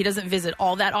he doesn't visit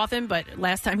all that often, but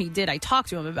last time he did, I talked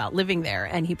to him about living there,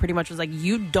 and he pretty much was like,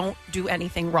 you don't do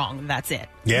anything wrong. That's it.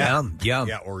 Yeah,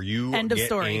 yeah. Or you End of get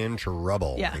story. in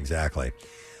trouble. Yeah. Exactly.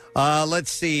 Let's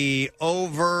see.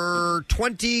 Over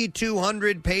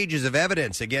 2,200 pages of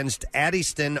evidence against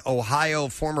Addiston, Ohio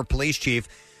former police chief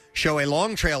show a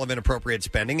long trail of inappropriate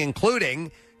spending, including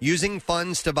using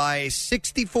funds to buy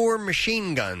 64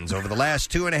 machine guns over the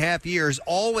last 2.5 years,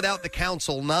 all without the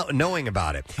council knowing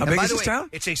about it. How And big by is the this way, town?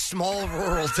 It's a small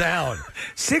rural town.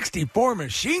 64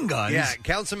 machine guns? Yeah,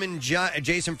 Councilman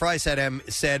Jason Fry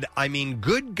said, I mean,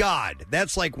 good God,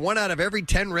 that's like 1 out of every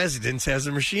 10 residents has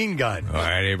a machine gun. All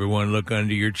right, everyone look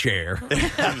under your chair. You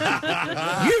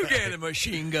get a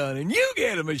machine gun, and you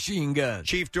get a machine gun.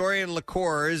 Chief Dorian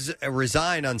LaCours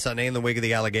resigned on Sunday in the wake of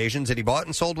the allegations that he bought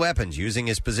and sold weapons using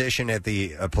his position at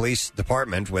the police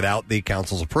department without the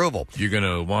council's approval. You're going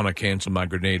to want to cancel my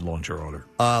grenade launcher order.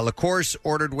 LaCours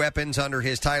ordered weapons under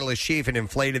his title as chief and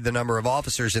inflated the number of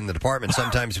officers in the department,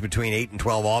 sometimes between 8 and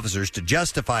 12 officers, to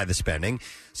justify the spending.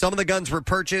 Some of the guns were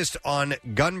purchased on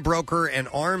gun broker and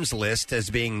arms list as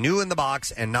being new in the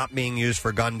box and not being used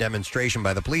for gun demonstration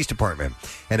by the police department.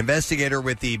 An investigator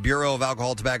with the Bureau of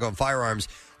Alcohol, Tobacco, and Firearms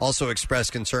also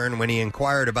expressed concern when he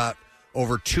inquired about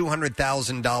over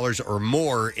 $200,000 or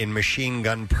more in machine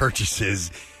gun purchases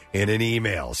in an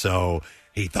email. So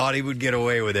he thought he would get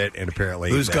away with it, and apparently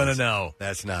Who's going to know?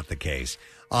 That's not the case.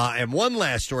 And one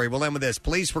last story. We'll end with this.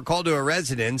 Police were called to a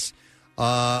residence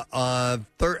regarding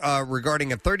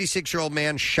a 36-year-old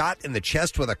man shot in the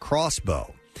chest with a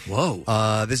crossbow.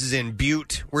 Whoa. This is in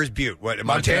Butte. Where's Butte? What,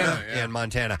 Montana. Yeah, in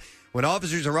Montana. When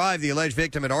officers arrived, the alleged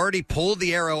victim had already pulled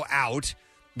the arrow out,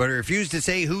 but refused to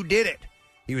say who did it.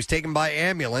 He was taken by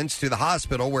ambulance to the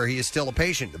hospital where he is still a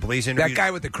patient. The police interviewed That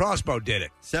guy with the crossbow did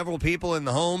it. several people in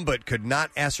the home, but could not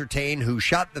ascertain who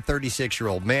shot the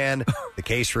 36-year-old man. The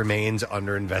case remains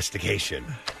under investigation.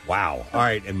 Wow. All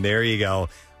right, and there you go.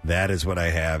 That is what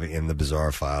I have in the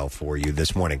bizarre file for you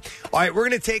this morning. All right, we're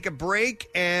going to take a break,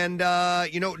 and,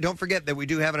 don't forget that we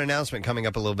do have an announcement coming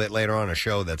up a little bit later on, a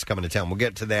show that's coming to town. We'll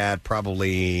get to that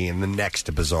probably in the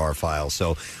next bizarre file.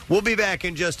 So we'll be back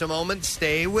in just a moment.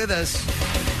 Stay with us.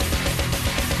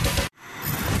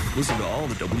 Listen to all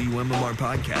the WMMR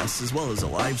podcasts as well as a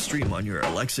live stream on your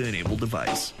Alexa-enabled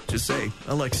device. Just say,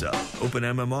 Alexa, open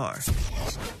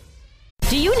MMR.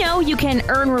 Do you know you can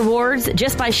earn rewards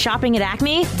just by shopping at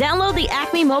Acme? Download the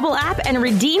Acme mobile app and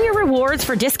redeem your rewards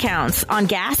for discounts on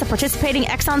gas at participating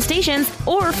Exxon stations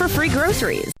or for free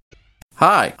groceries.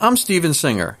 Hi, I'm Steven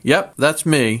Singer. Yep, that's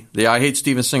me, the I Hate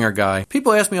Steven Singer guy.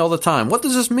 People ask me all the time, what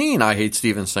does this mean, I hate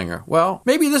Steven Singer? Well,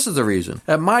 maybe this is the reason.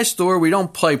 At my store, we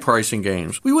don't play pricing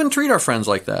games. We wouldn't treat our friends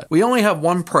like that. We only have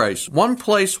one price. One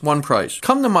place, one price.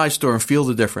 Come to my store and feel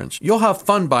the difference. You'll have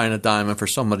fun buying a diamond for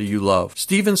somebody you love.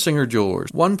 Steven Singer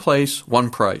Jewelers. One place, one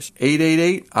price.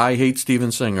 888 I Hate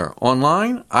Steven Singer.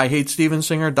 Online,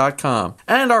 IHateStevenSinger.com.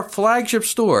 And our flagship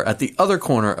store at the other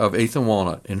corner of 8th and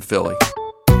Walnut in Philly.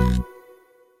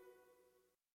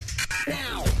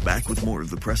 Back with more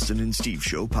of the Preston and Steve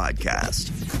Show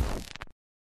podcast.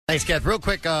 Thanks, Kath. Real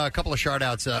quick, a couple of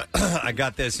shout-outs. I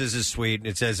got this. This is sweet.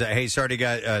 It says, hey, sorry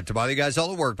to bother you guys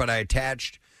all at work, but I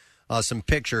attached some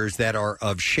pictures that are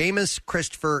of Seamus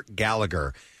Christopher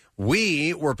Gallagher,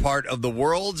 we were part of the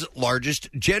world's largest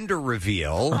gender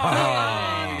reveal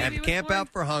at Camp Out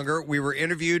for Hunger. We were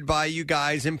interviewed by you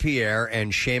guys and Pierre,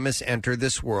 and Seamus entered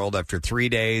this world after 3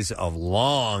 days of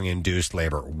long induced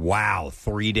labor. Wow,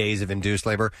 3 days of induced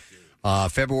labor.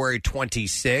 February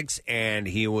 26th, and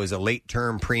he was a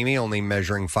late-term preemie, only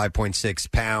measuring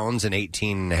 5.6 pounds and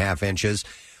 18.5 inches.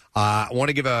 I want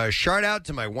to give a shout-out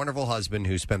to my wonderful husband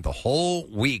who spent the whole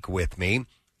week with me.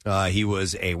 He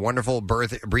was a wonderful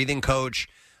breathing coach,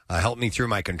 helped me through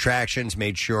my contractions,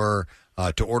 made sure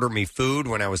to order me food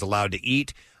when I was allowed to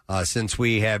eat. Since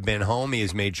we have been home, he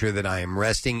has made sure that I am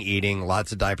resting, eating,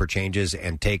 lots of diaper changes,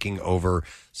 and taking over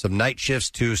some night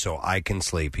shifts, too, so I can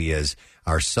sleep. He is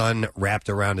our son wrapped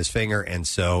around his finger and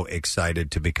so excited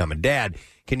to become a dad.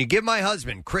 Can you give my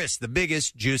husband, Chris, the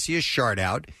biggest, juiciest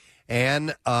shout-out?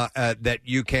 And that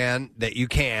you can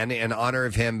in honor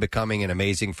of him becoming an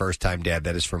amazing first-time dad.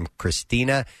 That is from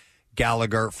Christina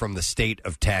Gallagher from the State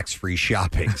of Tax-Free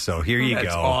Shopping. So here you That's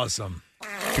go. awesome.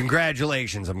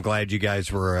 Congratulations. I'm glad you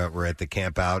guys were at the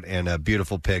camp out, and a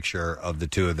beautiful picture of the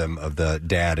two of them, of the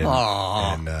dad and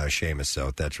Seamus.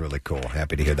 So that's really cool.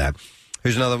 Happy to hear that.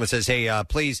 Here's another one that says, hey,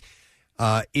 please,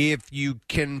 if you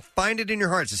can find it in your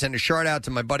hearts to send a shout out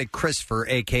to my buddy Christopher,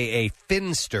 a.k.a.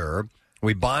 Finster.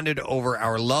 We bonded over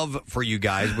our love for you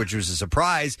guys, which was a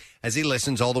surprise as he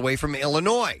listens all the way from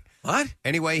Illinois. What?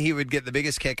 Anyway, he would get the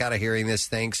biggest kick out of hearing this.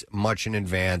 Thanks much in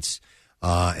advance.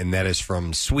 And that is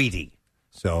from Sweetie.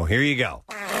 So here you go.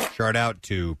 Shout out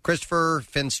to Christopher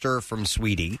Finster from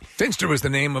Sweetie. Finster was the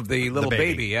name of the little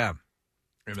baby, yeah.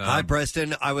 Hi,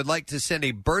 Preston. I would like to send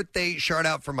a birthday shout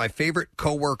out for my favorite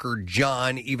coworker,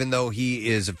 John, even though he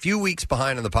is a few weeks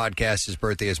behind on the podcast. His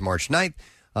birthday is March 9th.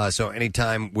 So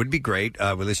anytime would be great.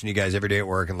 We listen to you guys every day at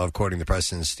work and love quoting the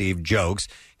Preston and Steve jokes.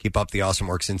 Keep up the awesome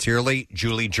work. Sincerely,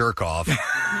 Julie Jerkoff,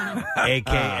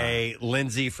 a.k.a.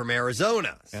 Lindsay from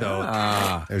Arizona.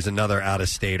 So there's another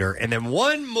out-of-stater. And then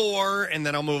one more, and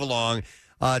then I'll move along.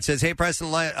 It says, hey,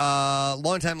 Preston,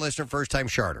 long-time listener, first-time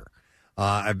sharter.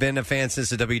 I've been a fan since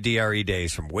the WDRE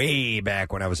days from way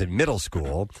back when I was in middle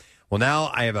school. Well,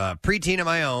 now I have a preteen of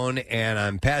my own, and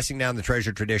I'm passing down the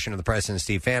treasured tradition of the Preston and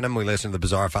Steve fandom. We listen to the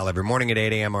Bizarre File every morning at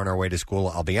 8 a.m. on our way to school.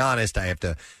 I'll be honest, I have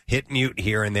to hit mute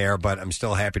here and there, but I'm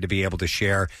still happy to be able to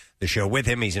share the show with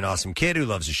him. He's an awesome kid who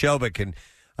loves the show, but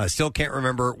still can't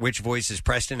remember which voice is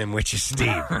Preston and which is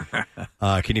Steve.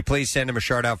 Can you please send him a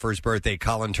shout-out for his birthday?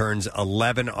 Colin turns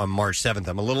 11 on March 7th.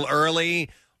 I'm a little early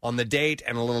on the date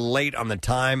and a little late on the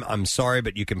time. I'm sorry,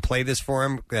 but you can play this for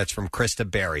him. That's from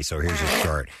Krista Berry, so here's his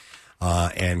chart.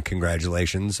 And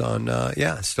congratulations on,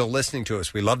 still listening to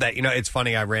us. We love that. You know, it's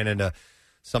funny. I ran into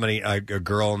somebody, a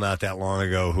girl not that long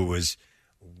ago who was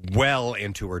well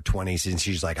into her 20s, and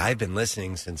she's like, I've been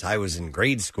listening since I was in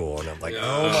grade school. And I'm like,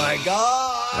 oh, my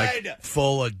God. Like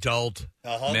full adult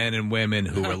men and women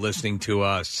who were listening to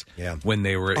us when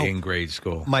they were in grade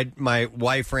school. My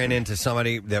wife ran into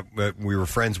somebody that we were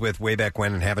friends with way back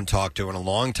when and haven't talked to in a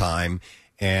long time.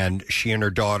 And she and her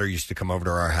daughter used to come over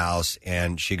to our house,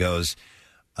 and she goes,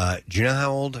 do you know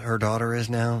how old her daughter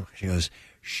is now? She goes,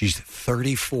 she's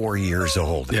 34 years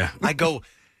old. Yeah. I go,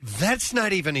 that's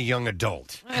not even a young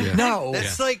adult. Yeah. No.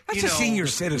 That's like, That's a senior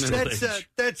citizen.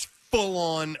 That's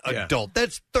full-on adult.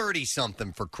 That's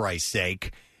 30-something, for Christ's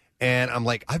sake. And I'm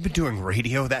like, I've been doing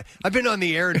radio I've been on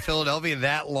the air in Philadelphia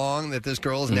that long that this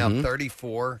girl is now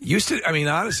 34.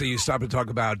 Honestly, you stop to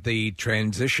talk about the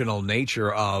transitional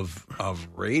nature of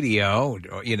radio,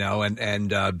 you know,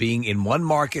 and being in one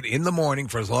market in the morning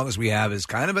for as long as we have is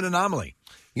kind of an anomaly.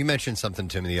 You mentioned something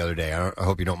to me the other day. I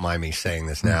hope you don't mind me saying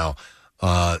this now,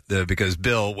 because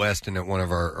Bill Weston at one of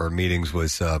our meetings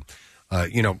was,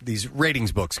 these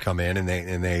ratings books come in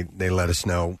and they let us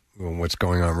know what's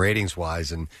going on ratings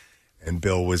wise, and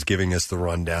Bill was giving us the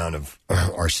rundown of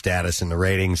our status in the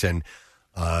ratings, and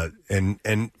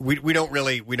we don't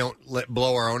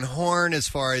blow our own horn as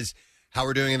far as how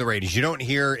we're doing in the ratings. You don't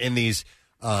hear in these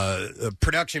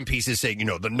production pieces saying,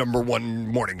 the number one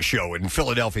morning show in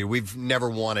Philadelphia. We've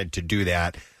never wanted to do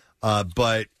that,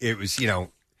 but it was,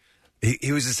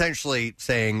 he was essentially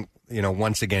saying,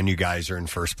 once again, you guys are in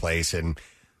first place, and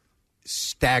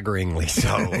staggeringly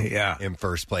so in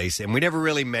first place. And we never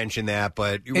really mentioned that,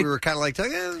 but we were kind of like,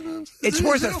 it's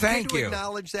worth a thank you.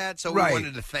 Acknowledge that, so right. We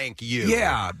wanted to thank you.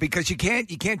 Yeah, because you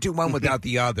can't do one without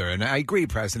the other. And I agree,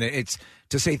 President. It's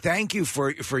to say thank you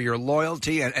for your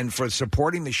loyalty and for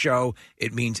supporting the show.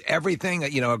 It means everything,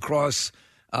 across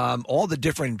all the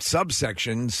different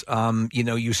subsections.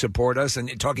 You support us,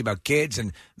 and talking about kids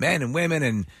and men and women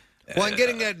and Well, and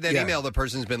getting that email, the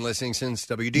person's been listening since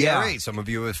WDRA. Yeah. Some of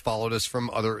you have followed us from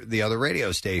the other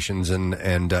radio stations, and you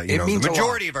know, the means a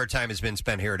majority of our time has been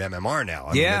spent here at MMR now.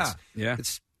 I mean,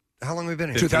 it's how long have we been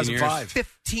here? 2005.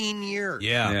 15 years.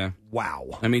 Yeah.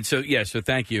 Wow. I mean, so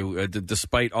thank you.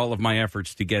 Despite all of my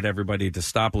efforts to get everybody to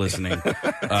stop listening.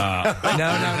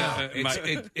 No.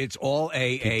 It's all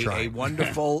a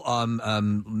wonderful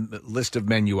list of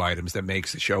menu items that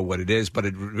makes the show what it is. But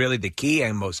really the key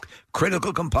and most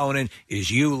critical component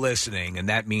is you listening, and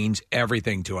that means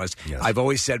everything to us. Yes. I've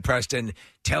always said, Preston,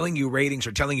 telling you ratings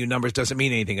or telling you numbers doesn't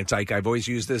mean anything. It's like I've always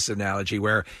used this analogy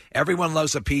where everyone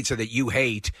loves a pizza that you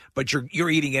hate, but you're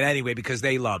eating it anyway because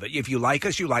they love it. If you like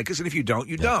us, you like us, and if you don't,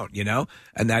 you don't. You know,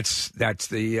 and that's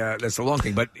the long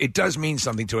thing. But it does mean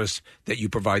something to us that you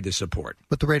provide the support.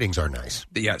 But the ratings are nice.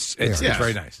 Yes, it's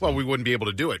very nice. Well, we wouldn't be able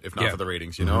to do it if not for the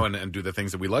ratings, you know, and do the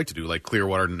things that we like to do, like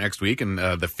Clearwater next week and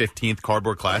the 15th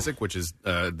Cardboard Classic, which is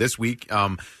this week.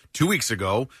 2 weeks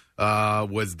ago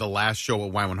was the last show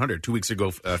at Y100. 2 weeks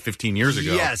ago, 15 years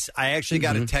ago. Yes, I actually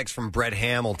got a text from Brett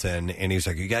Hamilton, and he was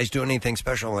like, "You guys doing anything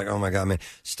special?" I'm like, "Oh my god, man!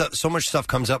 So much stuff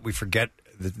comes up, we forget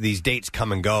these dates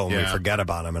come and go, and we forget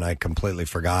about them." And I completely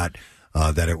forgot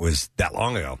that it was that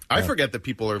long ago. I forget that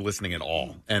people are listening at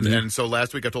all. And so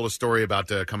last week I told a story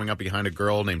about coming up behind a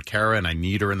girl named Kara, and I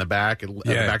kneed her in the back, at the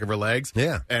back of her legs.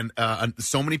 Yeah. And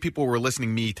so many people were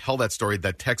listening me tell that story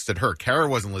that texted her. Kara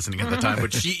wasn't listening at the time,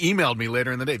 but she emailed me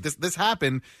later in the day. This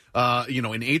happened, in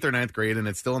 8th or 9th grade, and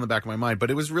it's still in the back of my mind.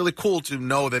 But it was really cool to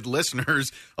know that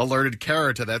listeners alerted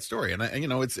Kara to that story. And,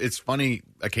 it's funny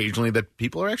occasionally that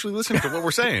people are actually listening to what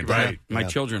we're saying. Right. My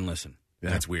children listen.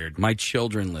 Yeah. That's weird. My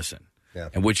children listen. Yeah.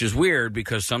 And which is weird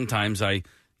because sometimes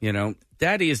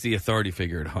Daddy is the authority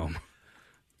figure at home.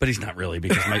 But he's not really,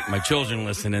 because my children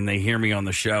listen and they hear me on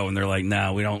the show and they're like,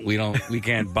 "No, we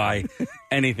can't buy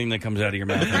anything that comes out of your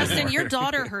mouth." Preston, your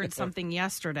daughter heard something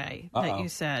yesterday that you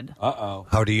said.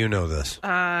 How do you know this?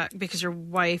 Because your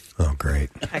wife. Oh,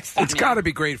 great! Texted It's me. got to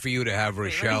be great for you to have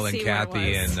Rochelle and see where it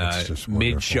Kathy was. in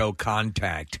mid-show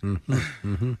contact.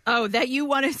 Oh, that you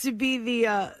wanted to be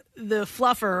the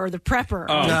fluffer or the prepper.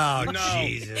 Oh, no,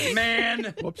 Jesus,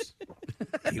 man! Whoops.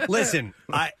 Listen,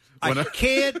 I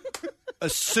can't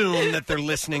assume that they're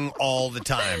listening all the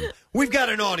time. We've got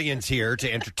an audience here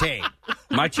to entertain.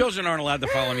 My children aren't allowed to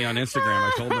follow me on Instagram.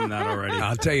 I told them that already.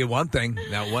 I'll tell you one thing.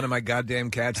 Now, one of my goddamn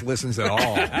cats listens at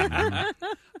all.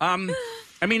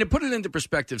 I mean, to put it into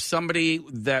perspective, somebody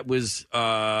that was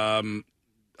that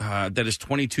is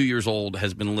 22 years old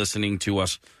has been listening to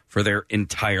us for their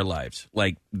entire lives.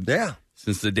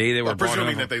 Since the day they were born.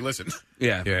 Presuming that they listen.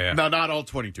 Yeah. No, not all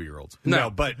 22-year-olds.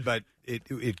 No, but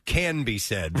it can be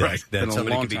said that, that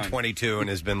somebody could be 22 and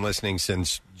has been listening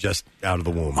since just out of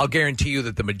the womb. I'll guarantee you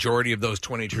that the majority of those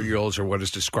 22-year-olds are what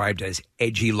is described as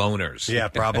edgy loners. Yeah,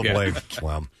 probably.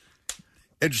 Wow.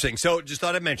 Interesting. So just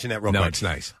thought I'd mention that real quick. No, it's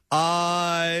nice.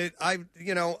 I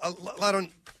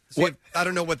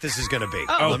don't know what this is going to be.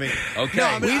 Okay.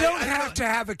 No, We don't have to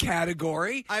have a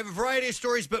category. I have a variety of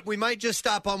stories, but we might just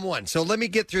stop on one. So let me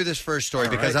get through this first story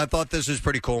because I thought this was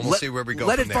pretty cool, and we'll see where we go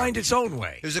Let from it there. find its own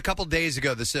way. It was a couple days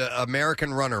ago. This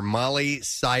American runner, Molly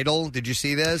Seidel. Did you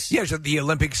see this? Yeah, the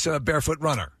Olympics barefoot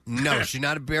runner. No, she's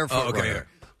not a barefoot runner.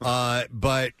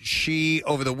 But she,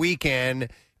 over the weekend,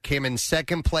 came in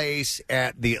second place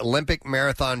at the Olympic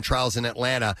marathon trials in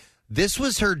Atlanta. This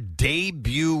was her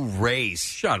debut race.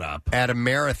 Shut up. At a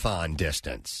marathon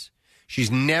distance. She's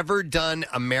never done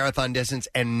a marathon distance,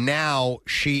 and now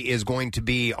she is going to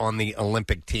be on the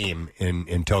Olympic team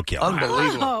in Tokyo.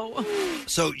 Unbelievable.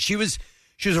 So she was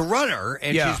a runner,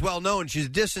 and she's well known. She's a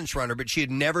distance runner, but she had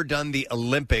never done the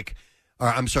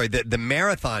the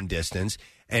marathon distance,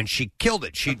 and she killed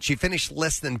it. She finished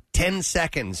less than 10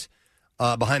 seconds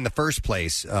behind the first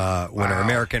place winner,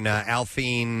 American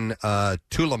Alphine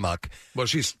Tulamuk. Well,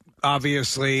 she's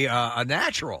obviously a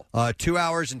natural. 2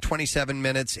 hours and 27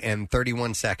 minutes and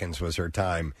 31 seconds was her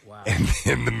time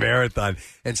in the marathon.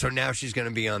 And so now she's going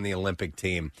to be on the Olympic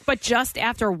team. But just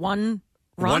after one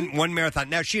run? One marathon.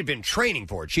 Now, she had been training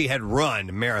for it. She had run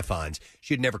marathons.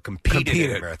 She had never competed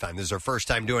in a marathon. This is her first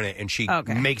time doing it, and she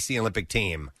makes the Olympic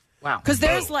team. Wow. Because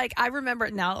there's I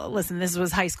remember, now listen, this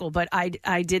was high school, but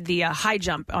I did the high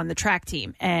jump on the track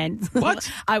team, and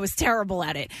I was terrible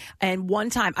at it. And one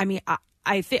time,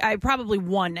 I probably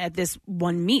won at this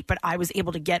one meet, but I was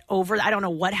able to get over. I don't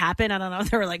know what happened. I don't know.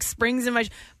 There were springs in my,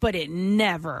 but it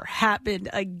never happened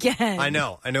again. I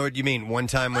know what you mean. One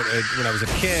time when I was a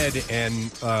kid,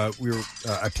 and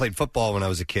I played football when I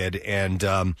was a kid,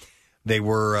 and they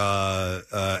were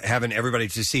having everybody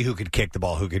to see who could kick the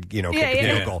ball, who could kick the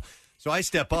field goal. So I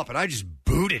step up and I just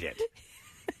booted it.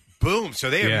 boom. So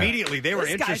they immediately they were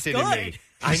This guy's interested in me. good.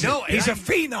 I know. He's and a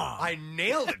phenom. I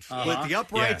nailed it with the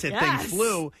uprights. Yeah. That Yes. thing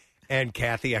flew. And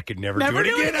Kathy, I could never Never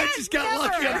do it do it again. I again. just got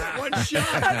lucky on that one shot.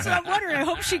 That's what I'm wondering. I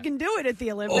hope she can do it at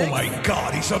the Olympics. Oh, my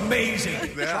God. He's amazing.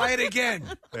 Yeah. Try it again.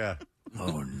 Yeah.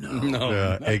 Oh, no. No.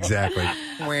 Yeah, exactly.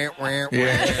 But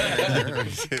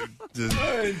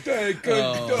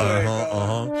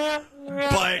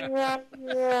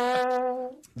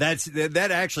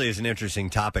that actually is an interesting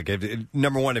topic.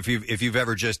 Number one, if you've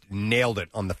ever just nailed it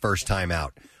on the first time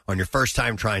out, on your first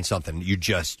time trying something, you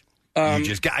just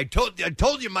got. I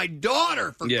told you, my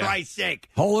daughter, for Christ's sake,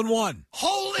 Hole in one.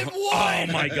 Hole in one. Oh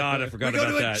my God, I forgot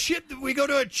about that. We go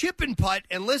to a chip and putt,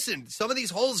 and listen, some of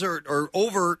these holes are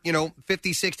over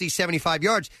 50, 60, 75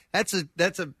 yards. That's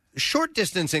a short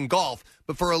distance in golf,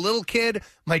 but for a little kid,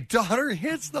 my daughter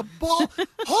hits the ball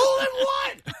hole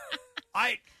in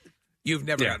one. You've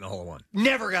never gotten a hole in one.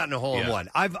 Never gotten a hole in one.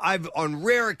 I've on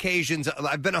rare occasions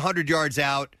I've been 100 yards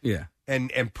out. Yeah.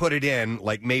 And put it in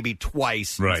like maybe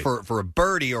twice Right. for a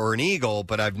birdie or an eagle,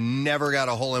 but I've never got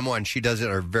a hole in one. She does it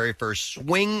her very first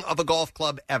swing of a golf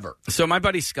club ever. So my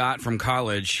buddy Scott from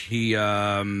college, he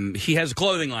has a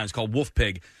clothing line. It's called Wolf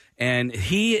Pig, and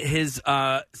his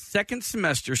second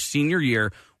semester senior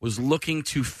year was looking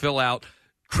to fill out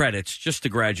credits just to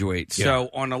graduate. Yeah. So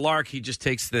on a lark, he just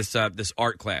takes this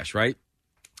art class. Right?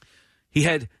 He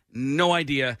had no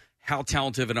idea how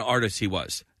talented of an artist he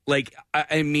was. Like,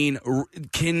 I mean,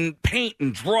 can paint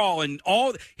and draw and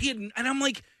all. And I'm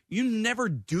like, you never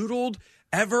doodled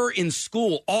ever in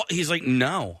school? He's like,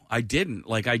 no, I didn't.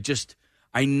 Like,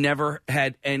 I never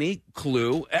had any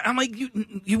clue. I'm like,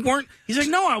 you weren't. He's like,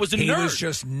 no, I was a nerd. He was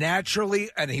just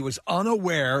naturally, and he was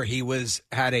unaware. He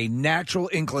had a natural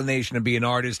inclination to be an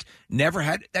artist. Never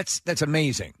had. That's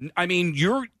amazing. I mean,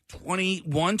 you're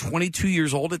 21, 22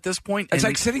 years old at this point. It's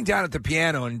like sitting down at the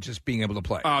piano and just being able to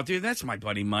play. Oh, dude, that's my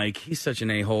buddy Mike. He's such an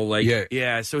a-hole. Like,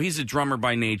 yeah. So he's a drummer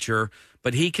by nature,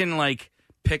 but he can like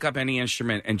pick up any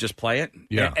instrument and just play it.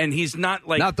 Yeah. And he's not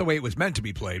like not the way it was meant to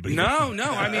be played. But no.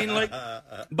 I mean, like,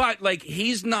 but like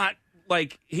he's not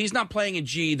playing a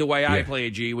G the way I play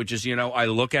a G, which is I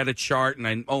look at a chart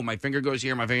and my finger goes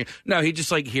here, my finger. No, he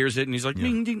just like hears it and he's like,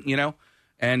 ding, ding,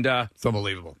 And it's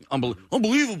unbelievable.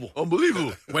 Unbelievable.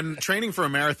 When training for a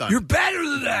marathon, you're better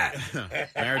than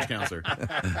that. Marriage counselor.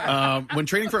 When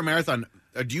training for a marathon,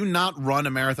 do you not run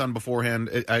a marathon beforehand?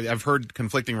 I've heard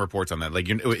conflicting reports on that. Like,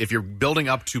 if you're building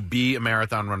up to be a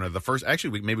marathon runner,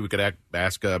 maybe we could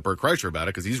ask Bert Kreischer about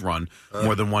it because he's run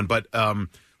more than one. But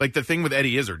like the thing with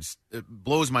Eddie Izzard, it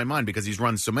blows my mind because he's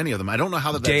run so many of them. I don't know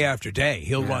how day after day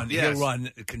he'll run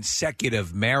consecutive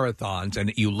marathons,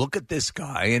 and you look at this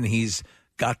guy and he's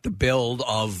got the build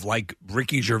of like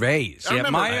Ricky Gervais.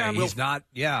 He's not.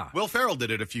 Yeah, Will Ferrell did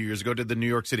it a few years ago. Did the New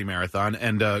York City Marathon,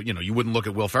 and you wouldn't look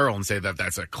at Will Ferrell and say that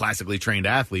that's a classically trained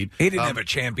athlete. He didn't have a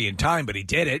champion time, but he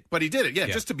did it. Yeah.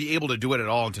 Just to be able to do it at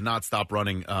all and to not stop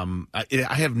running. I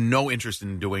have no interest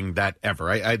in doing that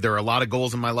ever. There are a lot of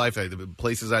goals in my life,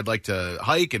 places I'd like to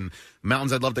hike and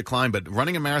mountains I'd love to climb, but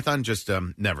running a marathon, just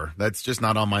never. That's just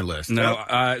not on my list.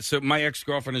 No. So my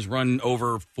ex-girlfriend has run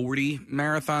over 40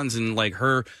 marathons, and like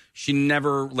she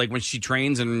never, like when she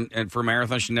trains and for a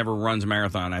marathon, she never runs a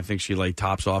marathon. I think she like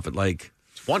tops off at like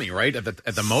 20, right? At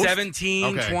the most?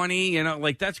 17, 20,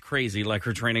 like that's crazy. Like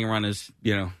her training run is,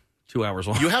 2 hours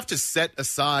long. You have to set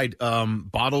aside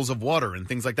bottles of water and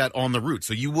things like that on the route.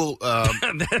 So you will...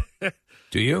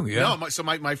 Do you? Yeah. No, so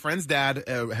my friend's dad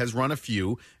has run a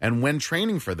few, and when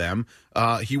training for them,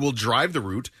 he will drive the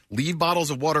route, leave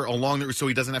bottles of water along the route so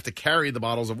he doesn't have to carry the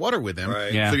bottles of water with him.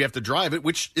 Right. So you have to drive it,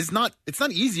 which is not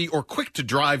easy or quick to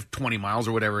drive 20 miles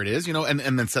or whatever it is, and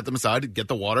then set them aside, get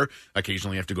the water.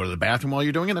 Occasionally you have to go to the bathroom while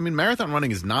you're doing it. I mean, marathon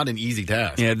running is not an easy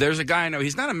task. Yeah, there's a guy I know.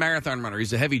 He's not a marathon runner.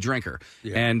 He's a heavy drinker.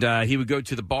 Yeah. And he would go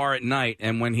to the bar at night,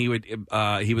 and when he would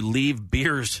leave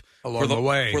beers along the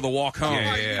way for the walk home.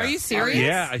 Are you serious?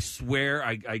 Yeah, I swear,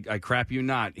 I crap you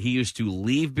not. He used to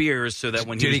leave beers so that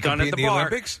when he was done at the bar,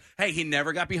 Olympics? Hey, he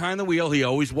never got behind the wheel. He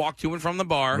always walked to and from the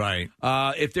bar. Right.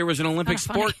 If there was an Olympic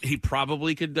sport, he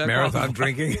probably could marathon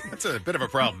drinking. That's a bit of a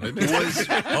problem. Isn't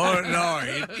it? Oh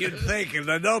no, you'd think,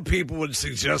 and I know people would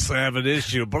suggest I have an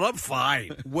issue, but I'm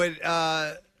fine.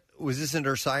 Was this in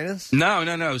Ursinus?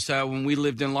 No. So when we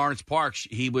lived in Lawrence Park,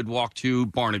 he would walk to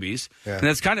Barnaby's. Yeah. And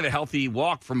that's kind of a healthy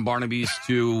walk from Barnaby's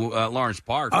to Lawrence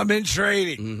Park. I'm in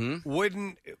training.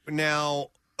 Mm-hmm.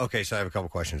 Okay, so I have a couple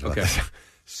questions about this.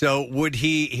 So would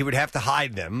he would have to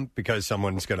hide them because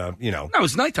someone's going to, No,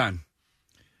 it's nighttime.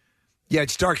 Yeah,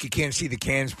 it's dark. You can't see the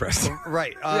cans, Preston.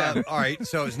 Right. All right,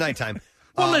 so it's nighttime.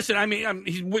 Well, listen, I mean,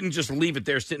 he wouldn't just leave it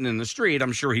there sitting in the street.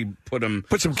 I'm sure he put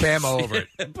some camo over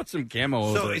it. Put some camo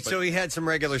over it. So he had some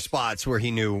regular spots where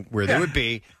he knew where they would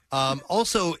be.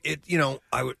 Also,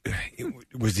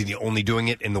 was he only doing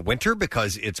it in the winter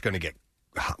because it's going to get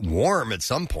warm at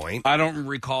some point? I don't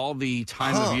recall the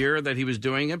time of year that he was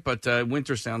doing it, but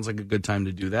winter sounds like a good time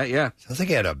to do that. Yeah, sounds like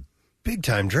he had a big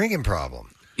time drinking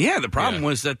problem. Yeah, the problem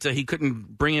was that he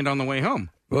couldn't bring it on the way home.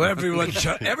 Well, everyone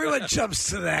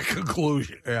jumps to that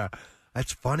conclusion. Yeah,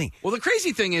 that's funny. Well, the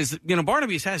crazy thing is,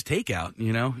 Barnaby's has takeout.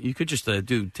 You could just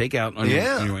do takeout on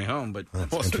your way home, but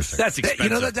that's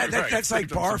expensive. That's like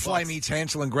Barfly meets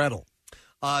Hansel and Gretel.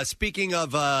 Speaking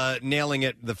of nailing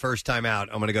it the first time out,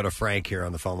 I'm going to go to Frank here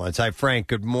on the phone lines. Hi, Frank.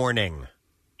 Good morning.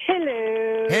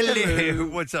 Hello. Hello.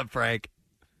 What's up, Frank?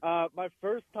 My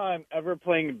first time ever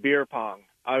playing beer pong.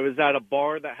 I was at a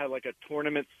bar that had like a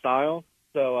tournament style.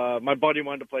 So my buddy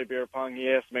wanted to play beer pong. He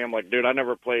asked me. I'm like, dude, I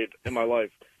never played in my life.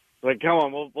 Like, come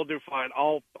on, we'll do fine.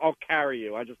 I'll carry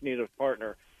you. I just need a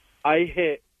partner. I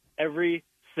hit every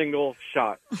single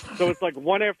shot. So it's like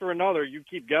one after another. You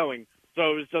keep going.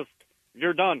 So it was just,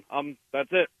 you're done. That's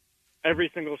it. Every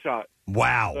single shot.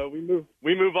 Wow. So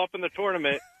we move up in the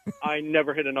tournament. I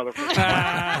never hit another first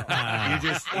shot.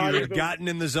 You had gotten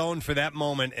in the zone for that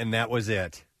moment, and that was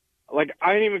it. Like,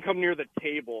 I didn't even come near the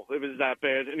table. It was that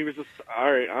bad. And he was just, all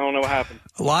right, I don't know what happened.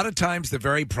 A lot of times the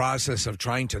very process of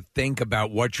trying to think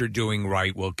about what you're doing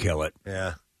right will kill it.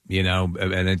 Yeah.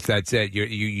 And that's it.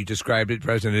 You described it,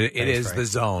 President. It is Frank. the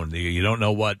zone. You don't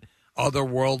know what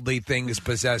otherworldly thing is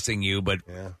possessing you, but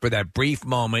for that brief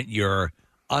moment, you're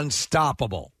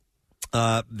unstoppable.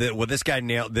 This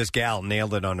gal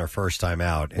nailed it on her first time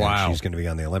out. And Wow. she's going to be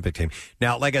on the Olympic team.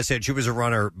 Now, like I said, she was a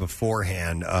runner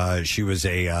beforehand. She was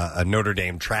a Notre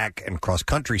Dame track and cross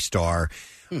country star,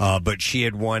 but she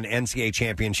had won NCAA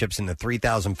championships in the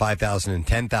 3,000, 5,000, and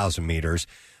 10,000 meters.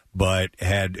 But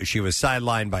she was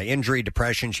sidelined by injury,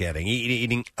 depression. She had an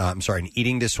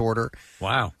eating disorder.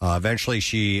 Wow. Eventually,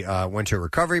 she went to a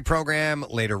recovery program.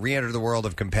 Later, re-entered the world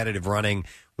of competitive running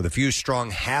with a few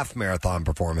strong half marathon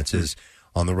performances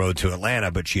on the road to Atlanta.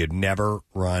 But she had never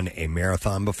run a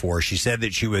marathon before. She said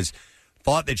that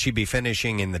thought that she'd be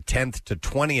finishing in the 10th to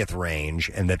 20th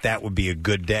range, and that would be a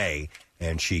good day.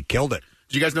 And she killed it.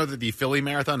 Did you guys know that the Philly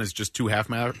Marathon is just two half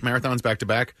marathons back to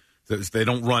back? They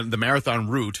don't run the marathon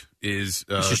route is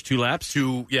it's just 2 laps.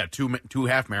 Two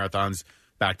half marathons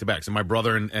back to back. So my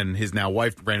brother and his now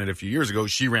wife ran it a few years ago.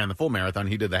 She ran the full marathon.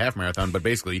 He did the half marathon, but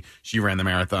basically she ran the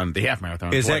half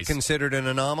marathon. Is twice. that considered an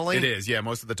anomaly? It is. Yeah,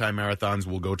 most of the time marathons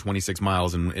will go 26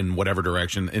 miles in whatever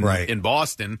direction. In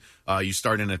Boston, you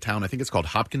start in a town. I think it's called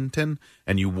Hopkinton,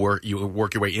 and you work your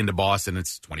way into Boston.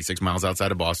 It's 26 miles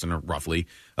outside of Boston, or roughly,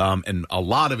 and a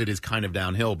lot of it is kind of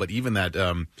downhill. But even that.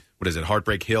 What is it,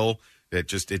 Heartbreak Hill?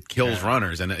 It kills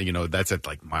runners, and that's at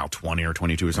like mile 20 or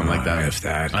 22 or something like that. If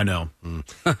that. I know.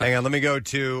 Hang on, let me go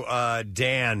to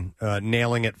Dan,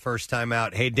 nailing it first time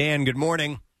out. Hey, Dan, good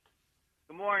morning.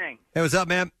 Good morning. Hey, what's up,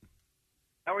 man?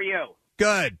 How are you?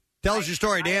 Good. Tell us your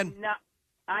story, Dan.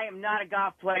 I am not a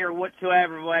golf player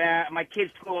whatsoever, but my kid's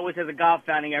school always has a golf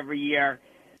outing every year,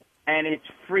 and it's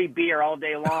free beer all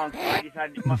day long. So I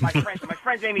decided my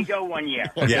friends made me go one year.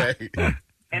 Yeah.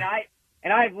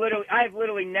 And I've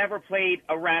literally never played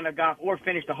a round of golf or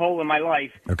finished a hole in my life.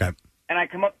 Okay. And I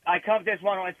come up this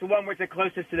one. It's the one where it's the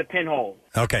closest to the pinhole.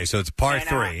 Okay, so it's par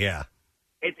 3, yeah.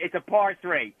 It's a par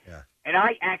 3. Yeah. And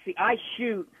I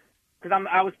shoot because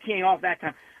I was teeing off that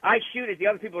time. I shoot as the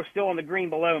other people are still on the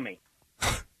green below me.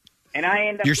 And I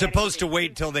end up. You're supposed to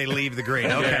wait till they leave the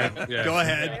green. Okay, go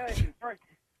ahead.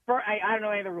 I don't know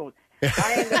any of the rules.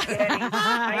 I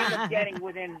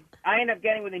end up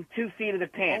getting within 2 feet of the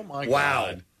pin. Oh my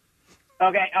God.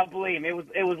 Okay, I'll believe him.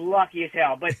 It was lucky as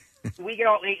hell. But we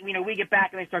get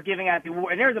back and they start giving out the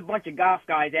award. And there's a bunch of golf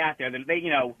guys out there that they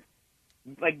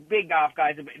like big golf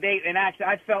guys. And actually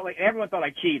I felt like everyone thought I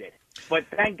cheated. But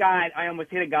thank God I almost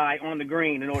hit a guy on the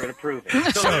green in order to prove it.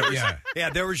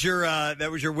 That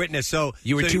was your witness. So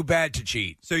you were too bad to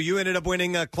cheat. So you ended up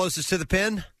winning closest to the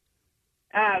pin?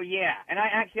 Oh, yeah. And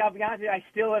I'll be honest with you, I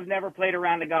still have never played a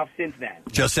round of golf since then.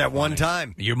 Just that one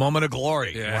time. Your moment of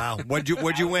glory. Yeah. Wow. What'd you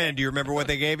win? Do you remember what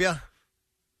they gave you?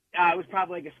 It was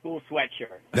probably like a school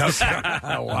sweatshirt.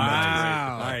 Wow.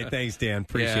 All right. Thanks, Dan.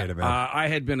 Appreciate it, man. I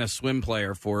had been a swim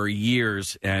player for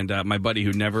years, and my buddy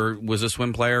who never was a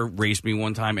swim player raced me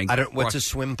one time. And what's a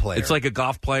swim player? It's like a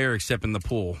golf player, except in the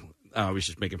pool. I was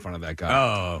just making fun of that guy.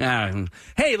 Oh.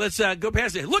 Hey, let's go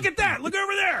past it. Look at that. Look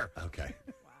over there. Okay.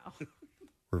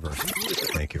 Reverse.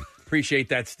 Thank you. Appreciate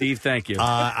that, Steve. Thank you.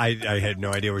 I had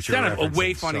no idea what you were referencing.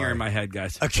 Way funnier in my head,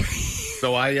 guys. Okay.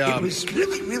 So It was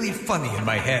really, really funny in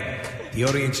my head. the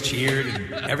audience cheered,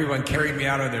 and everyone carried me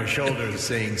out on their shoulders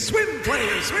saying, swim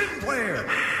player, swim player.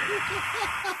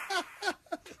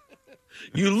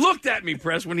 You looked at me,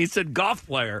 Press, when he said golf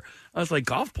player. I was like,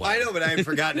 golf player? I know, but I had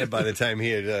forgotten it by the time he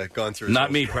had gone through his Not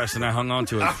whole me, story. Preston. I hung on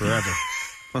to it forever.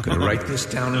 I'm going to write this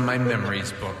down in my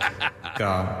memories book.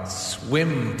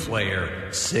 Swim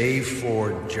player, save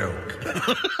for joke.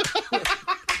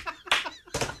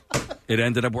 It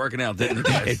ended up working out, didn't it,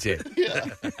 guys? It did. Yeah.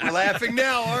 We're laughing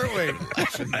now, aren't we?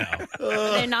 Laughing now.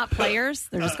 Are they not players?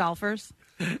 They're just golfers.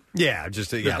 Yeah,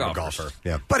 just a golfer.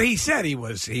 Yeah. But he said he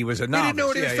was a novice. He didn't know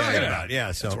what he was talking about.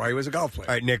 Yeah, so that's why he was a golf player.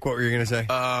 All right, Nick, what were you going to say?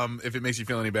 If it makes you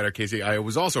feel any better, Casey, I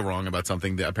was also wrong about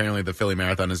something. That apparently, the Philly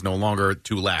Marathon is no longer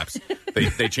 2 laps.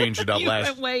 They changed it up You last.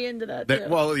 went way into that. They, too.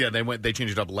 well, yeah, they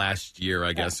changed it up last year,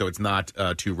 I guess. So it's not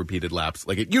 2 repeated laps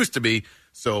like it used to be.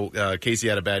 So Casey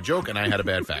had a bad joke and I had a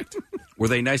bad fact. Were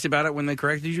they nice about it when they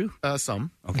corrected you? Some.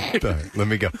 Okay. All right, let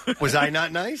me go. Was I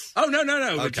not nice? Oh, no.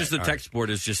 Okay, Just the all text board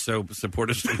is just so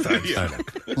supportive sometimes.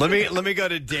 Let me go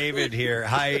to David here.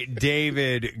 Hi,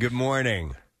 David. Good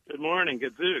morning. Good morning.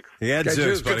 Good Zooks. Yeah, Good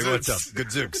Zooks, Zooks, buddy. good What's Zooks. up? Good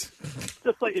Zooks.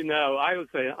 Just let you know, I would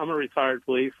say I'm a retired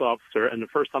police officer, and the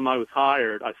first time I was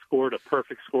hired, I scored a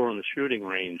perfect score on the shooting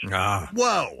range.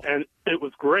 Whoa. And it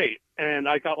was great. And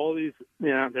I got all these,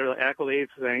 they're accolades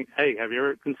saying, hey, have you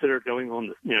ever considered going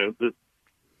on the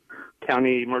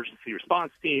county emergency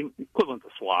response team, equivalent to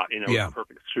SWAT, with a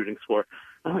perfect shooting score?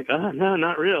 I'm like, no,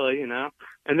 not really,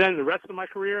 And then the rest of my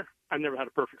career, I've never had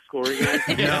a perfect score again.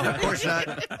 No, of course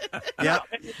not. Yeah.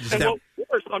 And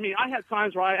worse, I had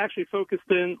times where I actually focused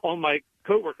in on my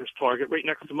coworker's target right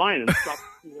next to mine and stopped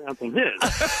out on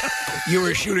his. You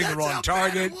were shooting the wrong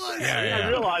target. I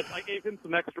realized I gave him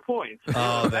some extra points.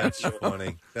 Oh, that's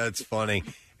funny. That's funny.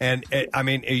 And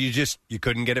you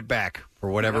couldn't get it back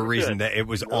for whatever Never reason. could. That it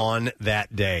was on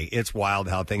that day. It's wild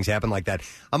how things happen like that.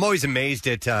 I'm always amazed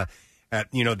at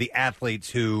the athletes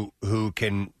who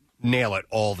can nail it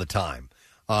all the time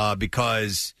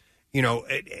because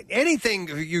anything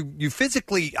you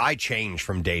physically I change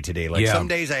from day to day. Like some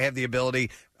days I have the ability,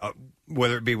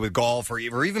 whether it be with golf or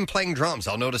even playing drums,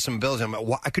 I'll notice some bills. And I'm like,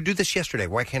 well, I could do this yesterday.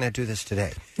 Why can't I do this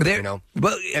today?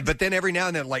 But then every now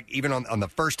and then, like even on the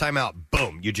first time out,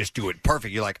 boom, you just do it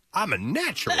perfect. You're like, I'm a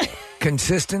natural.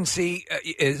 Consistency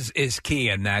is key,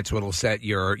 and that's what'll set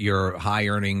your high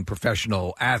earning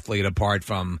professional athlete apart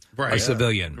from a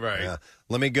civilian. Right. Yeah.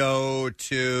 Let me go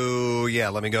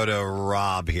to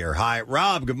Rob here. Hi,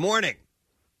 Rob. Good morning.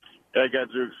 Hey,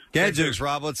 Gadzooks. Gadzooks,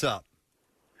 Rob. What's up?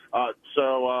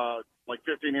 Like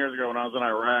 15 years ago when I was in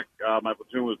Iraq, my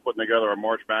platoon was putting together a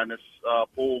March Madness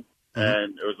pool,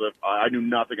 and it was I knew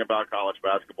nothing about college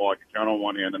basketball. I could count on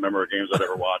one hand the number of games I'd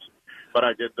ever watched. But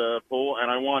I did the pool,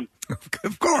 and I won.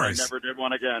 Of course. I never did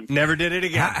one again. Never did it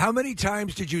again. How many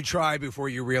times did you try before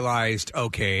you realized,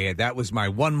 okay, that was my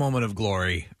one moment of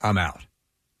glory, I'm out?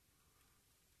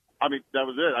 That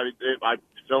was it. I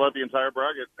still had the entire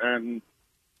bracket, and,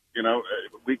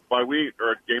 week by week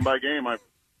or game by game, I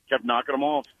kept knocking them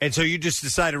off. And so you just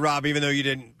decided, Rob, even though you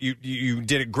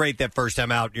did it great that first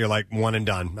time out, you're like, one and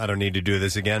done. I don't need to do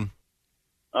this again.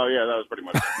 Oh, yeah, that was pretty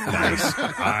much it. Nice. All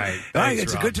right. Thanks,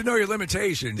 It's Rob. good to know your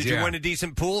limitations. Did you win a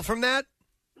decent pool from that?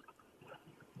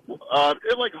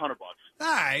 It like $100. All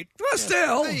right. Well,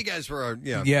 still. Well, you guys were,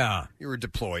 Yeah. You were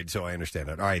deployed, so I understand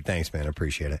it. All right. Thanks, man. I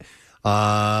appreciate it.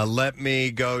 Let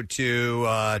me go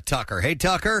to Tucker. Hey,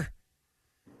 Tucker.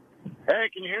 Hey,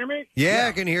 can you hear me? Yeah,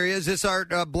 I can hear you. Is this our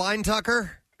blind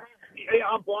Tucker? Hey,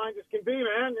 I'm blind as can be,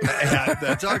 man. Yeah,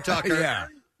 that's our Tucker. Yeah.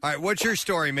 All right. What's your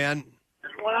story, man?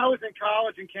 When I was in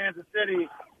college in Kansas City,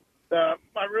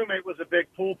 my roommate was a big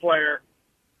pool player.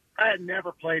 I had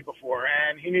never played before,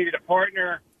 and he needed a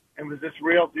partner and was this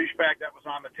real douchebag that was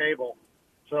on the table.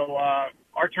 So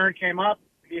our turn came up.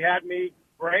 He had me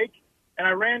break, and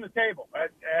I ran the table.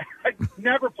 I'd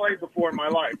never played before in my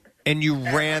life. And you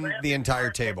ran the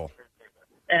entire table.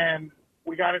 And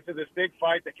we got into this big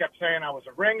fight. They kept saying I was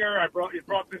a ringer. You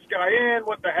brought this guy in.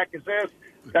 What the heck is this?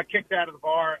 Got kicked out of the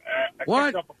bar. I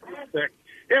kicked up a pool stick.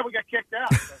 Yeah, we got kicked out.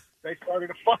 They started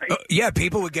a fight. Yeah,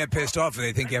 people would get pissed off if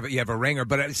they think you have a ringer.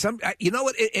 But you know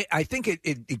what? I think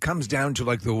it comes down to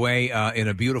like the way in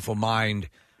A Beautiful Mind,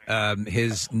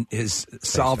 his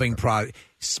solving process.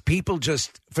 People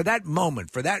just for that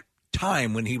moment, for that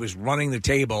time when he was running the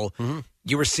table,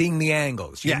 you were seeing the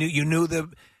angles. You knew the.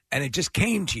 And it just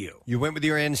came to you. You went with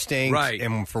your instinct, right?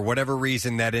 And for whatever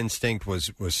reason, that instinct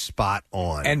was spot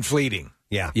on and fleeting.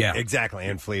 Yeah, exactly,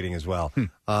 and fleeting as well.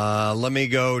 Let me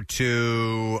go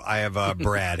to I have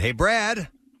Brad. Hey, Brad.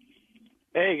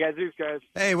 Hey, guys.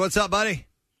 Hey, what's up, buddy?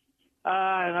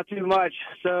 Not too much.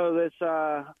 So this,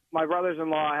 my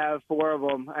brothers-in-law, I have 4 of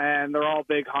them, and they're all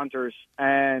big hunters.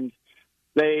 And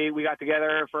we got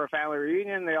together for a family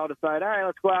reunion. They all decided, all right,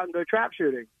 let's go out and go trap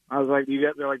shooting. I was like,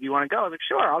 they're like, do you want to go? I was like,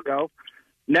 sure, I'll go.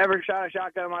 Never shot a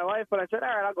shotgun in my life, but I said, all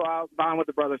right, I'll go out, bond with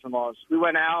the brothers-in-laws. We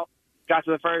went out, got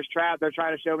to the first trap. They're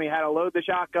trying to show me how to load the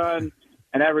shotgun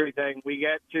and everything. We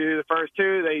get to the first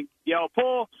 2. They yell,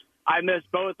 pull. I missed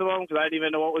both of them because I didn't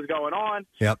even know what was going on.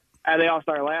 Yep. And they all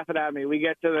start laughing at me. We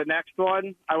get to the next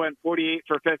one. I went 48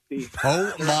 for 50.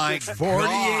 Oh, my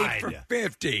 48 for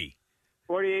 50.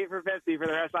 48 for 50 for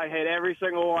the rest. I hit every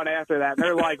single one after that. And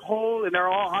they're like, holy, and they're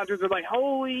all hunters. They're like,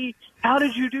 holy, how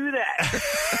did you do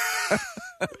that?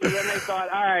 So then they thought,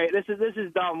 all right, this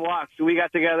is dumb luck. So we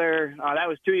got together. That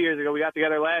was 2 years ago. We got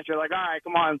together last year. Like, all right,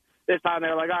 come on. This time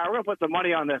they're like, all right, we're going to put some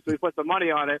money on this. So we put some money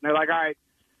on it. And they're like, all right,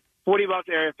 $40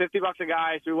 or $50 a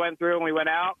guy. So we went through and we went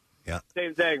out. Yeah.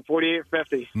 Same thing, 48 for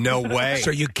 50. No way. So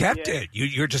you kept it.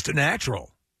 You're just a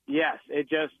natural. Yes, it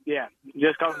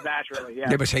just comes naturally. Yeah.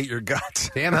 They must hate your guts.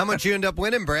 Damn, how much you end up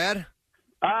winning, Brad?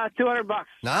 $200.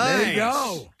 Nice. There you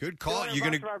go. Good call. You're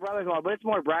gonna for my brothers-in-law, but it's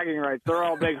more bragging rights. They're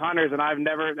all big hunters, and I've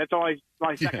never. It's only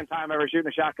my second time ever shooting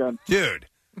a shotgun. Dude.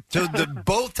 So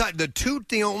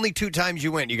the only 2 times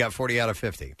you went, you got 48 out of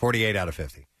 50.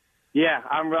 Yeah,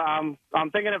 I'm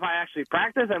thinking if I actually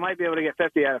practice, I might be able to get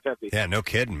 50 out of 50. Yeah, no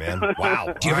kidding, man.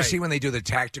 Wow. Do you ever see when they do the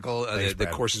tactical the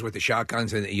courses with the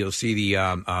shotguns, and you'll see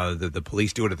the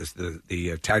police do it at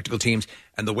the tactical teams,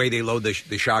 and the way they load the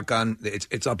shotgun,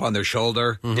 it's up on their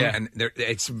shoulder, and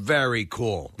it's very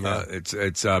cool. Yeah.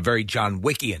 It's very John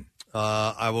Wickian.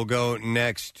 I will go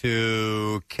next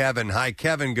to Kevin. Hi,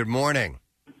 Kevin. Good morning.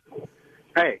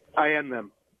 Hey, I am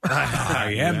them.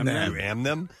 I am them. You am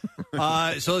them.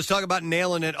 So let's talk about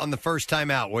nailing it on the first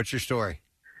time out. What's your story?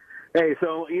 Hey,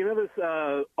 so you know this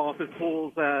office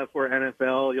pools for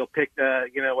NFL. You'll pick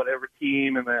whatever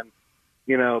team, and then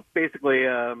basically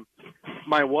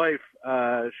my wife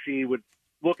she would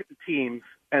look at the teams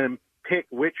and pick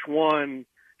which one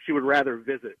she would rather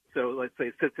visit. So let's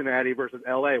say Cincinnati versus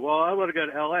L.A. Well, I want to go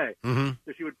to L.A. Mm-hmm.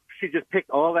 So she just picked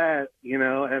all that,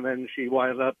 and then she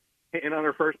wound up hitting on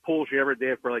her first pool she ever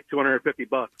did for like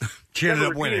 $250. She ended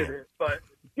Never up winning. repeated it, but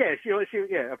yeah, she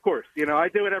of course. I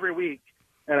do it every week,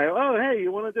 and hey,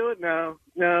 you want to do it? No.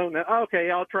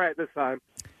 Okay, I'll try it this time.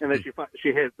 And then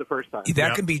she hit the first time.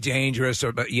 That can be dangerous.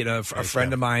 But a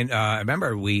friend of mine, I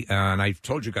remember and I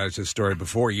told you guys this story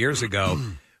before years ago.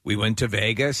 We went to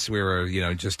Vegas. We were,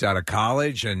 just out of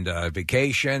college and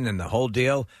vacation and the whole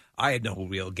deal. I had no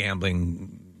real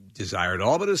gambling desire at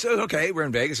all, but it was okay. We're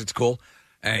in Vegas. It's cool.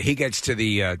 He gets to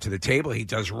the table. He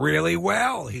does really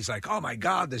well. He's like, "Oh my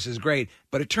God, this is great!"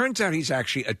 But it turns out he's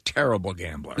actually a terrible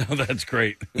gambler. Oh, that's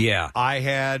great. Yeah, I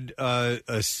had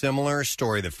a similar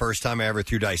story. The first time I ever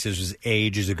threw dice, this was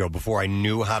ages ago. Before I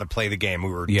knew how to play the game, we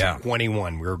were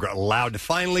 21. We were allowed to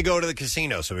finally go to the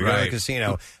casino. So we go to the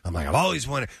casino. I'm like, I've always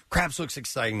wanted. Craps looks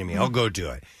exciting to me. I'll go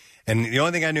do it. And the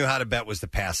only thing I knew how to bet was the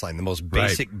pass line, the most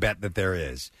basic bet that there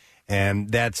is. And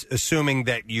that's assuming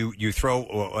that you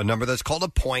throw a number that's called a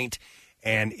point,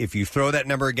 and if you throw that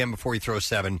number again before you throw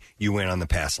 7, you win on the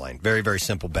pass line. Very, very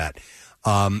simple bet.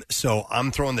 So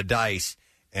I'm throwing the dice,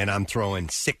 and I'm throwing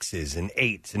 6s and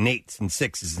 8s and 8s and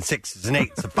 6s and 6s and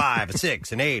 8s, a 5, a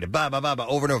 6, an 8, a blah, blah, blah, blah,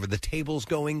 over and over. The table's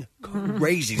going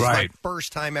crazy. It's my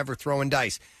first time ever throwing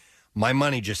dice. My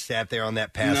money just sat there on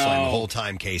that pass line the whole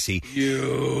time, Casey.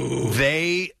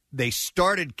 They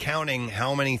started counting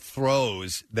how many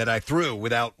throws that I threw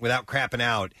without crapping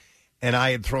out, and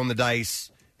I had thrown the dice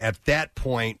at that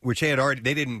point, which they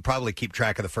didn't probably keep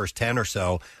track of the first 10 or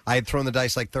so. I had thrown the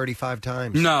dice like 35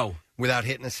 times. No. Without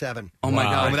hitting a 7. Oh, my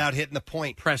God. And without hitting the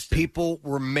point. Preston. People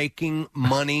were making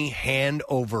money hand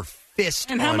over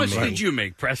fist. And how on much me. did you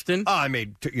make, Preston? Oh, I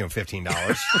made $15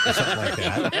 or something like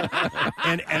that.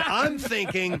 And I'm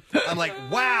thinking, I'm like,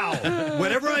 wow,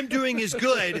 whatever I'm doing is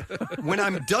good. When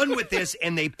I'm done with this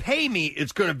and they pay me,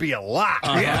 it's going to be a lot.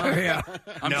 Yeah.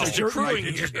 I'm just accruing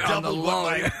here. Just double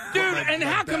Dude, and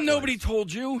how come nobody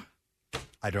told you?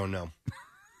 I don't know.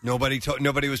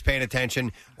 Nobody was paying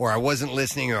attention, or I wasn't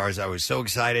listening, or I was so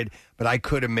excited. But I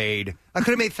could have made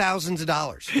thousands of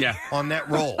dollars on that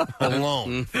roll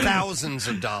alone. Thousands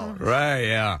of dollars. Right,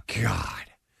 yeah. God.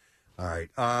 All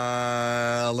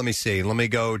right. Let me see. Let me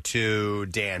go to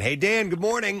Dan. Hey, Dan, good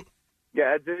morning.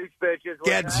 Gadzooks, bitches.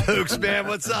 Gadzooks, man.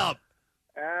 What's up?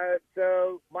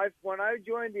 So when I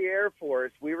joined the Air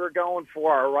Force, we were going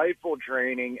for our rifle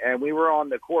training, and we were on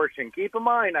the course. And keep in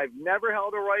mind, I've never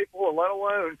held a rifle, let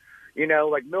alone,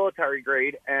 like military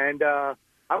grade. And I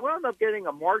wound up getting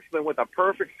a marksman with a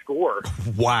perfect score.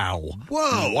 Wow.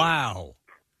 Whoa. Wow.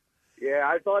 Yeah,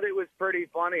 I thought it was pretty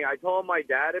funny. I told my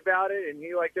dad about it, and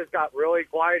he just got really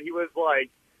quiet. He was like,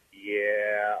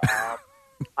 "Yeah,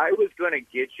 I was going to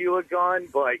get you a gun,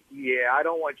 but yeah, I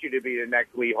don't want you to be the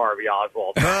next Lee Harvey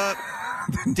Oswald."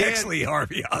 Next Lee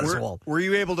Harvey Oswald. Were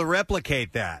you able to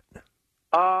replicate that?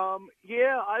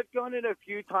 Yeah, I've done it a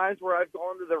few times where I've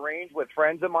gone to the range with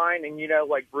friends of mine, and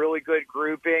really good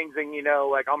groupings, and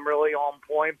I'm really on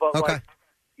point. But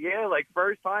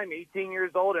first time, 18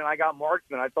 years old, and I got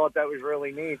marksman. I thought that was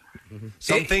really neat.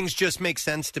 Some things just make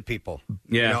sense to people.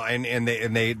 Yeah. And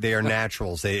they are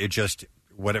naturals.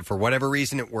 For whatever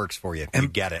reason, it works for you. You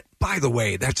get it. By the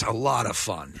way, that's a lot of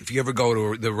fun. If you ever go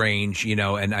to the range,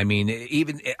 and I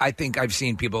mean, I think I've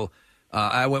seen people.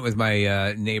 I went with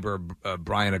my neighbor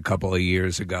Brian a couple of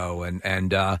years ago,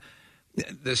 and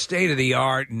the state of the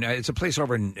art. And it's a place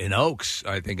over in Oaks,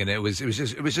 I think, and it was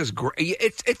just great.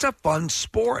 It's a fun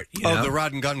sport. The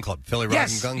Rod and Gun Club, Philly Rod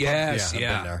and Gun Club. Yes, I've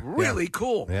been there. Really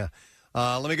cool. Yeah.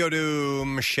 Let me go to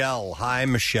Michelle. Hi,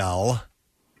 Michelle.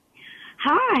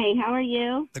 Hi, how are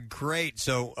you? Great.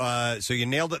 So you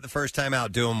nailed it the first time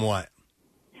out. Doing what?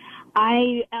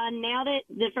 I nailed it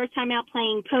the first time out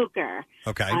playing poker.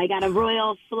 Okay. I got a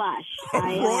royal flush.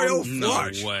 Royal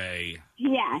flush? No way.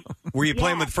 Yes. Were you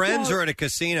playing with friends so- or at a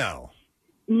casino?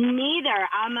 Neither.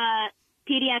 I'm a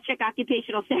pediatric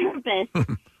occupational therapist,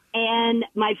 and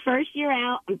my first year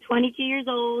out, I'm 22 years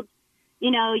old,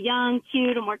 young,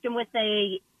 cute. I'm working with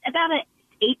about an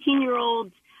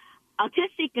 18-year-old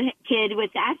autistic kid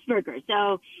with Asperger's.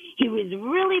 So he was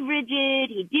really rigid.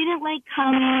 He didn't like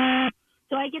color.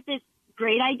 So I get this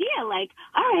great idea, all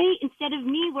right, instead of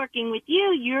me working with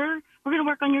you, we're going to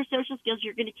work on your social skills.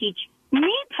 You're going to teach me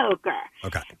poker.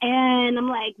 Okay. And I'm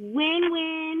like,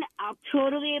 win-win. I'll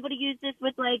totally be able to use this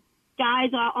with,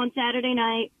 guys on Saturday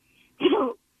night.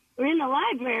 So we're in the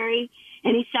library,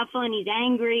 and he's shuffling. He's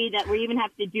angry that we even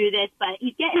have to do this, but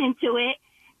he's getting into it.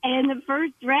 And the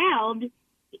first round,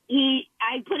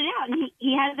 I put it out, and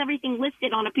he has everything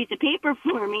listed on a piece of paper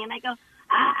for me, and I go,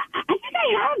 I think I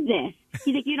have this.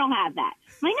 He's like, you don't have that.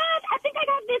 I'm like, no, I think I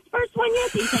got this first one,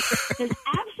 yes. He's like, there's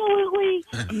absolutely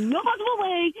no possible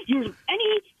way there's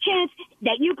any chance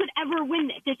that you could ever win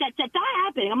this. That's not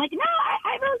happening. I'm like, no,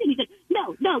 I really think. He said,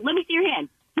 no, let me see your hand.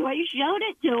 So I showed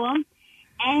it to him,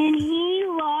 and he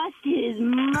lost his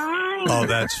mind. Oh,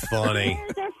 that's funny. His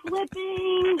ears are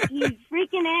flipping. He's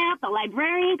freaking out. The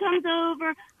librarian comes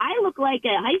over. I look like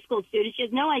a high school student. She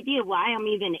has no idea why I'm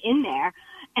even in there.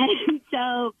 And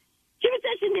so Junior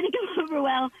session didn't go over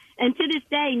well, and to this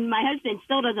day, my husband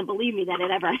still doesn't believe me that it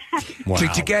ever happened. Wow.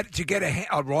 To get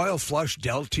a royal flush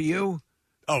dealt to you?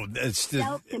 Oh, it's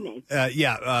dealt to me.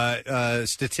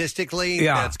 Statistically,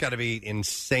 that's got to be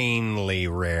insanely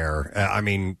rare.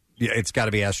 It's got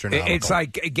to be astronomical. It's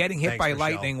like getting hit by Michelle.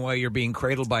 lightning while you're being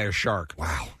cradled by a shark.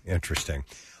 Wow, interesting.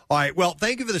 All right, well,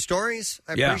 thank you for the stories.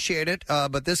 I appreciate it.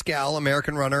 But this gal,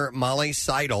 American runner Molly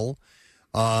Seidel,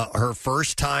 her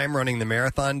first time running the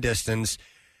marathon distance,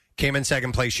 came in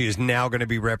second place. She is now going to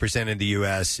be representing the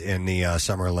U.S. in the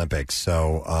Summer Olympics.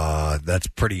 So that's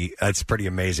pretty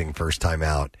amazing. First time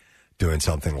out doing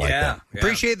something like that. Yeah.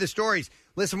 Appreciate the stories.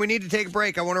 Listen, we need to take a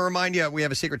break. I want to remind you we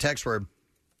have a secret text word.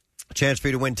 A chance for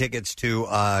you to win tickets to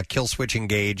Kill Switch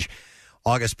Engage,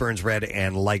 August Burns Red,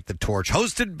 and Light the Torch,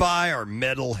 hosted by our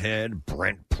metalhead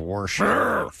Brent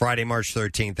Porsche. Friday, March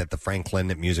 13th at the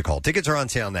Franklin Music Hall. Tickets are on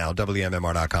sale now,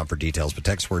 WMMR.com for details, but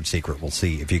text word secret. We'll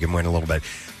see if you can win a little bit.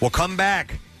 We'll come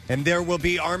back, and there will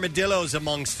be armadillos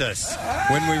amongst us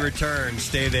when we return.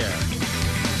 Stay there.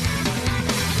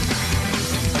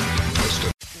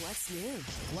 What's new?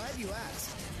 Glad you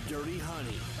asked. Dirty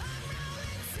Honey.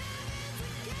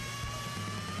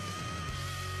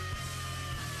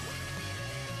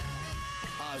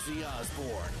 Ozzy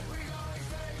Osbourne.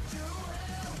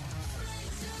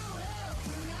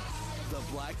 The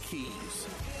Black Keys.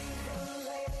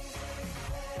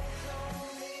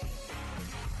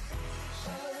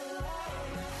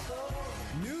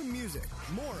 New music.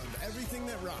 More of everything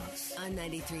that rocks. On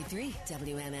 93.3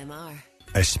 WMMR.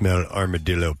 I smell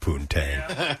armadillo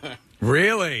poontang.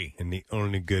 Really? And the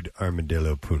only good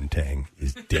armadillo poontang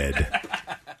is dead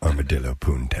armadillo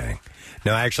poontang.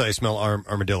 No, actually, I smell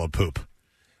armadillo poop.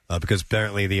 Because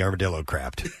apparently the armadillo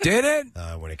crapped. Did it?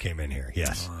 When it came in here,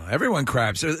 yes. Everyone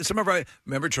craps. Remember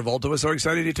Travolta was so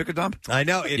excited he took a dump? I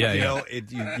know.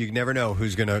 You never know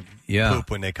who's going to poop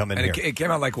when they come in and here. It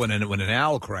came out like when an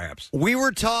owl craps. We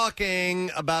were talking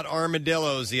about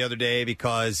armadillos the other day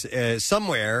because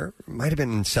somewhere, might have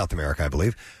been in South America, I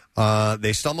believe,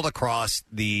 they stumbled across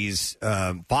these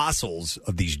fossils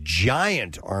of these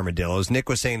giant armadillos. Nick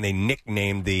was saying they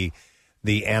nicknamed the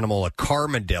the animal a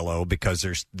carmadillo because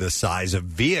they're the size of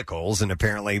vehicles, and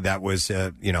apparently that was,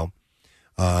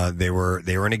 they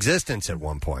were in existence at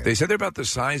one point. They said they're about the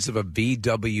size of a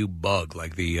VW Bug,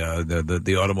 like the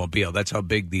automobile. That's how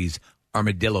big these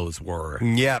armadillos were.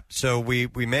 Yep. So we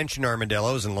mentioned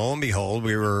armadillos, and lo and behold,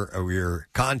 we were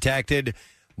contacted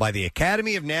by the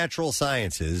Academy of Natural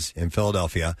Sciences in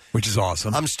Philadelphia, which is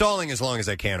awesome. I'm stalling as long as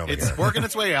I can over here. It's working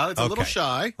its way out. It's a little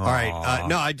shy. All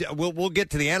right. We'll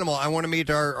get to the animal. I want to meet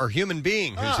our human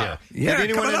being who's here. Yeah, Did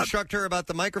anyone come on up. instruct her about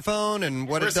the microphone and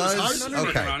what Chris it is does? hard. No,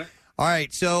 Okay. on it. All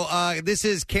right. So this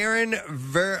is Karen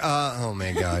oh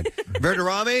my God,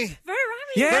 Verderami.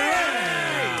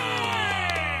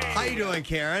 How you doing,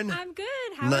 Karen? I'm good.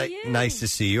 How are you? Nice to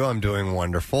see you. I'm doing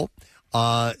wonderful.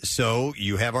 So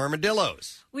you have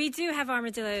armadillos. We do have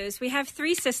armadillos. We have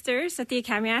 3 sisters at the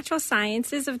Academy of Natural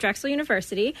Sciences of Drexel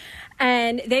University,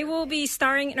 and they will be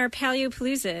starring in our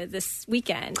Paleopalooza this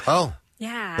weekend. Oh.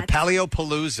 Yeah. The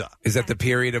Paleopalooza. Is that the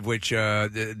period of which right?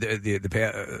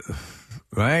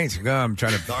 I'm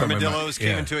trying to. The armadillos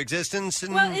came into existence.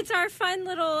 And... Well, it's our fun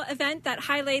little event that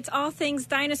highlights all things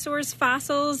dinosaurs,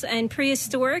 fossils, and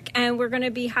prehistoric, and we're going to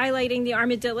be highlighting the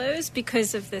armadillos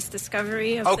because of this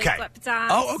discovery of Okay. the Lepidopteran.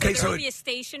 Oh, okay, So so there will it- be a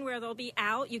station where they'll be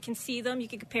out. You can see them. You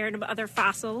can compare them to other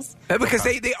fossils. Because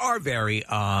they are very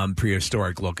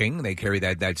prehistoric looking. They carry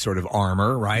that sort of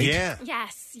armor, right?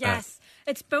 Yes.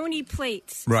 It's bony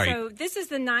plates. Right. So this is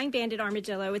the 9-banded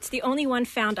armadillo. It's the only one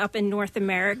found up in North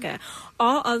America.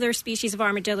 All other species of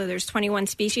armadillo, there's 21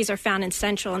 species, are found in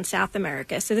Central and South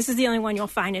America. So this is the only one you'll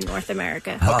find in North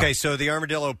America. Okay, so the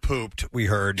armadillo pooped. We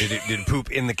heard. Did it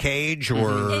poop in the cage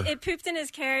or? It pooped in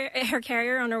her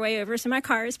carrier on her way over, so my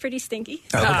car is pretty stinky.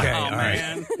 Okay, all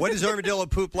right. What is armadillo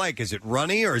poop like? Is it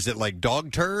runny or is it like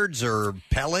dog turds or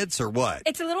pellets or what?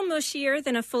 It's a little mushier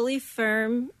than a fully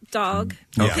firm dog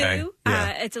Okay. poo.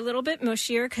 It's a little bit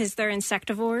mushier because they're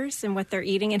insectivores and what they're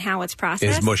eating and how it's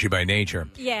processed. Is mushy by nature.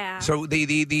 Yeah. So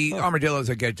the armadillos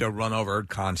that get run over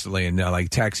constantly in like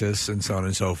Texas and so on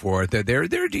and so forth,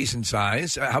 they're decent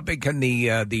size. How big can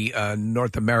the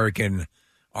North American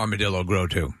armadillo grow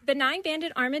to? The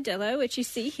 9-banded armadillo, which you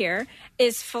see here,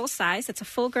 is full size. It's a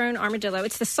full-grown armadillo.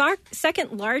 It's the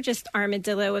second largest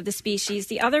armadillo of the species.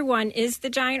 The other one is the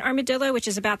giant armadillo, which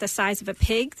is about the size of a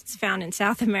pig. It's found in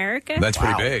South America. That's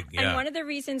pretty big, yeah. And one of the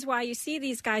reasons why you see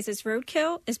these guys as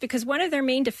roadkill is because one of their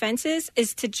main defenses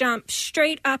is to jump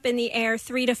straight up in the air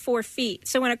 3 to 4 feet.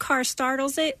 So when a car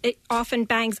startles it, it often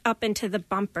bangs up into the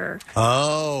bumper.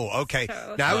 Oh, okay.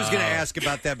 Now I was going to ask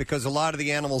about that because a lot of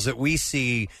the animals that we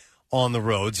see on the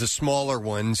roads, the smaller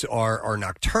ones are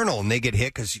nocturnal and they get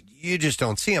hit because you just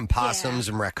don't see them. Possums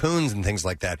and raccoons and things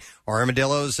like that. Are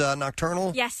armadillos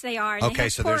nocturnal? Yes, they are. And Okay, they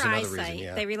have so poor there's another eyesight. reason,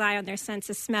 yeah. They rely on their sense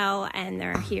of smell and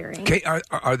their hearing. Okay,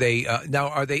 are they now?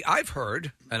 Are they? I've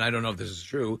heard, and I don't know if this is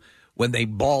true. When they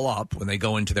ball up, when they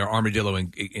go into their armadillo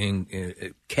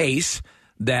in case,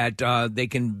 that they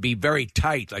can be very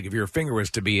tight. Like if your finger was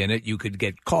to be in it, you could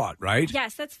get caught, right?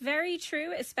 Yes, that's very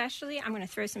true, especially, I'm going to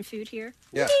throw some food here.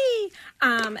 Yeah. Whee!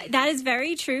 That is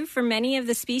very true for many of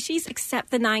the species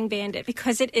except the 9-banded.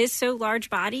 Because it is so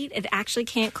large-bodied, it actually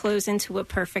can't close into a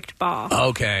perfect ball.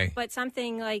 Okay. But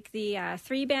something like the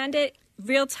 3-banded,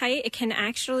 real tight, it can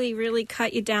actually really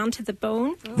cut you down to the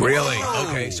bone. Really?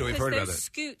 Okay, so we've Because heard about those it.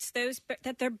 scoots,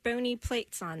 that they're bony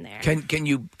plates on there. Can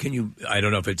you? I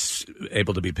don't know if it's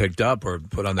able to be picked up or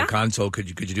put on the console. Could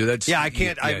you do that? Yeah, I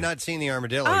can't. I've not seen the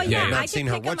armadillo. Oh, yet. yeah. I've I not can seen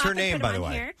her. pick 'em What's her up and name, put by 'em the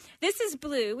on way? here. This is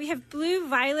blue. We have blue,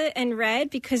 violet, and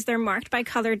red because they're marked by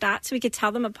colored dots so we could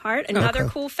tell them apart. Another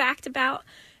Okay. cool fact about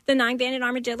the 9-banded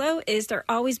armadillo is they're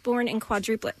always born in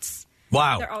quadruplets.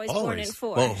 Wow. They're always born in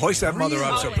 4. Well, hoist that mother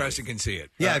up so Always. Preston can see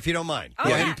it. Yeah, if you don't mind. Oh, Go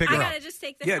yeah. ahead and pick I her gotta up. just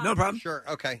take this Yeah, off. no problem. Sure.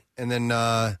 Okay. And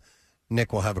then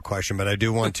Nick will have a question, but I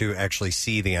do want to actually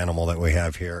see the animal that we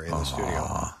have here in the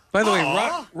studio. By the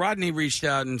way, Rodney reached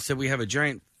out and said we have a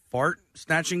giant fart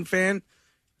snatching fan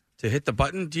to hit the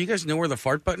button. Do you guys know where the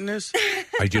fart button is?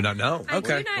 I do not know. I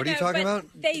Okay. do not What are you know, talking but about?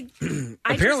 They,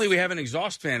 Apparently, we have an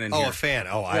exhaust fan in Oh, here. a fan.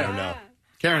 Oh, I don't know.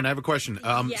 Karen, I have a question.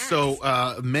 Yes.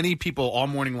 So many people all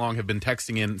morning long have been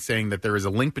texting in saying that there is a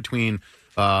link between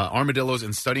armadillos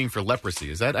and studying for leprosy.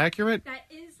 Is that accurate? That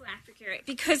is accurate.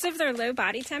 Because of their low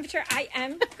body temperature, I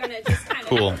am going to just kind of...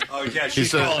 Cool. Oh, yeah,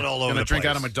 she's falling all over gonna the drink place.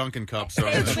 out of a Dunkin' cup. So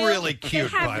It's really They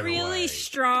cute, have by the really way.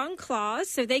 strong claws,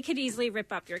 so they could easily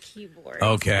rip up your keyboard.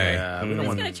 Okay. Yeah, we don't It's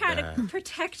want going to try to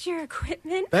protect your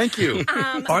equipment. Thank you.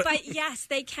 But yes,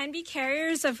 they can be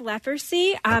carriers of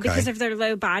leprosy because of their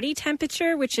low body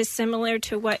temperature, which is similar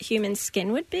to what human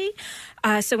skin would be.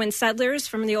 So when settlers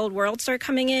from the old world start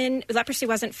coming in, leprosy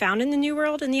wasn't found in the New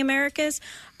World in the Americas.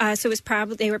 So it was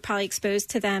they were probably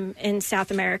exposed to them in South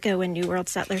America when New World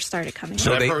settlers started coming.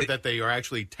 So in. I've heard that they are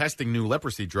actually testing new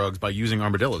leprosy drugs by using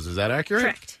armadillos. Is that accurate?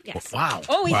 Correct. Yes. Wow.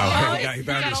 Oh, Wow. yeah. He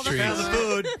found his treats. Found the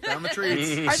food. Found the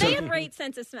treats. Are they a great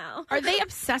sense of smell? Are they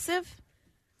obsessive?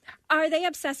 Are they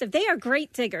obsessive? They are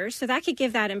great diggers, so that could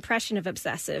give that impression of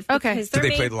obsessive. Okay. because Do their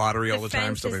they play main the lottery all the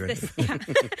time? defense Stuff is like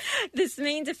this, this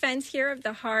main defense here of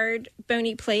the hard,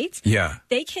 bony plates. Yeah.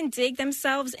 They can dig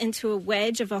themselves into a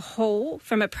wedge of a hole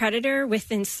from a predator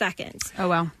within seconds. Oh,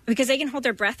 wow. Because they can hold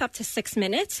their breath up to 6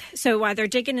 minutes. So while they're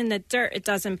digging in the dirt, it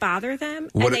doesn't bother them.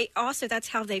 What and they also, that's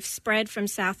how they've spread from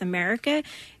South America,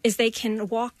 is they can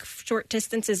walk short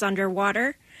distances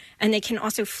underwater. And they can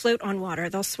also float on water.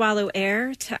 They'll swallow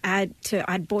air to add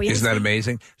buoyancy. Isn't that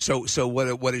amazing? So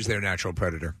what is their natural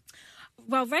predator?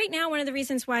 Well, right now, one of the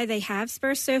reasons why they have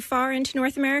dispersed so far into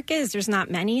North America is there's not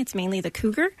many. It's mainly the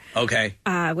cougar, Okay.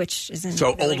 Which isn't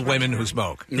So really old women who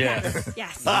smoke. Yes.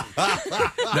 Yes.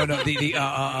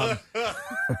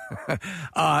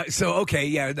 So okay,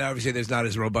 yeah. Obviously, there's not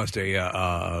as robust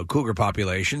a cougar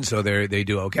population, so they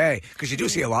do okay because you do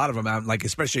see a lot of them out, like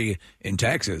especially in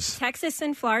Texas. Texas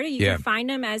and Florida, you Yeah. can find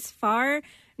them as far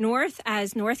north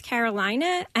as North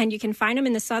Carolina, and you can find them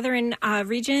in the southern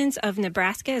regions of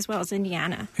Nebraska as well as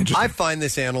Indiana. I find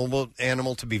this animal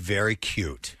to be very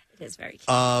cute. It is very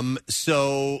cute.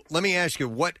 So let me ask you,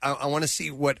 what I want to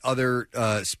see what other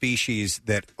species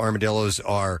that armadillos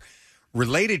are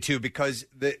related to, because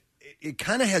it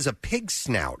kind of has a pig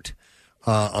snout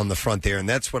on the front there, and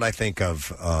that's what I think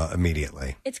of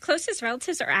immediately. Its closest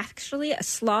relatives are actually a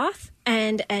sloth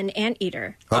and an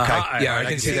anteater. Okay. Yeah, I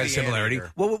can see that the similarity.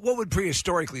 anteater. What would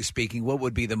prehistorically speaking, what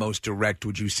would be the most direct,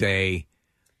 would you say,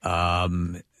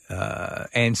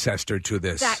 ancestor to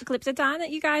this? That glyptodon that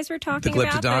you guys were talking The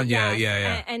about. glyptodon,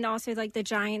 yeah. And also like the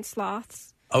giant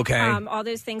sloths. Okay. All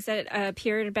those things that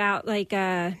appeared about like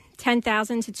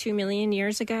 10,000 to 2 million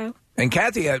years ago. And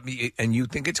Kathy, and you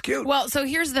think it's cute? Well, so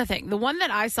here's the thing. The one that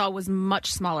I saw was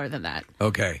much smaller than that.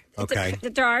 Okay.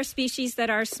 There are species that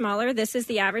are smaller. This is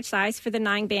the average size for the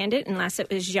nine banded, unless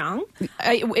it was young.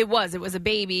 It was a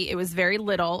baby. It was very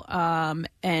little,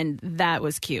 and that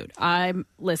was cute.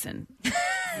 Listen,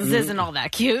 this isn't all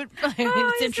that cute. I mean,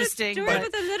 it's interesting,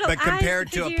 but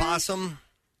compared to a possum.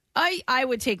 I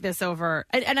would take this over,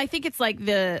 and I think it's like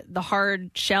the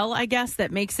hard shell, I guess,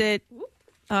 that makes it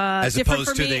as different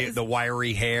opposed for to me. the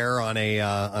wiry hair on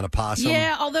a possum.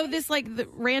 Yeah, although this like the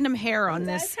random hair on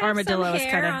this armadillo is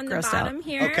kind of grossed out.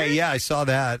 Here. Okay, yeah, I saw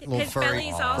that. Little His furry,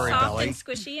 belly's all furry soft belly. and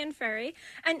squishy and furry.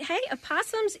 And hey,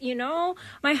 opossums,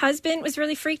 my husband was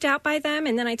really freaked out by them.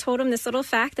 And then I told him this little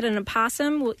fact that an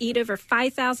opossum will eat over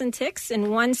 5,000 ticks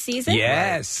in one season.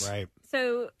 Yes. Right.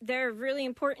 So they're really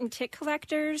important tick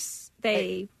collectors.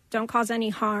 They don't cause any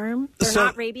harm. They're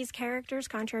not rabies characters,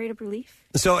 contrary to belief.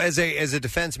 So as a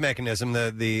defense mechanism,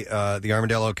 the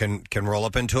armadillo can roll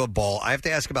up into a ball. I have to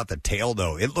ask about the tail,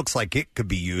 though. It looks like it could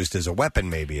be used as a weapon,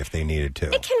 maybe, if they needed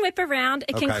to. It can whip around.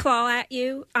 It can Okay. claw at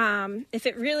you. If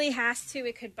it really has to,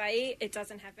 it could bite. It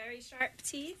doesn't have very sharp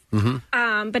teeth.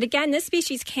 Mm-hmm. But again, this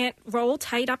species can't roll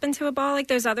tight up into a ball like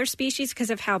those other species because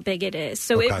of how big it is.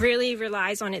 So it Okay. really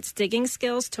relies on its digging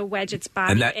skills to wedge its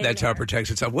body And in that's there. how it protects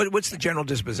itself. What's the general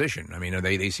disposition? I mean,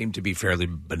 they seem to be fairly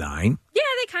benign. Yeah,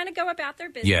 they kind of go about their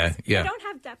business. Yeah. They don't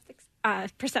have depth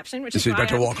perception, which This is is why about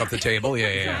to I'm walk off the table. Yeah,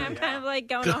 yeah, yeah. I'm kind of like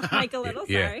going off mic a little.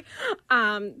 Yeah.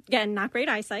 Sorry. Again, not great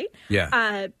eyesight.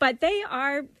 Yeah. But they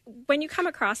are, when you come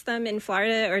across them in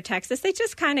Florida or Texas, they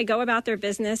just kind of go about their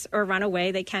business or run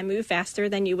away. They can move faster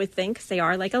than you would think 'cause they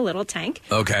are like a little tank.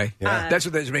 Okay. Yeah. That's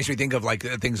what that makes me think of, like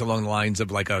things along the lines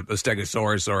of like a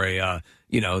stegosaurus or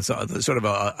sort of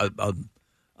a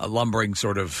lumbering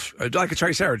sort of like a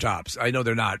triceratops. I know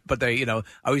they're not, but they, I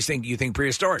always think you think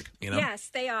prehistoric. Yes,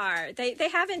 they are. They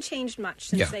haven't changed much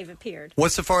since Yeah. they've appeared.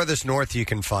 What's the farthest north you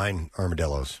can find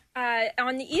armadillos?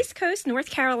 On the East Coast,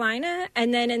 North Carolina,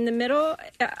 and then in the middle,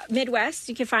 Midwest,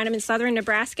 you can find them in southern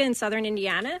Nebraska and southern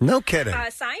Indiana. No kidding.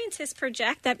 Scientists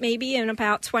project that maybe in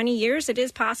about 20 years, it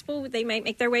is possible they might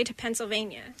make their way to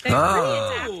Pennsylvania. They're pretty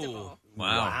adaptable.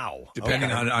 Wow.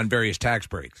 Depending on various tax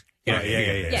breaks.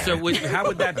 Yeah. So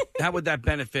how would that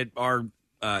benefit our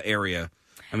area?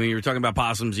 I mean, you were talking about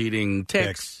possums eating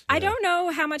ticks. I don't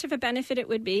know how much of a benefit it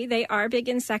would be. They are big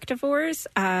insectivores.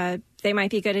 They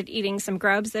might be good at eating some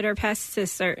grubs that are pests to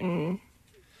certain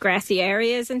grassy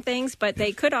areas and things, but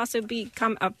they could also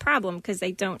become a problem because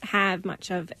they don't have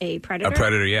much of a predator. A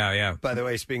predator, yeah. By the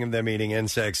way, speaking of them eating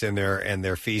insects and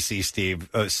their feces, Steve,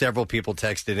 several people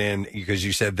texted in because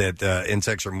you said that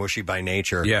insects are mushy by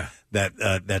nature. Yeah.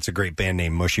 That's a great band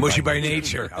name, Mushy by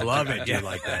Nature. I love it. I do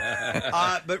like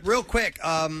that. But real quick,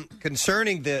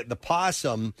 concerning the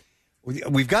possum,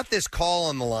 We've got this call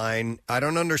on the line. I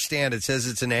don't understand. It says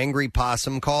it's an angry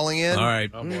possum calling in. All right.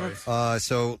 Oh, boy.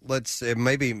 So it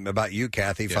may be about you,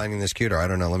 Kathy, finding this cuter. I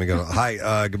don't know. Let me go.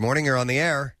 Hi. Good morning. You're on the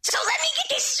air. So let me get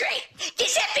this straight.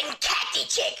 This effing Kathy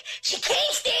chick, she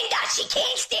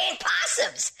can't stand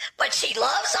possums, but she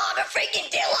loves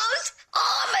armadillos?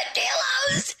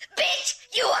 Armadillos? Bitch,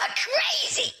 you are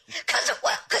crazy. Cause of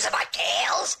what? Cause of our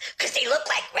tails? Cause they look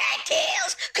like rat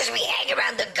tails? Cause we hang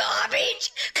around the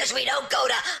garbage? Cause we don't go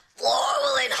to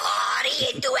Laurel and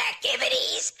Hardy and do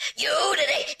activities? You,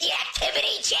 the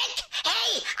activity chick?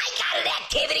 Hey, I got an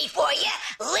activity for you.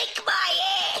 Lick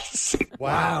my ass.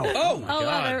 Wow. Oh,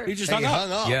 God. He just Hey,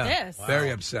 hung up. Yeah. Yes. Very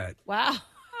upset. Wow.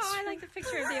 Oh, I like the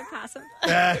picture of the opossum.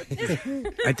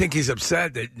 I think he's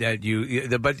upset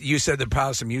that but you said the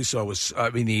possum you saw was,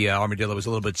 the armadillo was a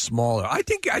little bit smaller. I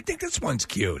think this one's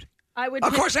cute. I would.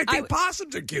 Of course, I think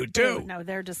possums are cute too. No,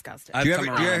 they're disgusting. I've Do you come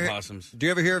ever- do you around ever- possums. Do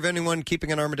you ever hear of anyone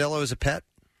keeping an armadillo as a pet?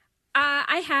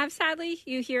 I have, sadly.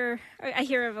 I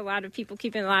hear of a lot of people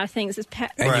keeping a lot of things as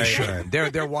pets. And you should.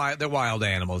 They're wild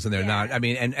animals, and they're not. I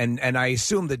mean, and I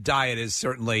assume the diet is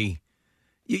certainly.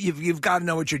 You've got to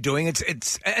know what you're doing.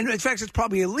 It's and in fact, it's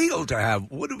probably illegal to have.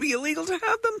 Would it be illegal to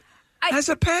have them as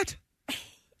a pet?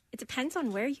 It depends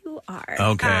on where you are.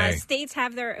 Okay. States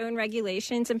have their own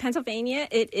regulations. In Pennsylvania,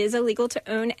 it is illegal to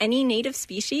own any native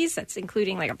species. That's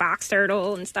including like a box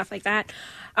turtle and stuff like that.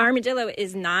 Armadillo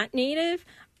is not native,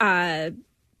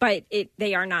 but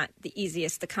they are not the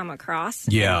easiest to come across.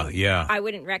 Yeah, And yeah. I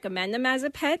wouldn't recommend them as a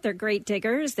pet. They're great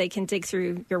diggers. They can dig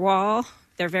through your wall.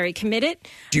 They're very committed.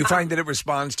 Do you find that it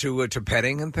responds to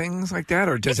petting and things like that,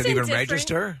 or does it It's even indifferent.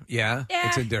 register? Yeah,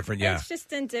 it's indifferent. Yeah, It's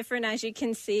just indifferent, as you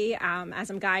can see, as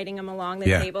I'm guiding them along the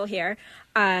Yeah. table here.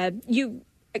 You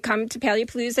come to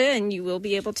Paleopalooza, and you will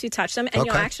be able to touch them, and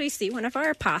you'll Okay. actually see one of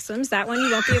our opossums. That one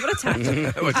you won't be able to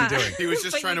touch. What's he doing? He was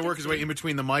just trying to work his way in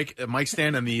between the mic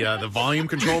stand and the volume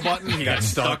control button. He got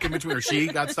stuck in between, or she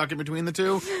got stuck in between the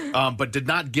two, but did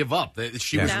not give up.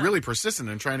 She was Yeah. really persistent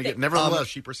in trying to get. Nevertheless,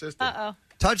 she persisted.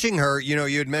 Touching her,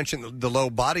 you had mentioned the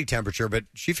low body temperature, but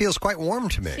she feels quite warm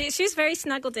to me. She's very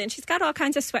snuggled in. She's got all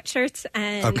kinds of sweatshirts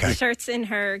and Okay. shirts in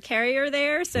her carrier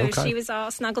there, so Okay. she was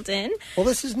all snuggled in. Well,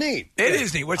 this is neat. It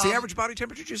is neat. What's the average body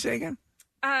temperature? Did you say again?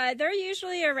 They're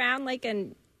usually around like a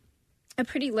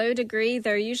pretty low degree.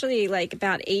 They're usually like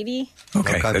about 80.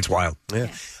 Okay, that's wild. Yeah.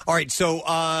 All right, so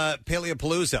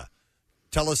Paleopalooza.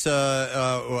 Tell us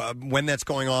when that's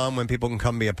going on, when people can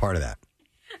come be a part of that.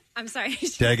 I'm sorry.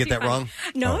 Did I get that wrong?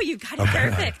 No, Oh. you got it Okay.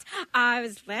 perfect. I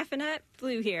was laughing at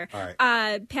Blue here. All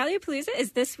right. Paleopalooza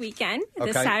is this weekend, this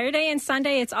Okay. Saturday and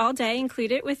Sunday. It's all day,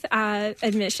 included with regular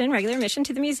admission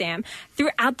to the museum.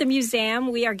 Throughout the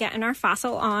museum, we are getting our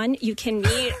fossil on. You can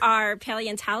meet our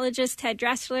paleontologist, Ted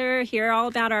Dressler, hear all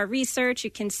about our research.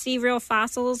 You can see real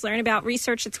fossils, learn about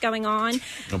research that's going on,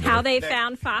 Oh, boy. how they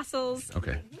found fossils.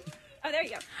 Okay. Oh, there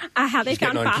you go. How they She's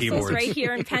found getting on fossils keyboards. right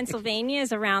here in Pennsylvania,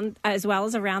 as well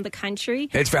as around the country.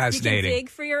 It's fascinating. You can dig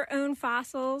for your own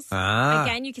fossils. Ah.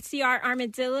 Again, you can see our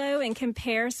armadillo and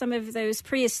compare some of those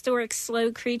prehistoric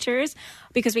slow creatures,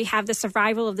 because we have the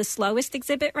Survival of the Slowest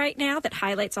exhibit right now that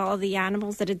highlights all of the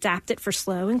animals that adapted for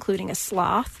slow, including a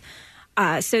sloth.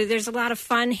 So there's a lot of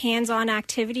fun hands-on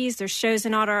activities. There's shows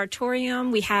in our auditorium.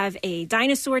 We have a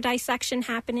dinosaur dissection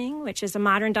happening, which is a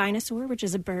modern dinosaur, which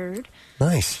is a bird.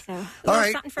 Nice. So All there's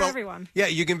right. something for Well, everyone. Yeah,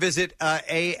 you can visit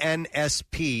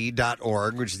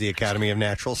ansp.org, which is the Academy of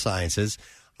Natural Sciences,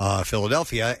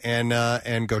 Philadelphia,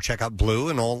 and go check out Blue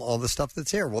and all the stuff that's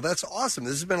here. Well, that's awesome.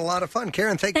 This has been a lot of fun.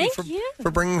 Karen, thank you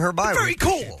for bringing her by. Very We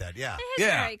appreciate that. Yeah. It's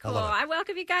very cool. I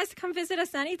welcome you guys to come visit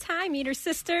us anytime. Meet our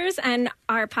sisters and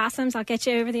our opossums. I'll get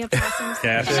you over the opossums.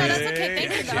 Yeah. No, that's okay.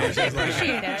 Thank you, though. I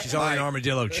appreciate it. She's only an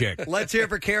armadillo chick. Let's hear it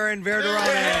for Karen Verderame.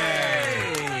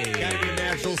 Academy of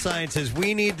Natural Sciences.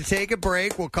 We need to take a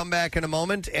break. We'll come back in a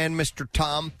moment, and Mr.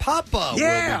 Tom Papa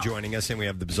will be joining us, and we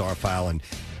have the bizarre file and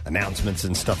announcements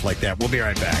and stuff like that. We'll be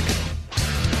right back.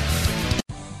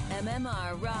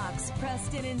 MMR rocks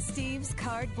Preston and Steve's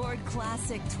Cardboard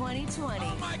Classic 2020.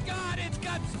 Oh my God, it's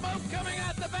got smoke coming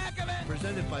out the back of it!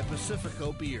 Presented by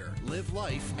Pacifico Beer. Live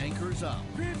life anchors up.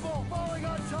 People falling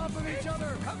on top of each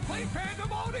other. Complete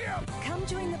pandemonium! Come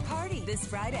join the party this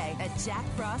Friday at Jack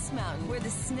Frost Mountain, where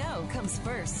the snow comes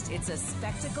first. It's a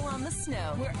spectacle on the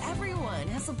snow where everyone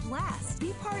has a blast.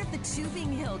 Be part of the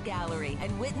Tubing Hill Gallery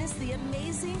and witness the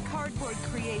amazing cardboard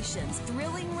creations,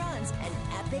 thrilling runs, and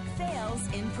epic fails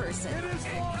in person. It is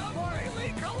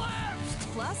completely collapsed!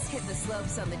 Plus, hit the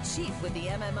slopes on the cheap with the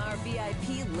MMR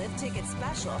VIP lift ticket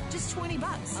special. Just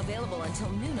 $20. Available until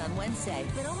noon on Wednesday,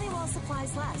 but only while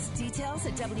supplies last. Details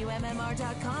at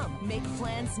WMMR.com. Make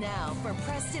plans now for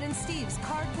Preston and Steve's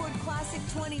Cardboard Classic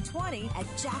 2020 at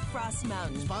Jack Frost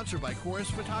Mountain. Sponsored by Chorus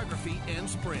Photography and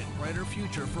Sprint. Brighter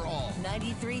future for all.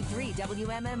 93.3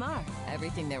 WMMR.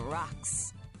 Everything that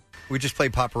rocks. We just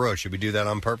played Papa Roach. Should we do that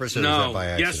on purpose, or is that by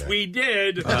accident? Yes, we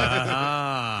did.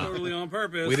 Totally on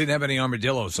purpose. We didn't have any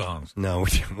armadillo songs. No,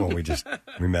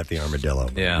 we met the armadillo.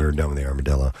 Yeah. We were done with the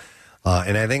armadillo.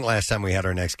 And I think last time we had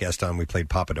our next guest on, we played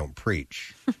Papa Don't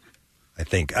Preach. I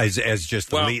think as just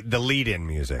the lead-in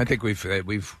music. I think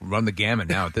we've run the gamut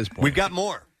now at this point. We've got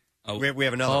more. Oh. We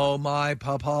have another. Oh, my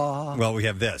papa. Well, we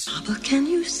have this. Papa, can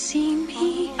you see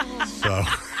me? So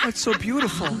that's so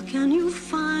beautiful. Can you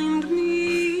find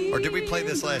me? Or did we play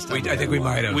this last time? I think we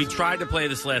might have. We tried to play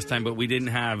this last time, but we didn't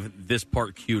have this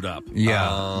part queued up.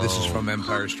 Yeah, this is from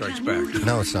Empire Strikes Back.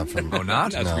 No, it's not from. Oh,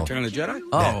 not? That's No. Return of the Jedi?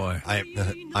 Oh,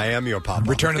 I am your papa.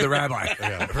 Return of the Rabbi.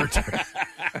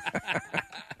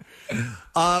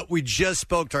 We just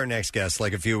spoke to our next guest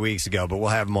like a few weeks ago, but we'll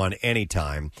have him on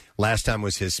anytime. Last time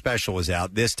was his special was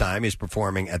out. This time he's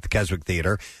performing at the Keswick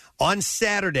Theater on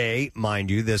Saturday,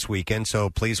 mind you, this weekend. So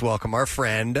please welcome our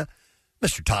friend,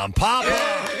 Mr. Tom Papa,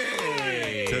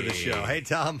 to the show. Hey,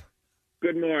 Tom.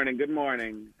 Good morning. Good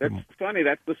morning. That's funny.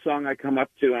 That's the song I come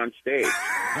up to on stage.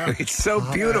 It's so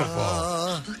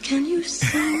beautiful. Can you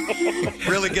see me?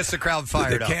 Really gets the crowd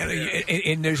fired up.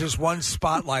 And there's just one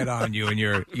spotlight on you, and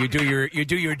you do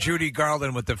your Judy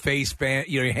Garland with the face band,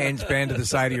 your hands band to the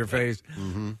side of your face.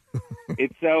 Mm-hmm.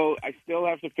 It's so I still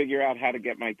have to figure out how to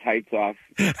get my tights off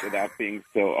without being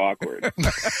so awkward.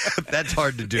 That's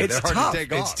hard to do. It's They're hard tough. to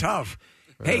take off. It's tough.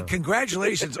 Hey,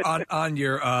 congratulations on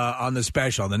your on the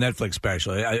special, the Netflix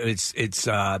special.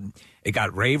 It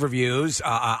got rave reviews.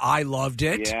 I loved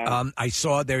it. Yeah. I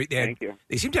saw they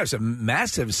seem to have some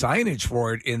massive signage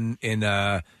for it in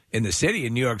the city,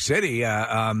 in New York City.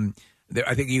 I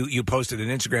think you posted an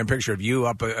Instagram picture of you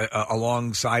up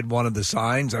alongside one of the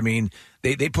signs. I mean,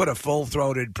 they put a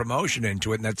full-throated promotion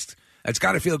into it, and that's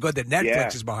got to feel good that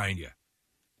Netflix is behind you.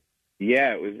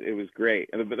 Yeah, it was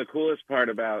great. But the coolest part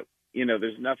about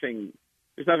there's nothing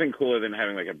cooler than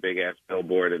having like a big ass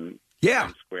billboard in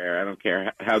Times Square. I don't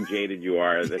care how jaded you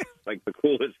are. That's like the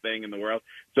coolest thing in the world.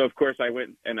 So of course I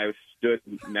went and I stood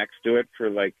next to it for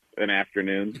like an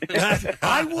afternoon.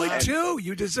 I would too.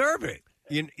 You deserve it.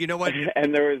 You know what?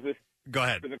 And there was this. Go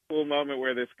ahead. The cool moment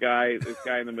where this guy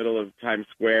in the middle of Times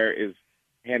Square is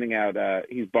handing out.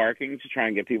 He's barking to try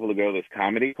and get people to go to this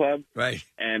comedy club. Right.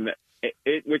 And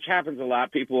which happens a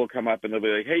lot. People will come up and they'll be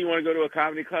like, "Hey, you want to go to a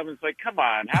comedy club?" And it's like, "Come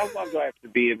on, how long do I have to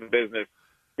be in the business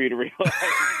for you to realize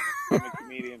I'm a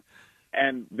comedian?"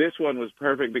 And this one was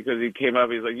perfect because he came up.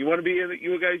 He's like, "You want to be in?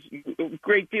 You guys,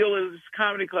 great deal is this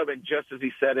comedy club." And just as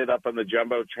he set it up on the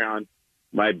jumbotron,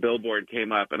 my billboard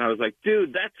came up, and I was like,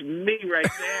 "Dude, that's me right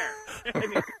there."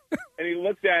 and he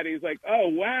looked at it. He's like, "Oh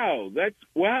wow, that's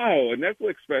a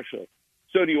Netflix special.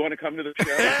 So do you want to come to the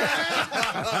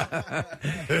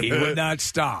show?" He would not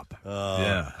stop.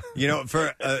 Yeah.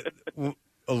 For the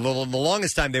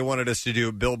longest time, they wanted us to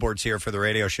do billboards here for the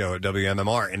radio show at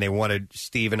WMMR, and they wanted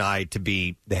Steve and I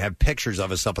to have pictures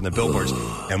of us up on the billboards,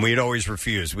 and we'd always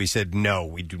refuse. We said, no,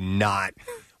 we do not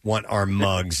want our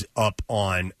mugs up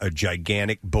on a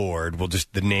gigantic board.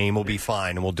 The name will be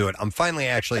fine, and we'll do it. I'm finally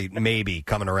actually maybe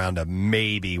coming around to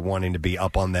maybe wanting to be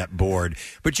up on that board.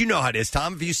 But you know how it is,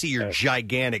 Tom. If you see your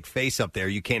gigantic face up there,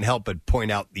 you can't help but point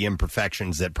out the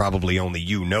imperfections that probably only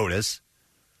you notice.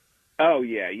 Oh,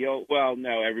 yeah.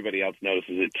 No, everybody else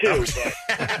notices it, too.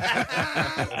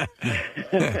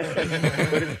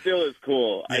 But it still is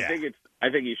cool. Yeah. I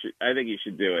think you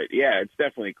should do it. Yeah, it's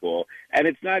definitely cool. And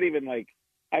it's not even like,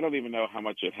 I don't even know how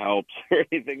much it helps or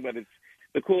anything, but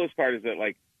the coolest part is that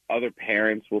like other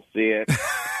parents will see it.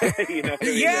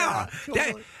 Yeah,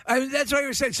 that's what I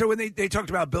was saying. So when they talked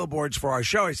about billboards for our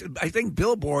show, I think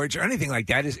billboards or anything like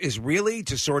that is really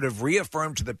to sort of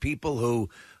reaffirm to the people who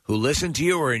listen to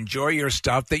you or enjoy your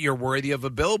stuff that you're worthy of a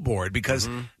billboard. Because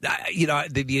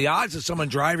the odds of someone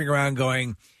driving around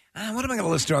going, what am I going to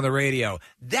listen to on the radio?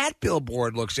 That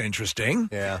billboard looks interesting.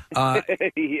 Yeah.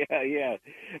 Yeah.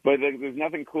 But there's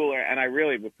nothing cooler, and I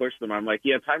really would push them. I'm like,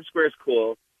 yeah, Times Square is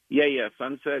cool. Yeah,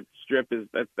 Sunset Strip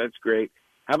that's great.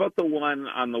 How about the one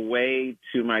on the way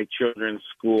to my children's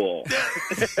school?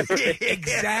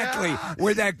 Exactly.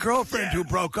 Where that girlfriend who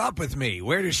broke up with me,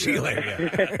 where does she live?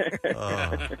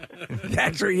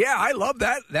 That's her. Yeah, I love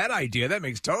that idea. That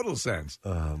makes total sense.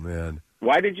 Oh, man.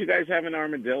 Why did you guys have an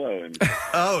armadillo?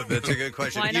 Oh, that's a good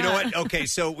question. You know what? Okay,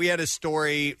 so we had a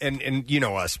story, and you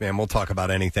know us, man. We'll talk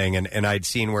about anything. And I'd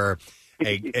seen where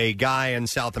a guy in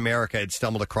South America had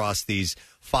stumbled across these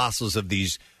fossils of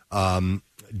these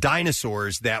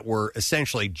dinosaurs that were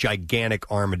essentially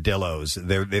gigantic armadillos.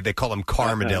 They call them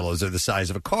carmadillos. They're the size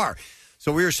of a car.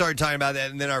 So we were starting talking about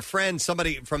that, and then our friend,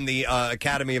 somebody from the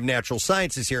Academy of Natural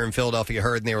Sciences here in Philadelphia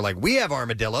heard, and they were like, we have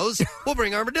armadillos. We'll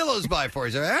bring armadillos by for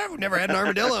you. So, we've never had an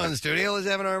armadillo in the studio. Let's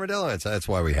have an armadillo. That's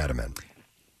why we had him in.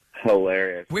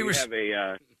 Hilarious. We were... have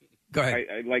a... Go ahead.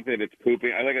 I like that it's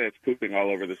pooping. I like that it's pooping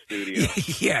all over the studio.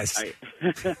 Yes.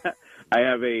 I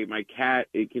have my cat.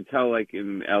 You can tell, like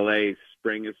in L.A.,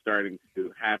 spring is starting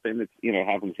to happen. It's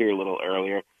happens here a little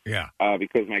earlier. Yeah.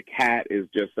 Because my cat is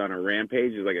just on a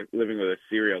rampage. He's like living with a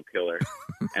serial killer.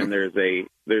 And there's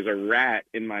a rat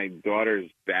in my daughter's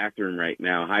bathroom right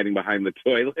now, hiding behind the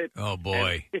toilet. Oh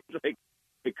boy! And it's like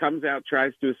it comes out,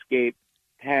 tries to escape,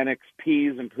 panics,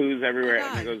 pees and poos everywhere,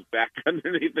 and then goes back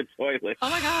underneath the toilet. Oh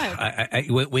my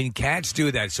God! When cats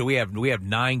do that, so we have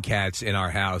 9 cats in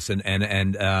our house,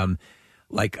 and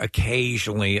like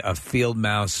occasionally a field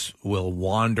mouse will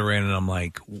wander in, and I'm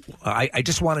like, I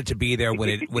just wanted to be there when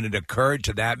it occurred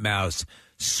to that mouse.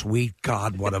 Sweet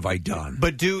God, what have I done?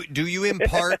 But do you in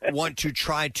part want to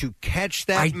try to catch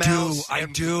that mouse? I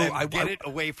do. I get it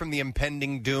away from the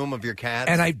impending doom of your cat.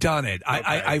 And I've done it.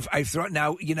 I've thrown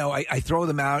now. I throw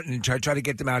them out and try to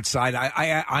get them outside.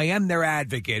 I am their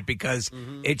advocate because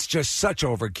it's just such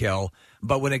overkill.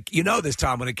 But when this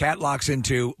time when a cat locks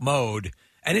into mode.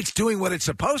 And it's doing what it's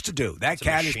supposed to do. That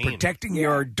cat is protecting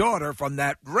your daughter from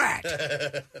that rat.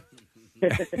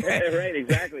 Right,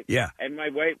 exactly. Yeah. And my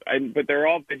wife, but they're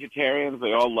all vegetarians.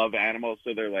 They all love animals,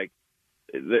 so they're like,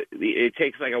 it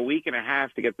takes like a week and a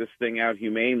half to get this thing out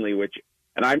humanely.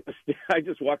 And I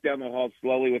just walk down the hall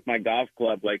slowly with my golf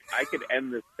club, like I could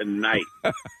end this tonight.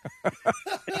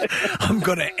 I'm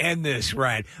going to end this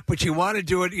rat, but you want to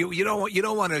do it. You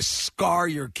don't want to scar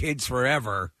your kids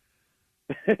forever.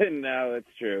 No, that's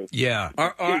true. Yeah.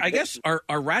 I guess are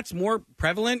rats more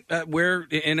prevalent where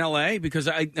in L.A.? Because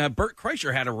Bert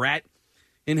Kreischer had a rat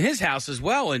in his house as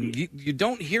well, and you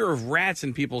don't hear of rats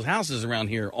in people's houses around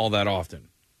here all that often.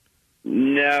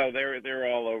 No, they're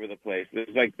all over the place.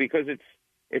 It's like because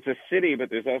it's a city, but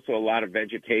there's also a lot of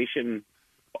vegetation,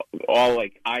 all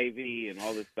like ivy and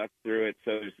all this stuff through it.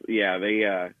 So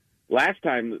they last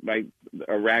time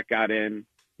a rat got in.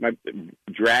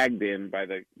 Dragged in by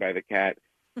the cat,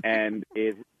 and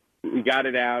we got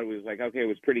it out. It was like, okay, it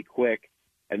was pretty quick.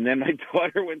 And then my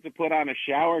daughter went to put on a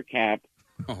shower cap,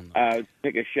 to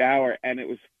take a shower, and it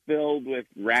was filled with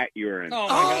rat urine. Oh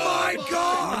my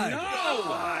God!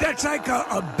 No! That's like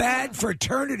a bad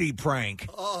fraternity prank.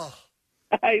 Oh.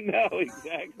 I know,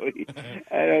 exactly.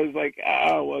 And I was like,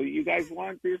 oh, well, you guys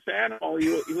want this animal.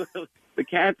 The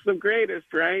cat's the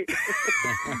greatest, right?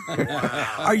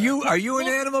 Wow. Are you an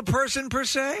animal person per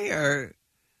se, or?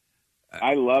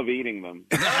 I love eating them.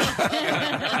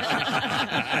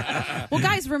 Well,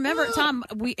 guys, remember, Tom,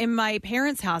 in my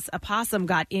parents' house, a possum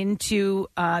got into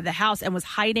the house and was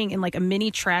hiding in like a mini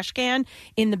trash can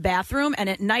in the bathroom. And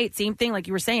at night, same thing, like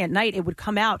you were saying, at night it would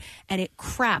come out and it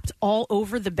crapped all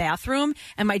over the bathroom.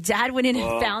 And my dad went in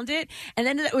and found it. And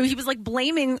then he was like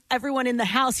blaming everyone in the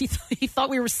house. He thought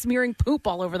we were smearing poop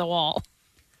all over the wall.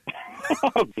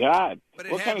 Oh, God.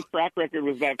 What kind of track record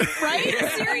was that? Right?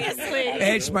 Seriously.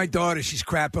 It's my daughter. She's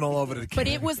crapping all over the can. But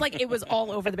it was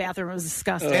all over the bathroom. It was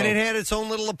disgusting. And it had its own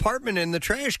little apartment in the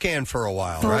trash can for a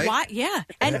while, right? For a while, yeah.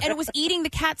 And it was eating the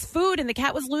cat's food, and the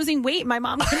cat was losing weight. My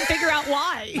mom couldn't figure out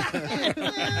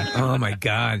why. Oh, my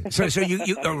God. So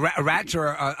rats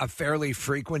are a fairly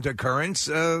frequent occurrence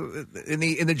in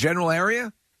the general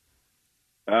area?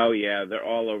 Oh, yeah. They're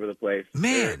all over the place.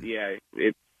 Man.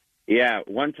 Yeah,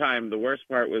 one time the worst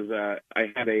part was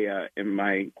I had in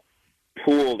my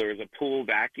pool, there was a pool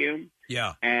vacuum.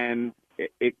 Yeah. And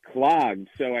it clogged,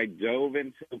 so I dove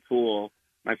into the pool.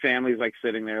 My family's like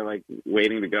sitting there like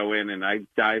waiting to go in, and I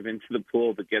dive into the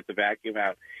pool to get the vacuum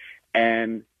out.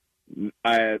 And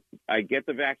I get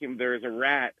the vacuum. There's a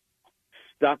rat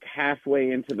stuck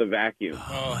halfway into the vacuum.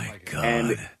 Oh, my God.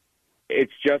 And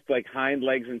it's just like hind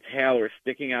legs and tail were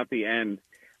sticking out the end.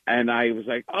 And I was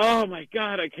like, oh, my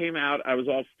God, I came out. I was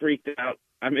all freaked out.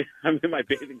 I'm in my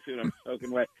bathing suit. I'm soaking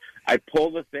wet. I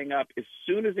pull the thing up. As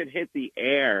soon as it hit the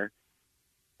air,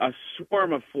 a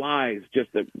swarm of flies just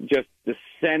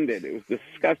descended. It was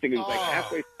disgusting. It was like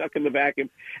halfway stuck in the vacuum.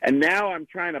 And now I'm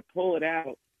trying to pull it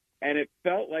out, and it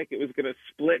felt like it was going to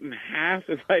split in half.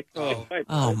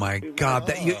 Oh, my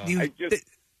God. I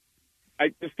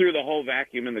just threw the whole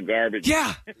vacuum in the garbage.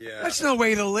 Yeah. That's no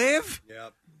way to live.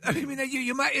 Yep. I mean,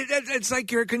 you might. It's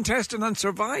like you're a contestant on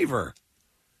Survivor.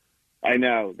 I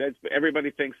know.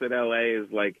 Everybody thinks that L.A.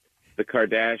 is like the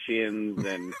Kardashians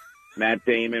and Matt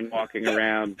Damon walking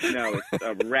around. No, it's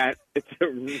a rat. It's a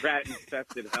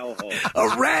rat-infested hellhole.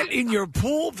 A rat in your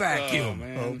pool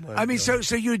vacuum. I mean,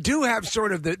 so you do have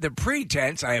sort of the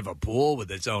pretense. I have a pool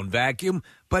with its own vacuum,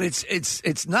 but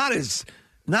it's not as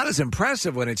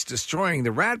impressive when it's destroying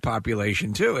the rat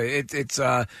population too.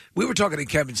 We were talking to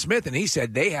Kevin Smith, and he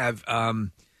said they have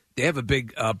a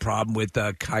big problem with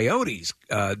coyotes.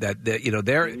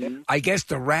 They're I guess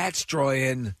the rats draw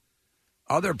in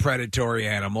other predatory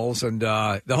animals, and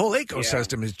the whole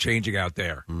ecosystem is changing out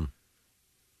there.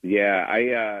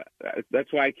 Yeah,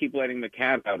 that's why I keep letting the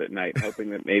cat out at night,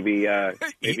 hoping that maybe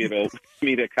it'll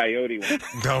meet a coyote one.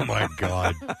 Oh my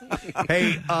God!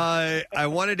 Hey, I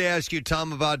wanted to ask you,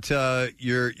 Tom, about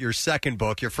your second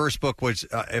book. Your first book was,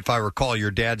 if I recall,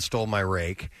 Your Dad Stole My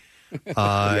Rake.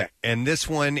 And this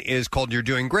one is called You're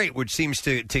Doing Great, which seems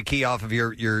to key off of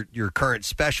your current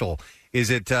special. Is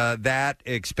it that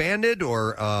expanded,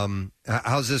 or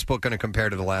how's this book going to compare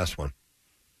to the last one?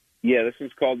 Yeah, this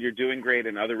one's called You're Doing Great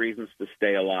and Other Reasons to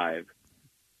Stay Alive.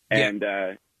 And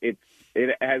it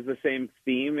has the same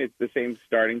theme. It's the same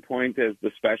starting point as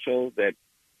the special, that,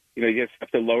 you just have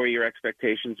to lower your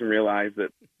expectations and realize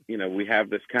that, we have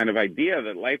this kind of idea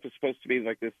that life is supposed to be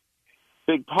like this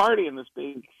big party and this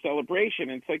big celebration.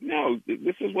 And it's like, no,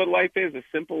 this is what life is. A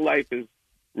simple life is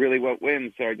really what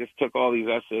wins. So I just took all these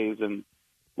essays and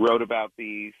wrote about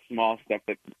the small stuff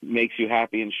that makes you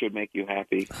happy and should make you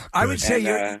happy. I would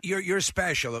say you're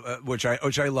special, which I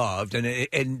loved, and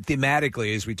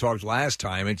thematically, as we talked last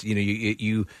time, it's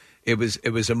it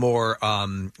was a more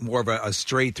of a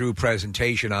straight through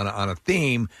presentation on a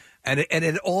theme. And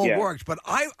it all worked. But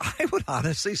I would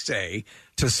honestly say,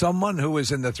 to someone who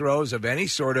is in the throes of any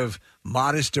sort of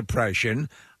modest depression,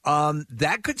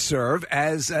 that could serve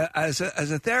as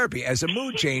a therapy, as a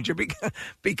mood changer,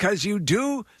 because you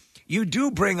do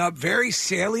bring up very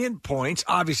salient points,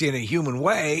 obviously in a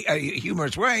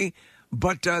humorous way,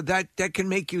 but that can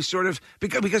make you sort of,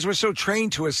 because we're so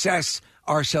trained to assess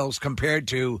ourselves compared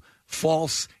to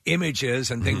false images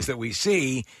and things that we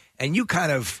see, and you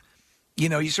kind of,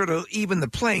 you sort of even the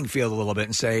playing field a little bit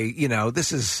and say,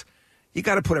 this is, you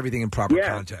got to put everything in proper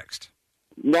context.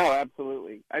 No,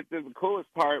 absolutely. The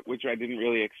coolest part, which I didn't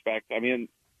really expect, I mean,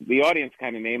 the audience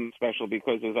kind of named the special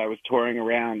because as I was touring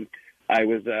around, I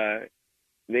was saying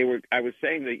that I was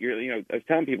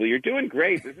telling people, you're doing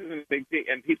great. This isn't a big deal.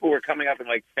 And people were coming up and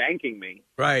thanking me.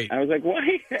 Right. I was like,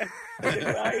 why?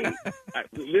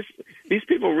 These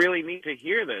people really need to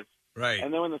hear this. Right.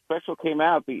 And then when the special came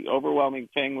out, the overwhelming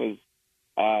thing was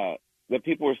that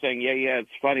people were saying, yeah, it's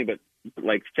funny, but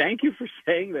thank you for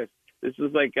saying this. This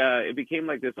is it became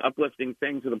this uplifting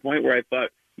thing to the point where I thought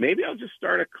maybe I'll just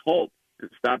start a cult and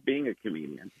stop being a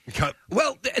comedian.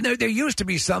 Well, there used to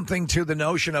be something to the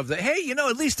notion of hey,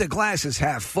 at least the glass is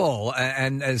half full,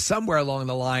 and somewhere along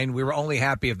the line we were only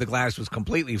happy if the glass was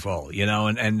completely full,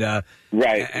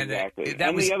 right, exactly.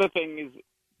 The other thing is,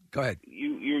 go ahead.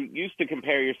 You used to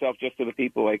compare yourself just to the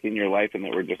people in your life and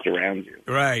that were just around you.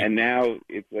 Right. And now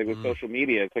it's with social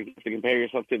media, it's you have to compare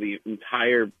yourself to the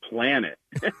entire planet.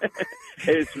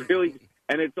 It's really,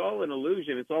 and it's all an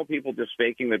illusion. It's all people just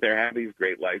faking that they're having these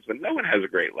great lives, but no one has a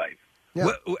great life. Yeah.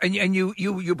 Well, and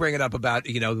you bring it up about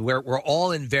we're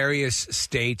all in various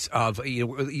states of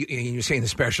you're saying the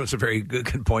special is a very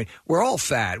good point. We're all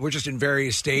fat. We're just in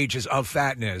various stages of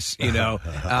fatness,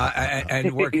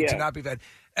 and working to not be fat.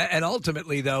 And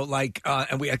ultimately, though, I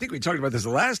think we talked about this the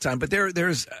last time, but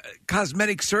there's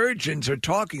cosmetic surgeons are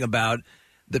talking about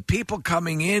the people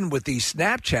coming in with these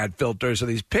Snapchat filters or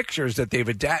these pictures that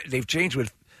they've changed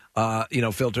with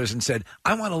filters and said,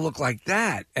 I want to look like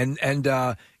that, and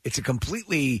it's a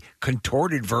completely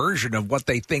contorted version of what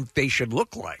they think they should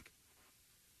look like.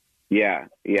 Yeah.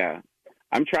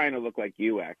 I'm trying to look like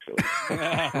you, actually.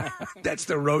 That's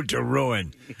the road to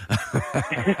ruin. They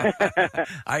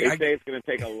say it's going to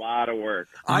take a lot of work.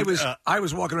 I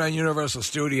was walking around Universal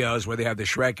Studios where they have the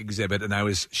Shrek exhibit, and I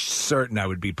was certain I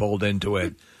would be pulled into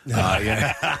it.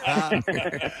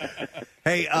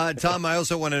 Hey, Tom, I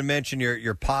also wanted to mention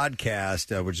your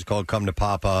podcast, which is called Come to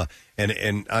Papa,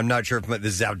 and I'm not sure if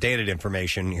this is outdated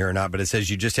information here or not, but it says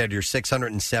you just had your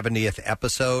 670th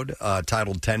episode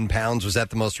titled 10 Pounds. Was that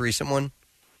the most recent one?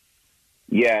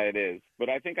 Yeah, it is. But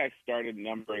I think I started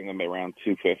numbering them around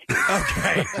 250.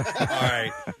 Okay. All right.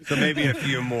 So maybe a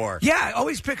few more. Yeah,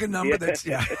 always pick a number that's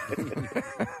we've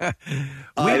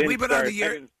been on the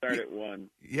air. I didn't start at 1.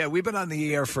 Yeah, we've been on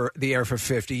the air for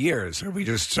 50 years. We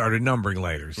just started numbering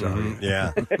later. So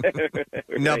Yeah.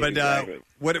 No, but exactly.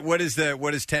 what is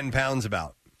 10 pounds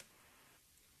about?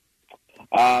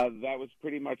 That was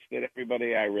pretty much that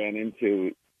everybody I ran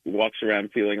into walks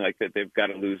around feeling like that they've got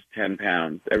to lose 10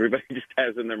 pounds. Everybody just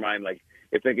has in their mind, like,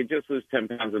 if they could just lose 10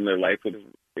 pounds in their life would,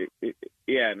 and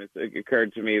it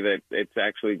occurred to me that it's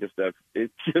actually just a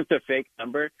fake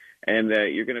number, and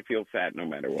you're going to feel fat no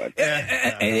matter what.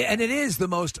 And it is the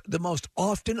most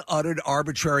often uttered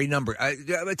arbitrary number.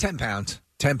 10 pounds.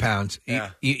 10 pounds.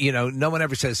 Yeah. You know, no one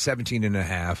ever says 17 and a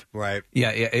half. Right.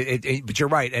 Yeah. But you're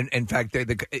right. And in fact,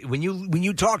 when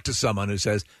you talk to someone who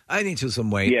says, I need to lose some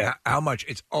weight, how much?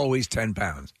 It's always 10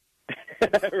 pounds.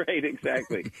 Right,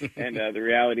 exactly. And the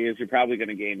reality is you're probably going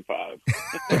to gain 5.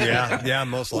 Yeah,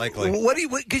 most likely. What do you?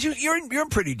 Because you're in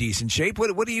pretty decent shape.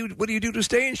 What do you do to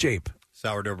stay in shape?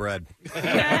 Sourdough bread.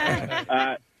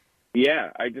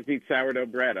 Yeah, I just eat sourdough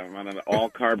bread. I'm on an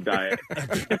all-carb diet.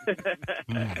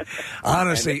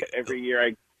 Honestly, and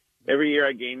every year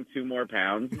I gain 2 more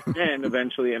pounds and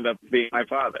eventually end up being my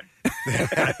father.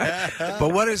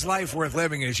 But what is life worth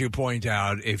living, as you point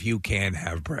out, if you can't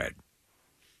have bread?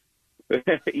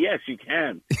 Yes, you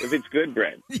can. If it's good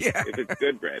bread. Yeah. If it's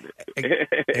good bread.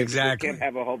 Exactly. You can't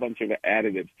have a whole bunch of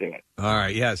additives to it. All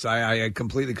right. Yes, I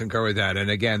completely concur with that.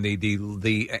 And again,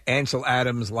 the Ansel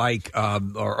Adams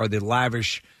or the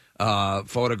lavish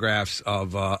photographs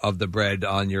of the bread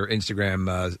on your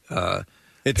Instagram.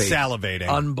 It's page. salivating.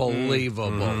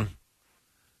 Unbelievable. Mm-hmm.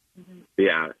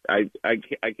 Yeah, I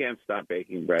can't stop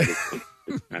baking bread.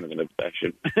 It's kind of an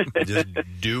obsession. Just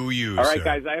do you? All right,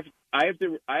 sir. guys. I have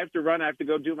to run. I have to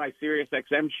go do my Sirius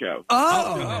XM show. Oh,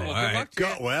 all right.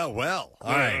 Well.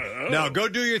 All right. No, go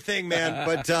do your thing, man.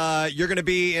 But you're going to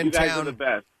be in You guys are town the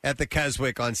best. at the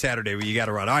Keswick on Saturday. Where you got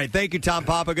to run. All right. Thank you, Tom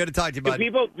Papa. Good to talk to you, bud.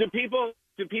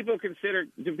 Do people consider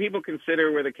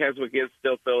where the Keswick is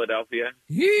still Philadelphia?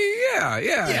 Yeah.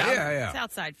 It's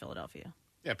outside Philadelphia.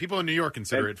 Yeah, people in New York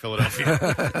consider it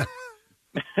Philadelphia.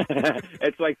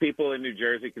 It's like people in New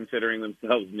Jersey considering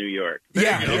themselves New York.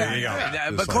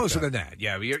 Yeah, but closer than that.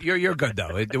 Yeah, you're good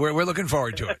though. We're looking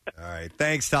forward to it. All right,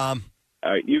 thanks, Tom.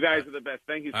 All right, you guys are the best.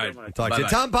 Thank you so much. Talk to you,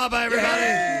 Tom Papa,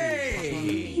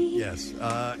 everybody. Yes,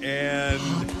 and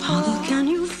How can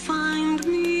you find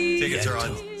me? tickets are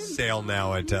on sale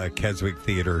now at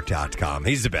KeswickTheater.com.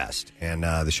 He's the best, and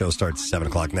the show starts at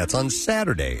 7:00, and that's on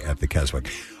Saturday at the Keswick.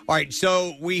 All right,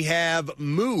 so we have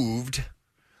moved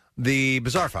the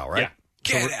Bizarre File, right?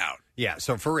 Get out. Yeah,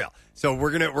 so for real. So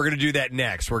we're gonna do that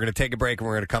next. We're gonna take a break and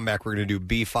we're gonna come back. We're gonna do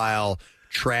B File,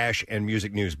 trash, and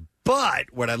music news.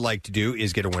 But what I'd like to do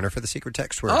is get a winner for the secret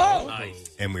text word. Oh,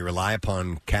 nice. And we rely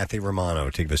upon Kathy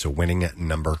Romano to give us a winning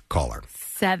number caller.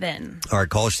 7. All right,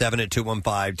 call 7 at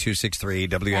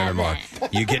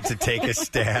 215-263-WMMR. You get to take a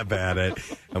stab at it,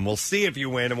 and we'll see if you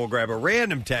win, and we'll grab a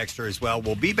random texter as well.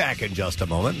 We'll be back in just a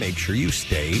moment. Make sure you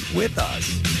stay with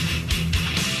us.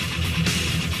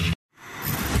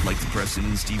 Like the Preston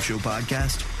and Steve Show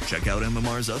podcast? Check out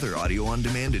MMR's other audio on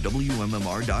demand at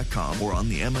WMMR.com or on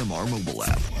the MMR mobile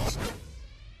app.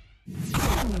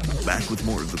 Back with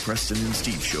more of the Preston and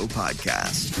Steve Show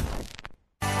podcast.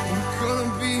 I'm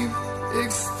gonna be a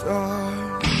big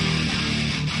star.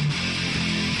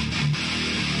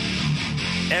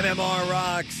 MMR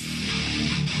rocks.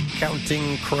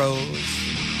 Counting Crows.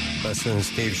 Preston and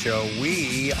Steve Show.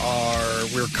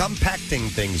 We're compacting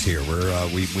things here.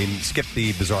 We skipped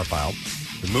the Bizarre File.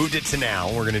 We moved it to now.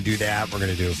 We're going to do that. We're going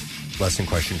to do lesson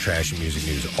question, trash, and music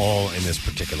news all in this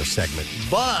particular segment.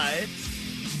 But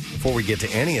before we get to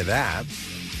any of that,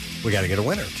 we got to get a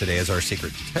winner. Today is our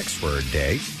secret text word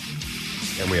day.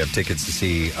 And we have tickets to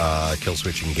see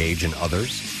Killswitch Engage and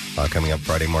others coming up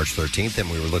Friday, March 13th. And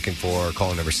we were looking for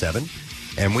caller number 7.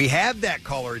 And we have that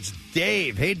caller. It's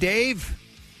Dave. Hey, Dave.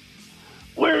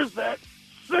 Where's that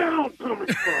sound coming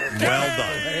from? Well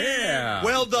done. Yeah.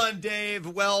 Well done, Dave.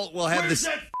 Well, we'll have Where's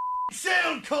this. that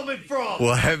sound coming from?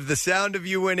 We'll have the sound of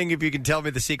you winning if you can tell me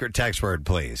the secret text word,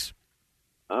 please.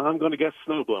 I'm going to guess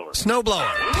snowblower.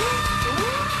 Snowblower.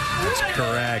 That's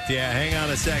correct. Yeah, hang on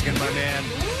a second, my man.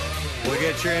 We'll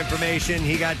get your information.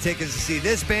 He got tickets to see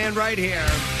this band right here.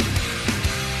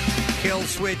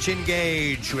 Killswitch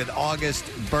Engage with August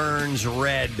Burns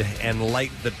Red and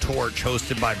Light the Torch,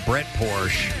 hosted by Brett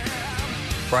Porsche.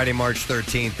 Friday, March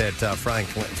 13th at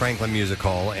Franklin Music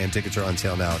Hall, and tickets are on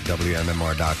sale now at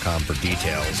WMMR.com for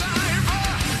details.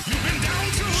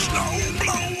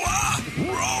 Snowblower,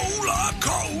 roller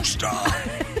Stop.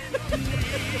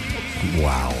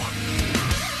 Wow.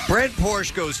 Brent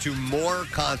Porsche goes to more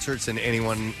concerts than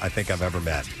anyone I think I've ever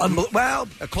met. Well,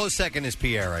 a close second is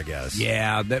Pierre, I guess.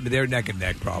 Yeah, they're neck and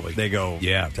neck probably. They go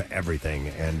to everything,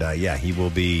 and he will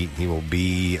be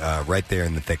right there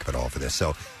in the thick of it all for this.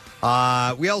 So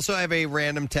we also have a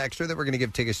random texter that we're going to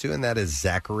give tickets to, and that is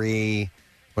Zachary.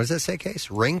 What does that say,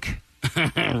 Case? Rink?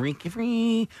 Rinky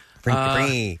free.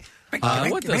 Rinky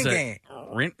What does it?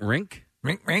 Rink? Rink.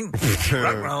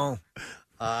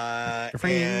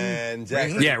 And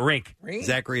Zachary, Rink.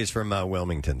 Zachary is from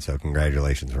Wilmington, so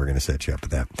congratulations. We're going to set you up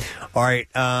with that. All right,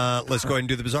 let's go ahead and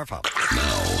do the Bizarre File.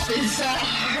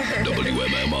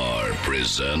 WMMR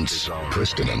presents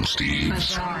Preston and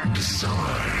Steve's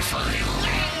Bizarre File.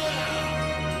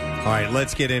 All right,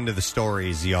 let's get into the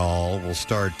stories, y'all. We'll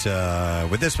start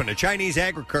with this one. A Chinese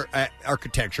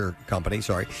architecture company,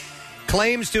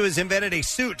 claims to have invented a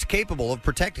suit capable of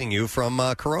protecting you from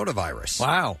coronavirus.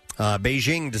 Wow.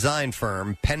 Beijing design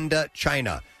firm Penda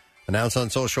China announced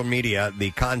on social media the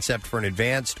concept for an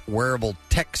advanced wearable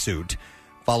tech suit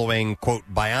following, quote,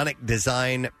 bionic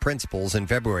design principles in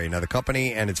February. Now, the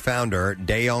company and its founder,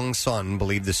 Daeyong Sun,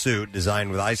 believe the suit, designed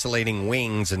with isolating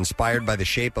wings inspired by the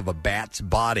shape of a bat's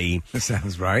body, that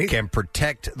sounds right, can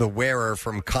protect the wearer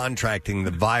from contracting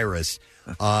the virus.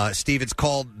 Steve, it's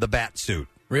called the Bat Suit.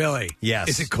 Really? Yes.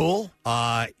 Is it cool?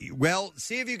 Well,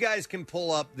 see if you guys can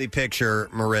pull up the picture,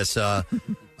 Marissa,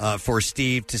 for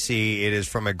Steve to see. It is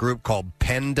from a group called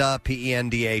Penda,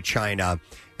 Penda China,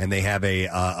 and they have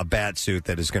a bat suit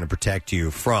that is going to protect you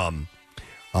from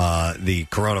the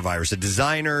coronavirus. The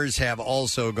designers have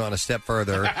also gone a step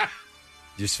further.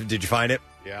 Did you find it?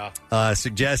 Yeah.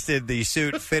 Suggested the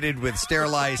suit fitted with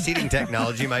sterilized heating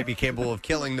technology might be capable of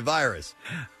killing the virus.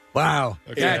 Wow.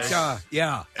 Okay. That's, I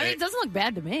mean, it doesn't look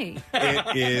bad to me.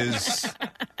 It is.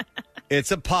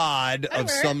 It's a pod of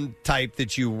some type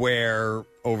that you wear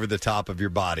over the top of your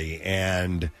body,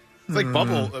 and it's like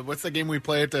Bubble. What's the game we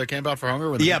play at Camp Out for Hunger?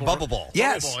 With Bubble Ball.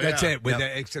 Yes, Bubble Ball, that's yeah.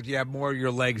 it. Except you have more of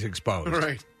your legs exposed.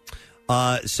 Right.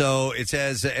 So it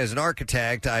says, as an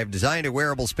architect, I've designed a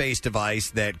wearable space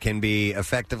device that can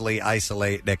effectively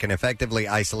isolate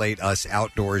us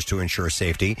outdoors to ensure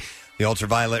safety. The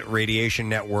ultraviolet radiation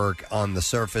network on the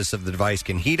surface of the device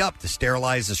can heat up to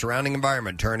sterilize the surrounding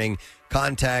environment, turning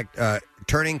contact a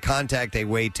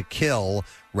way to kill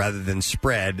rather than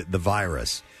spread the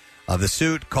virus. The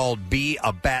suit, called Be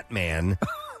a Batman,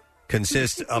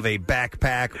 consists of a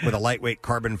backpack with a lightweight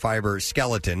carbon fiber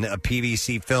skeleton. A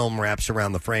PVC film wraps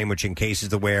around the frame, which encases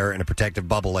the wearer in a protective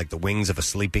bubble like the wings of a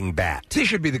sleeping bat. This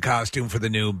should be the costume for the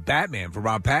new Batman for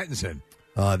Rob Pattinson.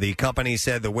 The company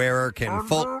said the wearer can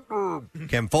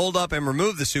fold up and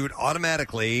remove the suit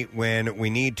automatically when we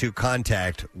need to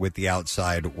contact with the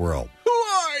outside world. Who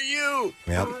are you?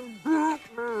 Yep.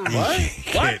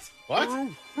 What?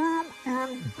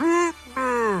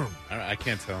 I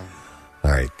can't tell.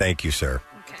 All right. Thank you, sir.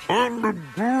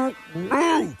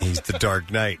 He's the Dark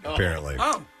Knight, apparently.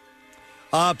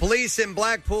 Police in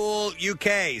Blackpool,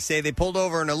 UK, say they pulled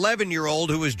over an 11-year-old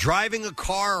who was driving a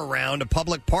car around a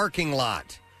public parking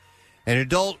lot. An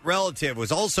adult relative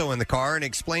was also in the car and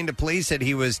explained to police that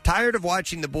he was tired of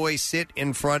watching the boy sit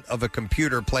in front of a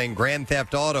computer playing Grand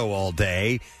Theft Auto all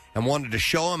day and wanted to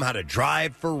show him how to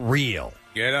drive for real.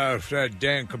 Get off that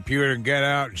damn computer and get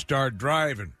out and start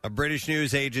driving. A British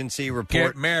news agency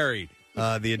report... Get married.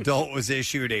 The adult was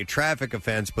issued a traffic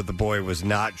offense, but the boy was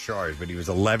not charged. But he was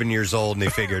 11 years old, and they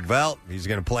figured, well, he's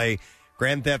going to play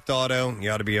Grand Theft Auto.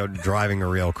 You ought to be driving a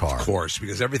real car. Of course,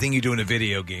 because everything you do in a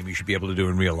video game, you should be able to do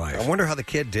in real life. I wonder how the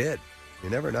kid did. You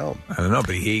never know. I don't know,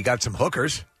 but he got some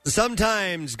hookers.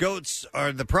 Sometimes goats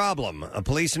are the problem.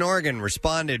 Police in Oregon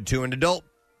responded to an adult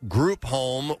group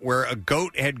home where a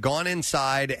goat had gone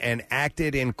inside and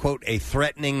acted in, quote, a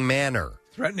threatening manner.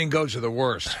 Threatening goats are the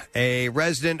worst. A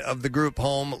resident of the group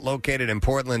home located in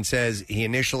Portland says he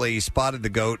initially spotted the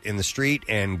goat in the street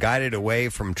and guided away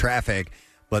from traffic,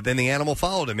 but then the animal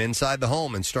followed him inside the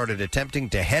home and started attempting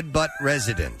to headbutt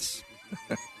residents.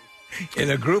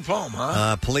 In a group home,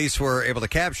 huh? Police were able to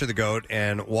capture the goat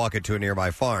and walk it to a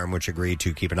nearby farm, which agreed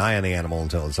to keep an eye on the animal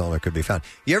until its owner could be found.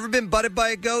 You ever been butted by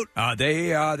a goat?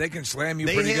 They can slam you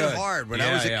they pretty hit good. hard. When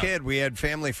I was a kid, we had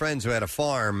family friends who had a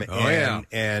farm,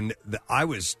 and I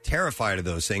was terrified of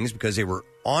those things because they were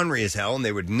ornery as hell, and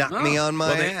they would knock me on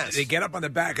my ass. They get up on the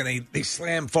back and they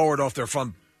slam forward off their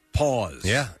front paws.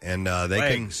 Yeah, and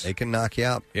they can knock you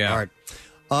out. Yeah. All right.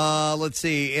 Let's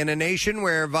see. In a nation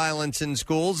where violence in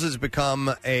schools has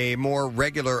become a more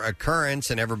regular occurrence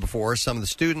than ever before, some of the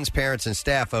students, parents, and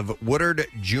staff of Woodard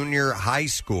Junior High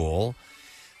School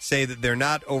say that they're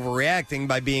not overreacting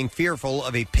by being fearful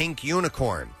of a pink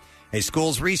unicorn. A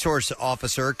school's resource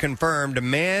officer confirmed a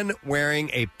man wearing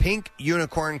a pink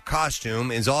unicorn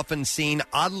costume is often seen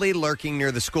oddly lurking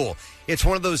near the school. It's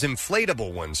one of those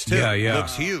inflatable ones, too. Yeah.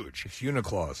 Looks huge. It's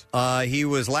Uniclaws. He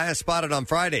was last spotted on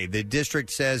Friday. The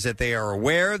district says that they are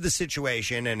aware of the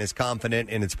situation and is confident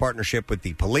in its partnership with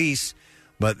the police.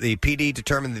 But the PD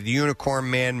determined that the unicorn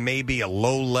man may be a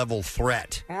low-level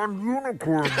threat. I'm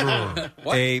Unicorn Man.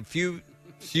 A few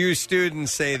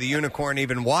students say the unicorn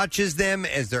even watches them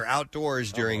as they're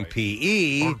outdoors during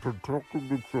PE. I'm protecting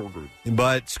the children.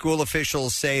 But school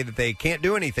officials say that they can't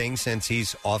do anything since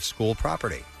he's off school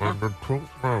property. I'm the Pink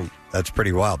Knight. That's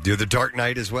pretty wild. Do the Dark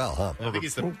Knight as well, huh? I think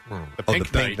he's the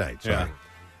Pink Knight. Sorry. Yeah.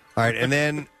 All right, and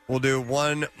then we'll do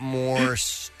one more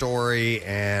story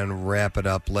and wrap it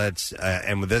up. Let's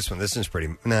and with this one, this is pretty.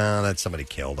 No, that's somebody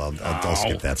killed. I'll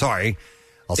skip that. Sorry,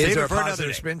 I'll save it for another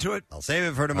day. Spin to it? I'll save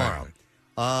it for tomorrow.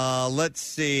 Let's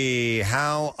see.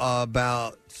 How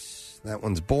about that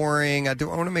one's boring? I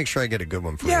want to make sure I get a good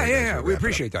one for you. Yeah. We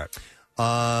appreciate that.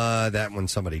 That one,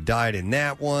 somebody died in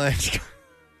that one.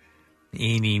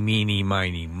 Eeny, meeny,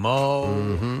 miny, mo.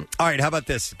 Mm-hmm. All right, how about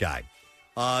this guy?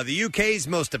 The UK's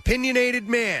most opinionated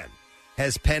man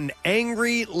has penned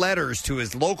angry letters to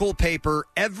his local paper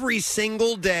every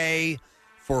single day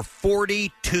for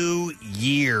 42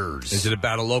 years. Is it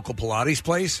about a local Pilates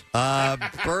place?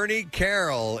 Bernie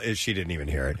Carroll she didn't even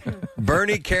hear it.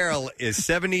 Bernie Carroll is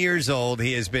 70 years old.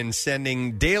 He has been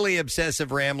sending daily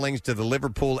obsessive ramblings to the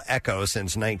Liverpool Echo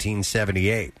since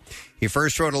 1978. He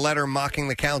first wrote a letter mocking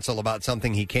the council about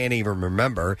something he can't even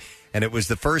remember, and it was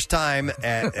the first time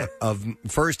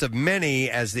first of many,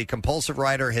 as the compulsive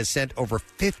writer has sent over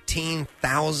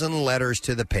 15,000 letters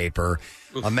to the paper,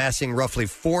 amassing roughly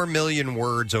 4 million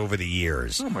words over the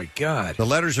years. Oh, my God. The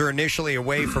letters are initially a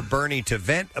way for Bernie to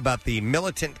vent about the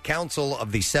militant council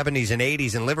of the 70s and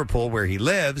 80s in Liverpool, where he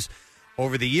lives.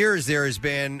 Over the years, there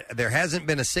hasn't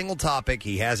been a single topic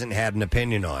he hasn't had an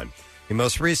opinion on.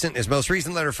 His most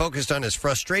recent letter focused on his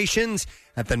frustrations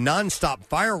at the nonstop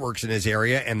fireworks in his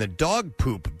area and the dog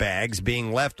poop bags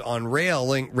being left on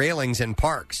railings in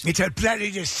parks. It's a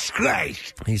bloody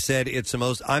disgrace. He said,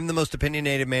 I'm the most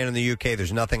opinionated man in the UK.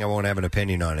 There's nothing I won't have an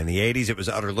opinion on. In the 80s, it was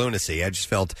utter lunacy. I just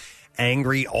felt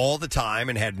angry all the time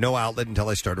and had no outlet until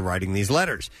I started writing these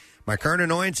letters. My current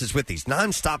annoyance is with these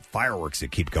nonstop fireworks that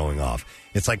keep going off.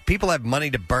 It's like people have money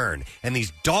to burn, and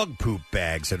these dog poop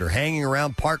bags that are hanging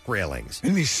around park railings.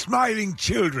 And these smiling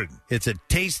children. It's a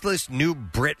tasteless new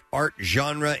Brit art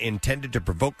genre intended to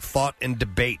provoke thought and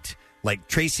debate, like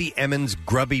Tracy Emin's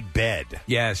Grubby Bed.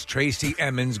 Yes, Tracy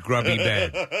Emin's Grubby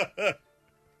Bed.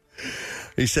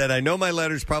 He said, I know my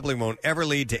letters probably won't ever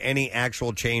lead to any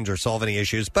actual change or solve any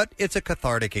issues, but it's a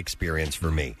cathartic experience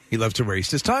for me. He loves to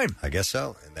waste his time. I guess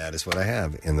so. And that is what I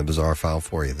have in the bizarre file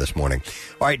for you this morning.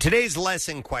 All right, today's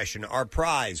lesson question, our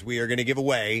prize we are going to give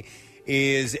away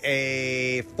is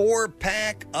a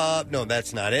 4-pack of, no,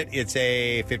 that's not it. It's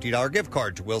a $50 gift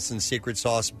card to Wilson's Secret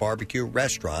Sauce Barbecue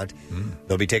Restaurant.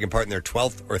 They'll be taking part in their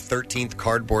 12th or 13th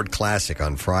Cardboard Classic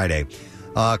on Friday.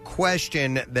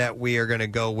 Question that we are going to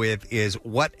go with is,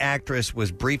 what actress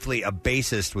was briefly a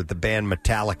bassist with the band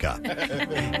Metallica?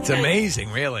 It's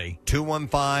amazing, really.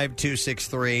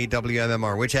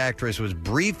 215-263-WMMR. Which actress was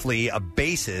briefly a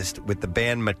bassist with the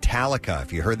band Metallica?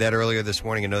 If you heard that earlier this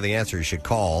morning and know the answer, you should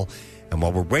call. And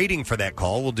while we're waiting for that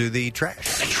call, we'll do the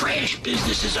trash. The trash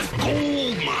business is a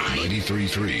gold mine.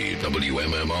 93.3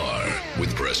 WMMR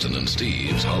with Preston and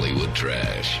Steve's Hollywood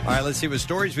Trash. All right, let's see what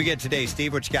stories we get today.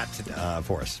 Steve, what you got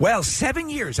for us? Well, 7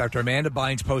 years after Amanda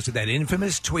Bynes posted that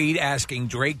infamous tweet asking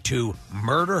Drake to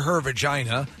murder her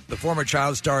vagina, the former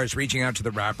child star is reaching out to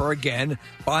the rapper again.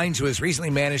 Bynes, who has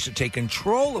recently managed to take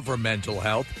control of her mental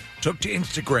health, took to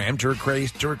Instagram to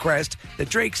request that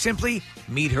Drake simply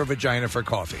meet her vagina for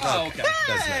coffee. Oh, okay.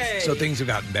 That's nice. So things have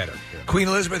gotten better. Queen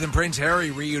Elizabeth and Prince Harry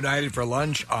reunited for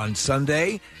lunch on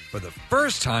Sunday for the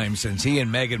first time since he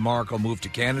and Meghan Markle moved to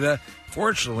Canada.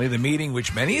 Fortunately, the meeting,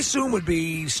 which many assume would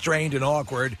be strained and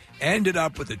awkward, ended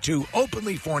up with the two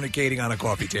openly fornicating on a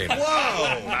coffee table.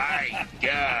 Whoa! My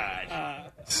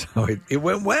God. So it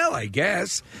went well, I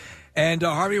guess. And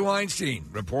Harvey Weinstein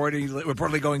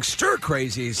reportedly going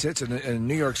stir-crazy. He sits in a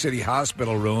New York City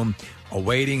hospital room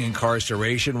awaiting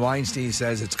incarceration. Weinstein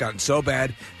says it's gotten so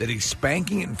bad that he's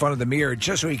spanking it in front of the mirror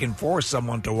just so he can force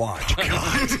someone to watch.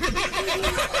 God.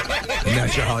 And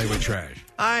that's your Hollywood Trash.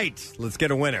 All right, let's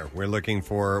get a winner. We're looking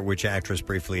for which actress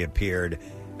briefly appeared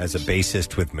as a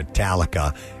bassist with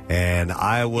Metallica. And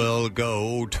I will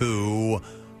go to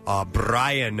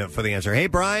Brian for the answer. Hey,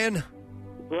 Brian.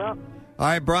 Yeah. All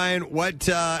right, Brian, what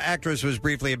actress was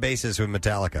briefly a bassist with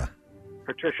Metallica?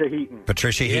 Patricia Heaton.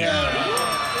 Patricia Heaton.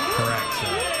 Yeah. Correct,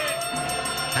 sir.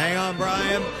 Hang on,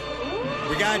 Brian.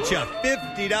 We got you a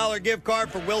 $50 gift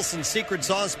card for Wilson's Secret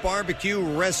Sauce Barbecue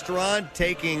Restaurant,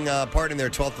 taking part in their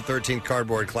 12th to 13th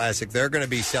Cardboard Classic. They're going to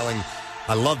be selling,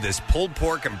 I love this, pulled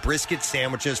pork and brisket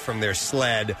sandwiches from their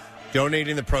sled,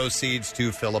 donating the proceeds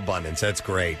to Phil Abundance. That's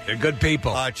great. They're good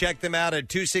people. Check them out at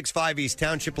 265 East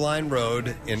Township Line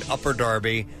Road in Upper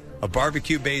Darby. A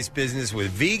barbecue-based business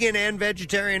with vegan and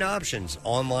vegetarian options.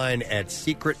 Online at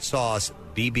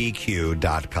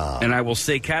secretsaucebbq.com. And I will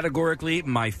say categorically,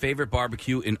 my favorite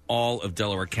barbecue in all of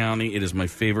Delaware County. It is my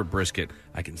favorite brisket.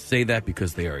 I can say that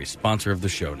because they are a sponsor of the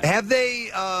show now. Have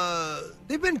they,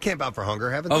 they've been Camp Out for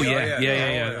Hunger, haven't they? Oh,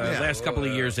 yeah. Last couple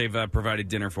of years, they've provided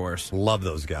dinner for us. Love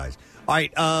those guys. All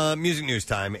right, music news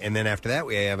time, and then after that,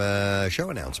 we have a show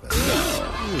announcement.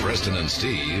 Now, Preston and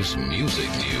Steve's Music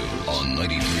News on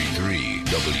 93.3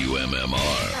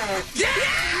 WMMR.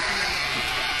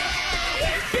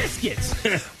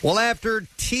 Biscuits! Well, after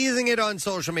teasing it on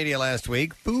social media last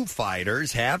week, Foo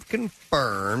Fighters have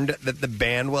confirmed that the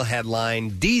band will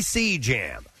headline DC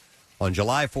Jam on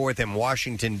July 4th in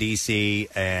Washington, D.C.,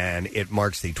 and it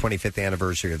marks the 25th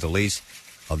anniversary of the release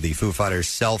of the Foo Fighters'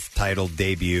 self-titled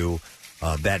debut,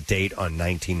 that date on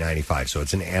 1995. So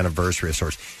it's an anniversary of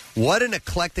sorts. What an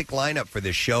eclectic lineup for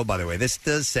this show, by the way. This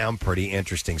does sound pretty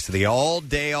interesting. So the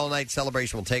all-day, all-night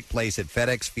celebration will take place at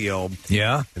FedEx Field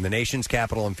in the nation's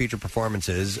capital and feature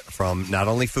performances from not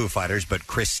only Foo Fighters, but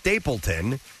Chris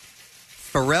Stapleton,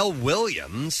 Pharrell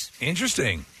Williams.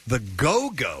 Interesting. The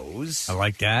Go-Go's. I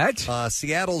like that.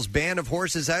 Seattle's Band of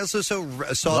Horses. I also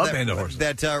saw that Band of Horses.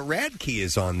 that Radkey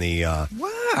is on the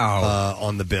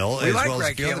on the bill, We as like well as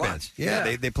a Radkey few a other lot. bands.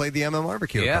 Yeah. They played the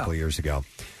MMRBQ a couple of years ago.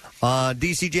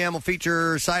 DC Jam will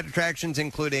feature side attractions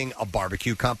including a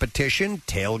barbecue competition,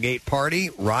 tailgate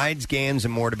party, rides, games,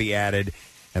 and more to be added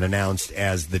and announced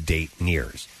as the date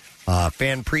nears.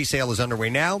 Fan pre-sale is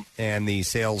underway now, and the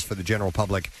sales for the general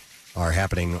public are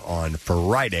happening on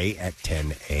Friday at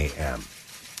 10 a.m.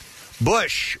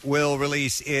 Bush will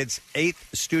release its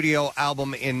 8th studio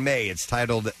album in May. It's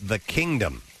titled The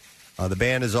Kingdom. The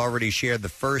band has already shared the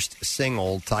first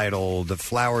single titled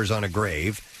Flowers on a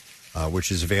Grave, which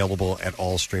is available at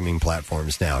all streaming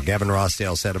platforms now. Gavin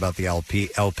Rossdale said about the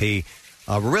LP,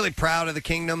 we're really proud of The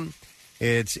Kingdom.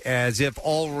 It's as if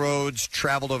all roads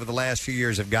traveled over the last few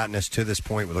years have gotten us to this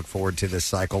point. We look forward to this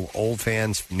cycle. Old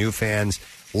fans, new fans,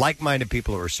 like-minded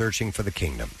people who are searching for the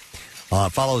kingdom.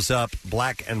 Follows up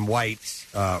Black and White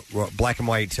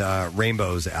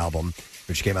Rainbows album,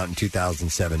 which came out in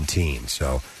 2017.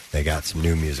 So they got some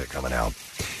new music coming out.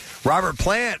 Robert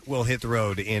Plant will hit the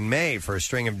road in May for a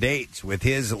string of dates with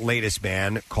his latest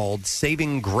band called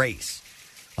Saving Grace.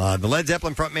 The Led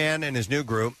Zeppelin frontman and his new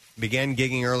group began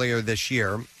gigging early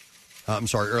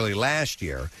last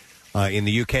year in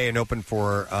the UK and opened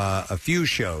for a few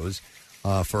shows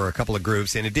for a couple of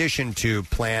groups. In addition to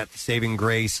Plant, Saving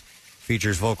Grace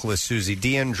features vocalist Susie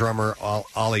Dean, drummer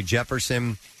Ollie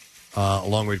Jefferson,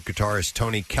 along with guitarist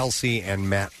Tony Kelsey and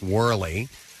Matt Worley.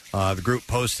 The group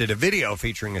posted a video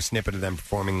featuring a snippet of them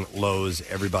performing Lowe's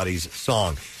Everybody's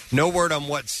Song. No word on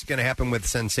what's going to happen with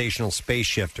Sensational Space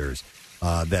Shifters.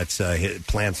 That's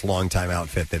Plant's longtime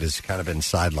outfit that has kind of been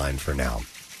sidelined for now.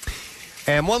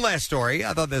 And one last story.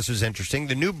 I thought this was interesting.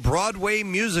 The new Broadway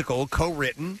musical,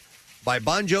 co-written by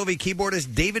Bon Jovi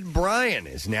keyboardist David Bryan,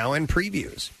 is now in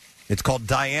previews. It's called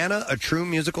Diana, A True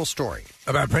Musical Story.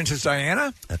 About Princess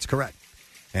Diana? That's correct.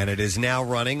 And it is now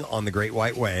running on the Great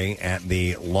White Way at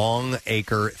the Long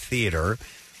Acre Theater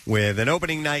with an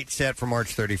opening night set for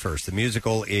March 31st. The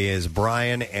musical is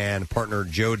Bryan and partner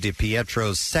Joe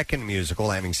DiPietro's second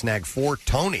musical, having snagged 4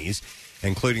 Tonys,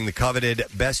 including the coveted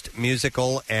Best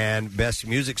Musical and Best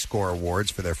Music Score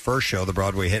awards for their first show, the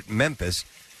Broadway hit Memphis,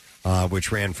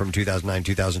 which ran from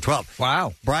 2009-2012.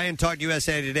 Wow. Bryan talked to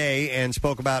USA Today and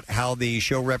spoke about how the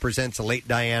show represents the late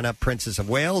Diana, Princess of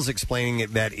Wales, explaining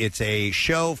that it's a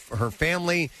show her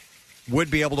family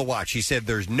would be able to watch. He said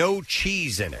there's no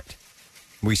cheese in it.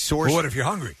 We sourced. Well, what if you're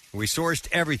hungry? We sourced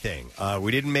everything.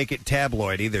 We didn't make it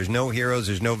tabloidy. There's no heroes.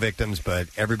 There's no victims, but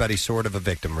everybody's sort of a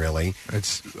victim, really.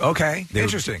 It's okay.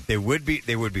 Interesting. They would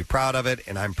be proud of it,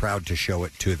 and I'm proud to show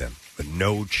it to them. But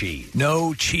no cheese.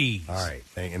 No cheese. All right,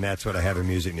 and that's what I have in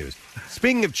music news.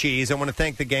 Speaking of cheese, I want to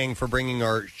thank the gang for bringing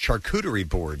our charcuterie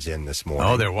boards in this morning.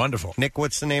 Oh, they're wonderful. Nick,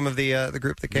 what's the name of the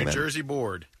group that came in? New Jersey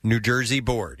Board. New Jersey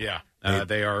Board. Yeah.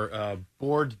 They are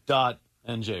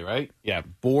board.nj, right? Yeah,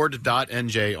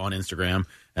 board.nj on Instagram.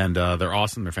 And they're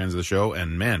awesome. They're fans of the show.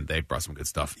 And, man, they brought some good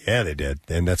stuff. Yeah, they did.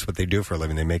 And that's what they do for a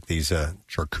living. They make these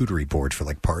charcuterie boards for,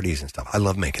 like, parties and stuff. I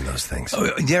love making those things.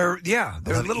 Oh, they're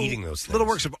eating those things. Little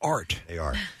works of art. They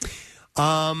are.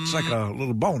 It's like a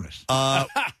little bonus.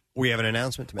 We have an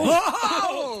announcement to make.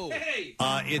 Whoa!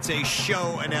 It's a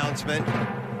show announcement.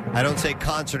 I don't say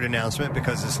concert announcement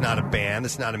because it's not a band,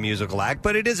 it's not a musical act,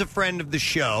 but it is a friend of the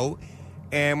show,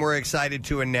 and we're excited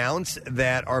to announce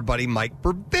that our buddy Mike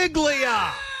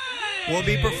Birbiglia will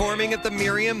be performing at the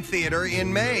Miriam Theater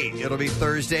in May. It'll be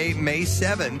Thursday, May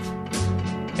 7th,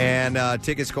 and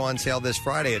tickets go on sale this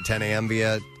Friday at 10 a.m.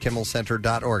 via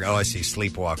kimmelcenter.org. Oh, I see.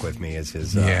 Sleepwalk With Me is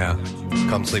his...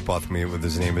 Come Sleepwalk With Me with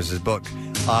his name is his book.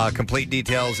 Complete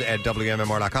details at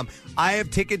WMMR.com. I have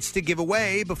tickets to give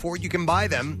away before you can buy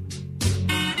them.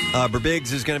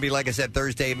 Birbiglia is going to be, like I said,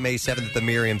 Thursday, May 7th at the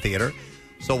Miriam Theater.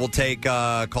 So we'll take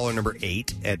caller number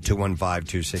 8 at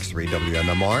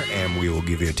 215-263-WMMR, and we will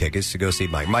give you tickets to go see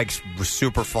Mike. Mike's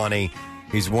super funny.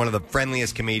 He's one of the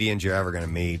friendliest comedians you're ever going to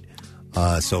meet.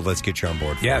 So let's get you on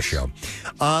board for the show.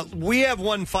 We have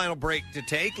one final break to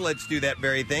take. Let's do that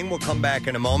very thing. We'll come back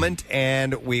in a moment,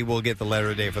 and we will get the letter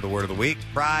of the day for the word of the week.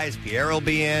 Prize, Pierre will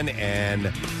be in,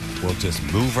 and we'll just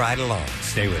move right along.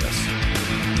 Stay with us.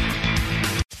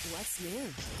 What's new?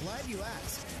 Glad you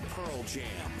asked. Pearl Jam.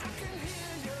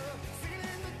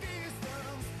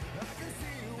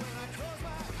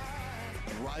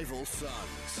 Rival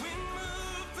Sons.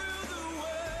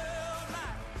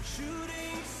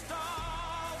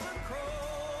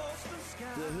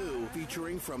 The Who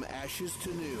featuring From Ashes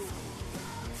to New.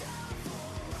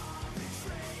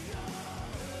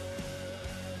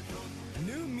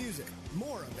 New music,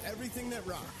 more of everything that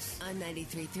rocks. On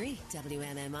 93.3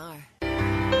 WMMR.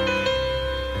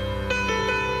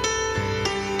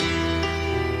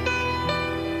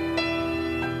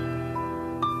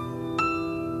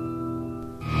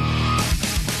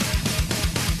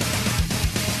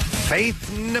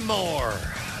 Faith No More.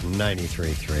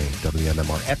 93.3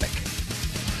 WMMR Epic.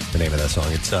 The name of that song.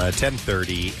 It's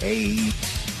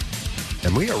 10:38.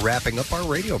 And we are wrapping up our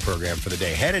radio program for the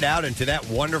day. Headed out into that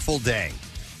wonderful day.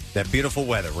 That beautiful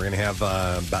weather. We're going to have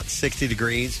about 60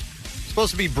 degrees. It's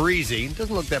supposed to be breezy. It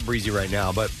doesn't look that breezy right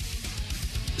now, but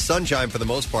sunshine for the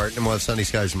most part. And we'll have sunny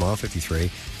skies tomorrow,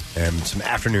 53. And some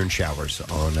afternoon showers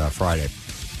on Friday.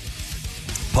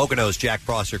 Poconos, Jack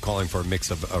Frost are calling for a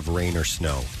mix of rain or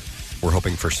snow. We're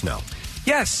hoping for snow.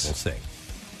 Yes. We'll see.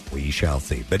 We shall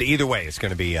see. But either way, it's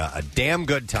going to be a damn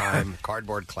good time.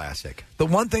 Cardboard classic. The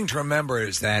one thing to remember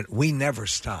is that we never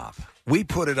stop. We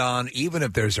put it on even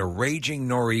if there's a raging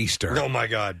nor'easter. Oh, my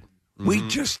God. We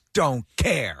just don't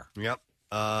care. Yep.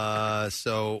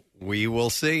 So we will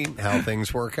see how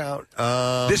things work out.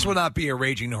 This will not be a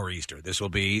raging nor'easter. This will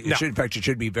be, in fact, it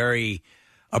should be very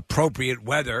appropriate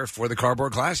weather for the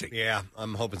Cardboard Classic. Yeah,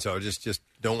 I'm hoping so. Just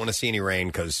don't want to see any rain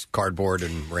because cardboard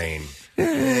and rain,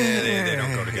 they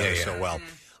don't go together so well.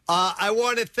 I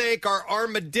want to thank our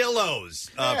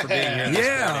armadillos for being here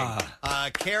this morning.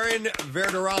 Karen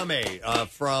Verderame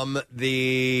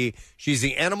she's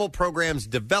the animal programs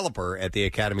developer at the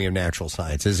Academy of Natural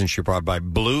Sciences, and she brought by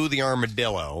Blue the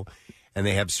Armadillo. And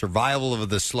they have Survival of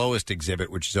the Slowest exhibit,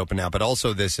 which is open now. But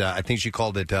also this, I think she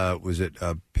called it, was it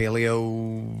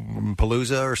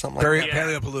Paleopalooza or something like that?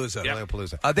 Paleopalooza. Yep.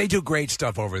 Paleopalooza. They do great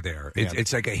stuff over there.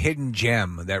 It's like a hidden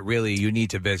gem that really you need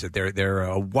to visit. They're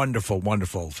a wonderful,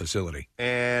 wonderful facility.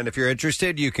 And if you're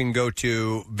interested, you can go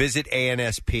to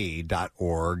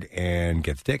visitansp.org and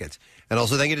get the tickets. And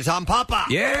also thank you to Tom Papa.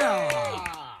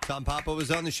 Yeah. Tom Papa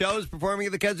was on the show. He's performing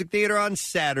at the Keswick Theater on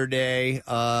Saturday.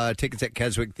 Tickets at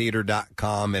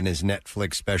keswicktheater.com, and his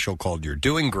Netflix special called You're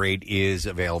Doing Great is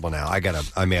available now.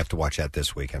 I may have to watch that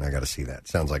this weekend. I got to see that.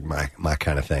 Sounds like my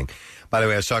kind of thing. By the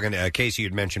way, I was talking to Casey.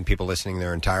 You'd mentioned people listening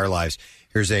their entire lives.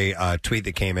 Here's a tweet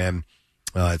that came in.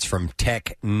 It's from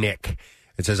Tech Nick.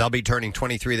 It says, I'll be turning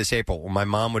 23 this April. When my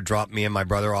mom would drop me and my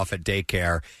brother off at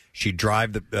daycare, she'd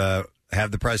drive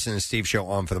have the Preston and Steve show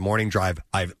on for the morning drive.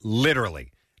 I've literally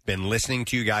been listening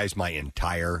to you guys my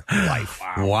entire life.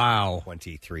 Wow.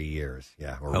 23 years.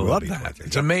 Yeah. I love that.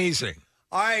 It's amazing.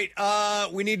 All right.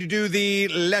 We need to do the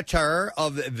letter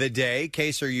of the day.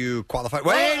 Case, are you qualified?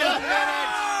 Wait a minute!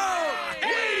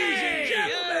 Ladies and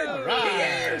gentlemen,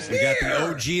 We got the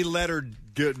OG letter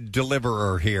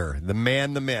deliverer here. The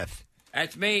man, the myth.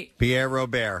 That's me. Pierre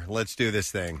Robert. Let's do this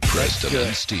thing. Preston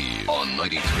and Steve on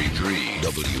 93.3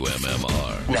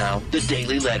 WMMR. Now, the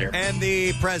Daily Letter. And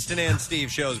the Preston and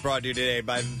Steve show is brought to you today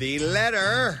by the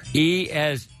letter E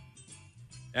as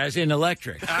in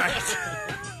electric.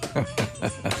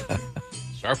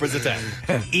 Sharp as a tack.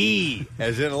 E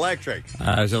as in electric.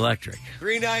 As electric.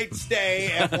 3-night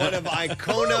stay at one of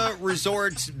Icona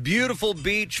Resort's beautiful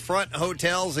beachfront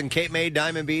hotels in Cape May,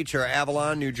 Diamond Beach, or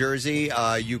Avalon, New Jersey.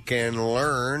 You can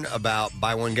learn about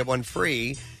buy one, get one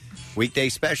free Weekday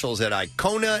specials at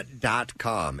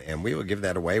Icona.com. And we will give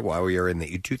that away while we are in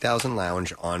the 2000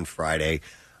 Lounge on Friday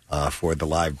for the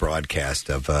live broadcast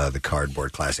of the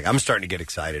Cardboard Classic. I'm starting to get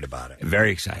excited about it.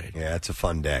 Very excited. Yeah, it's a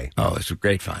fun day. Oh, it's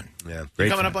great fun. Yeah. Great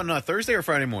Coming fun. up on Thursday or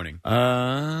Friday morning?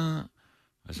 I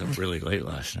was up really late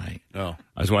last night. Oh.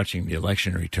 I was watching the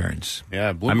election returns.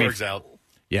 Yeah, Bloomberg's out.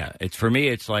 Yeah, for me,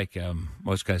 it's like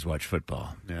most guys watch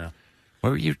football. Yeah. What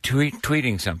were you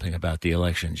tweeting something about the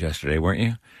elections yesterday, weren't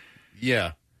you?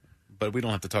 Yeah, but we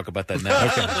don't have to talk about that now.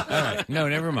 Okay. All right. No,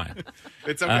 never mind.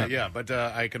 It's okay, yeah, but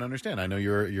I can understand. I know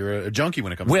you're a junkie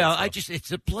when it comes to Well, that stuff. it's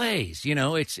the plays,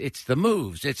 it's the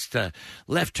moves, it's the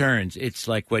left turns. It's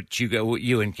like what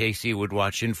you and Casey would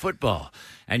watch in football,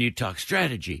 and you talk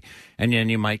strategy, and then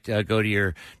you might go to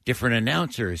your different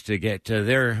announcers to get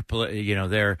their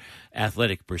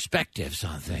athletic perspectives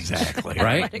on things. Exactly.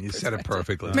 Right? You said it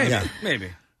perfectly. Maybe.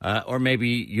 Or maybe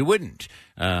you wouldn't,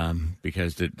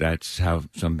 because that's how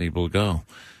some people go.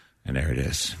 And there it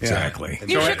is. Exactly.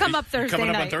 You should come up Thursday Coming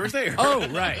up night. on Thursday? Or? Oh,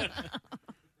 right.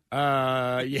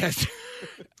 Yes.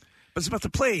 But it's about the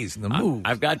plays and the moves.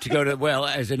 I've got to go to,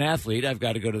 as an athlete, I've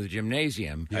got to go to the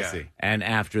gymnasium. I see. And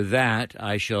after that,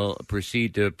 I shall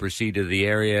proceed to the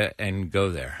area and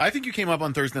go there. I think you came up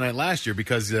on Thursday night last year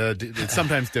because it's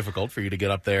sometimes difficult for you to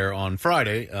get up there on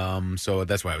Friday, so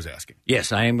that's why I was asking.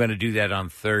 Yes, I am going to do that on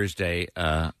Thursday.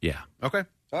 Yeah. Okay.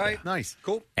 All right. Nice.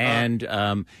 Cool. And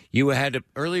you had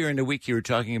earlier in the week you were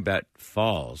talking about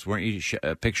falls, weren't you?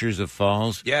 Pictures of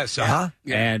falls. Yes. Yeah.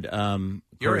 And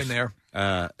you're course, in there.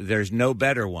 There's no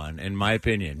better one, in my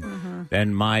opinion,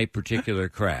 than my particular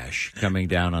crash coming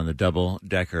down on the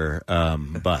double-decker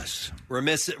bus.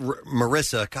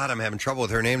 Marissa, God, I'm having trouble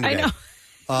with her name today. I know.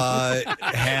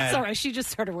 Had Sorry, she just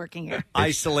started working here.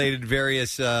 isolated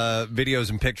various videos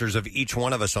and pictures of each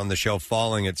one of us on the show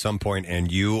falling at some point,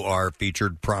 and you are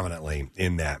featured prominently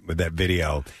in that with that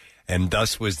video. And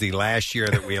thus was the last year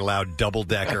that we allowed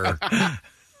double-decker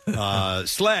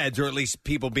sleds, or at least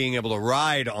people being able to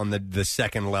ride on the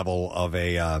second level of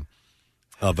a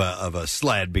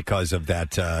sled because of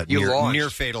that near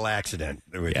fatal accident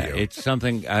with you. It's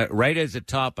something right as a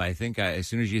top. I think as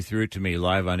soon as you threw it to me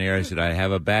live on air, I said I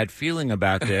have a bad feeling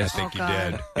about this. I think you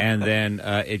did. And then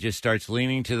it just starts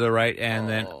leaning to the right, and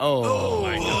then Oh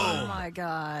my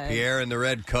God. Pierre in the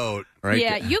red coat. Right.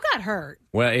 Yeah, you got hurt.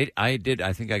 Well, I did.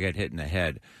 I think I got hit in the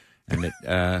head. And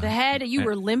The head, you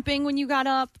were limping when you got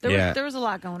up. There was a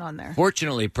lot going on there.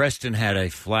 Fortunately, Preston had a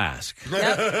flask.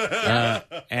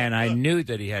 And I knew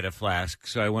that he had a flask,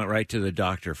 so I went right to the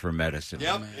doctor for medicine.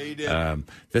 Yep, he did.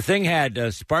 The thing had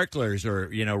sparklers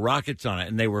or rockets on it,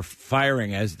 and they were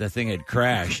firing as the thing had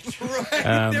crashed.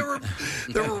 Right. There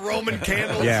were Roman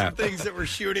candles and things that were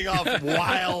shooting off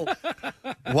while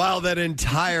that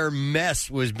entire mess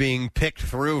was being picked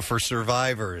through for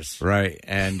survivors. Right,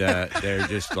 and they're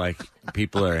just like,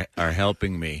 people are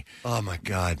helping me. Oh, my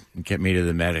God. Get me to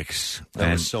the medics.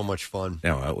 That was so much fun.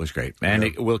 No, it was great. And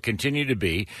it will continue to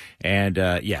be. And,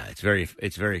 it's very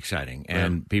exciting.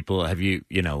 And people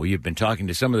you've been talking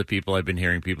to some of the people. I've been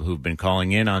hearing people who've been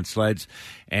calling in on sleds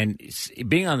and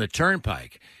being on the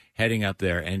turnpike, heading up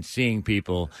there and seeing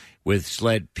people with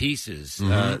sled pieces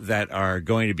that are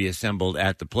going to be assembled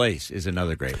at the place is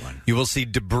another great one. You will see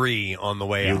debris on the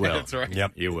way out. You will. That's right.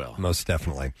 Yep. You will. Most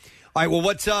definitely. All right, well,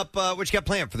 what's up? What you got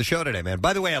planned for the show today, man?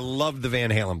 By the way, I loved the Van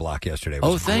Halen block yesterday. It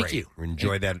was thank great. you. We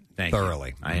enjoyed that Thank thoroughly.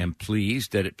 you. I am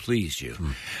pleased that it pleased you.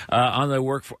 On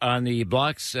the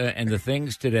blocks and the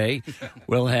things today,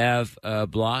 we'll have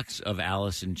blocks of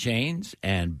Alice in Chains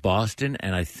and Boston,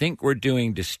 and I think we're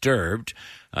doing Disturbed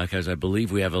because I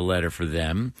believe we have a letter for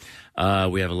them.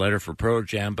 We have a letter for Pro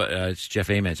Jam, but it's Jeff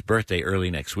Ament's birthday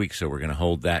early next week, so we're going to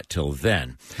hold that till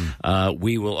then.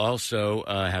 We will also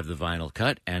have the vinyl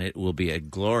cut, and it will be a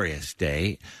glorious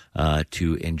day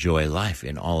to enjoy life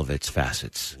in all of its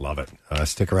facets. Love it.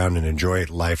 Stick around and enjoy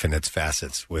life in its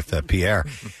facets with Pierre.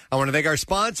 I want to thank our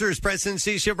sponsors. Preston and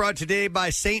Steve Show brought today by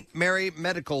St. Mary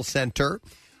Medical Center.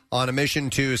 On a mission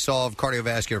to solve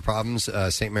cardiovascular problems,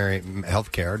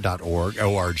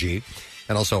 stmaryhealthcare.org.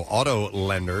 And also Auto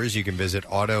Lenders. You can visit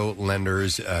Auto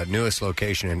Lenders' newest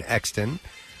location in Exton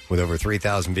with over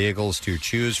 3,000 vehicles to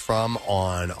choose from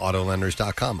on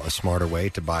autolenders.com. A smarter way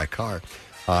to buy a car.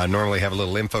 Normally have a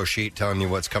little info sheet telling you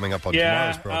what's coming up on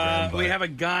tomorrow's program. We have a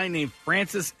guy named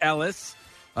Francis Ellis,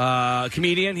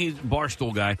 comedian. He's a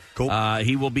Barstool guy. Cool.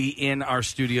 He will be in our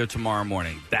studio tomorrow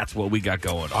morning. That's what we got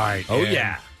going on. All right. Oh,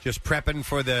 yeah. Just prepping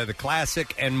for the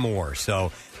classic and more.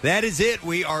 So that is it.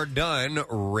 We are done.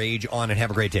 Rage on and have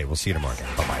a great day. We'll see you tomorrow.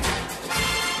 Bye-bye.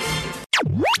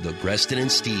 The Preston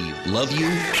and Steve Love You,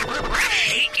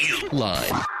 Hate You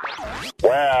line.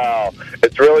 Wow.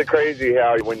 It's really crazy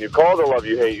how when you call the Love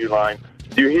You, Hate You line,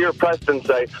 you hear Preston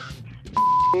say,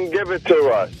 give it to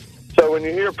us. So when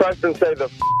you hear Preston say the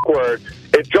word,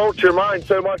 it jolts your mind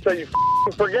so much that you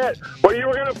forget what you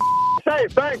were going to say.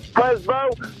 Thanks,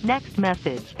 Presbo. Next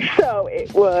message. So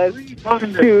it was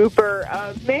super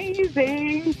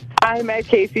amazing. I met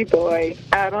Casey Boy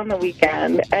out on the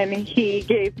weekend, and he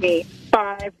gave me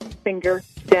 5-finger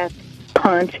death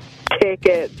punch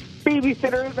tickets.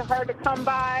 Babysitters are hard to come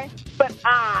by, but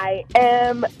I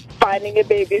am finding a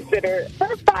babysitter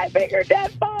for 5-finger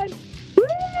death punch.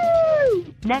 Woo!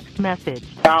 Next message.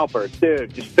 Albert,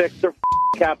 dude, just fix their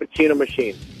cappuccino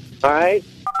machine. All right?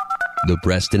 The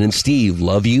Preston and Steve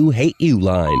Love You, Hate You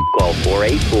line. Call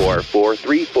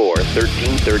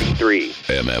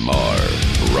 484-434-1333.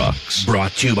 MMR rocks.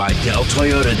 Brought to you by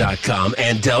DellToyota.com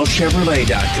and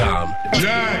DellChevrolet.com.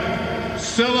 Jack,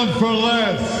 sell them for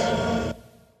less.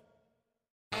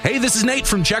 Hey, this is Nate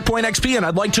from Checkpoint XP, and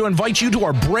I'd like to invite you to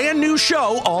our brand new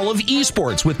show, All of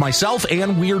Esports, with myself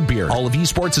and Weird Beer. All of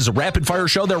Esports is a rapid-fire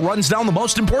show that runs down the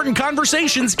most important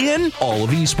conversations in all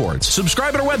of esports.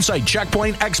 Subscribe at our website,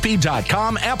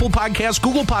 checkpointxp.com, Apple Podcasts,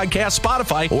 Google Podcasts,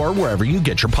 Spotify, or wherever you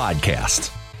get your podcasts.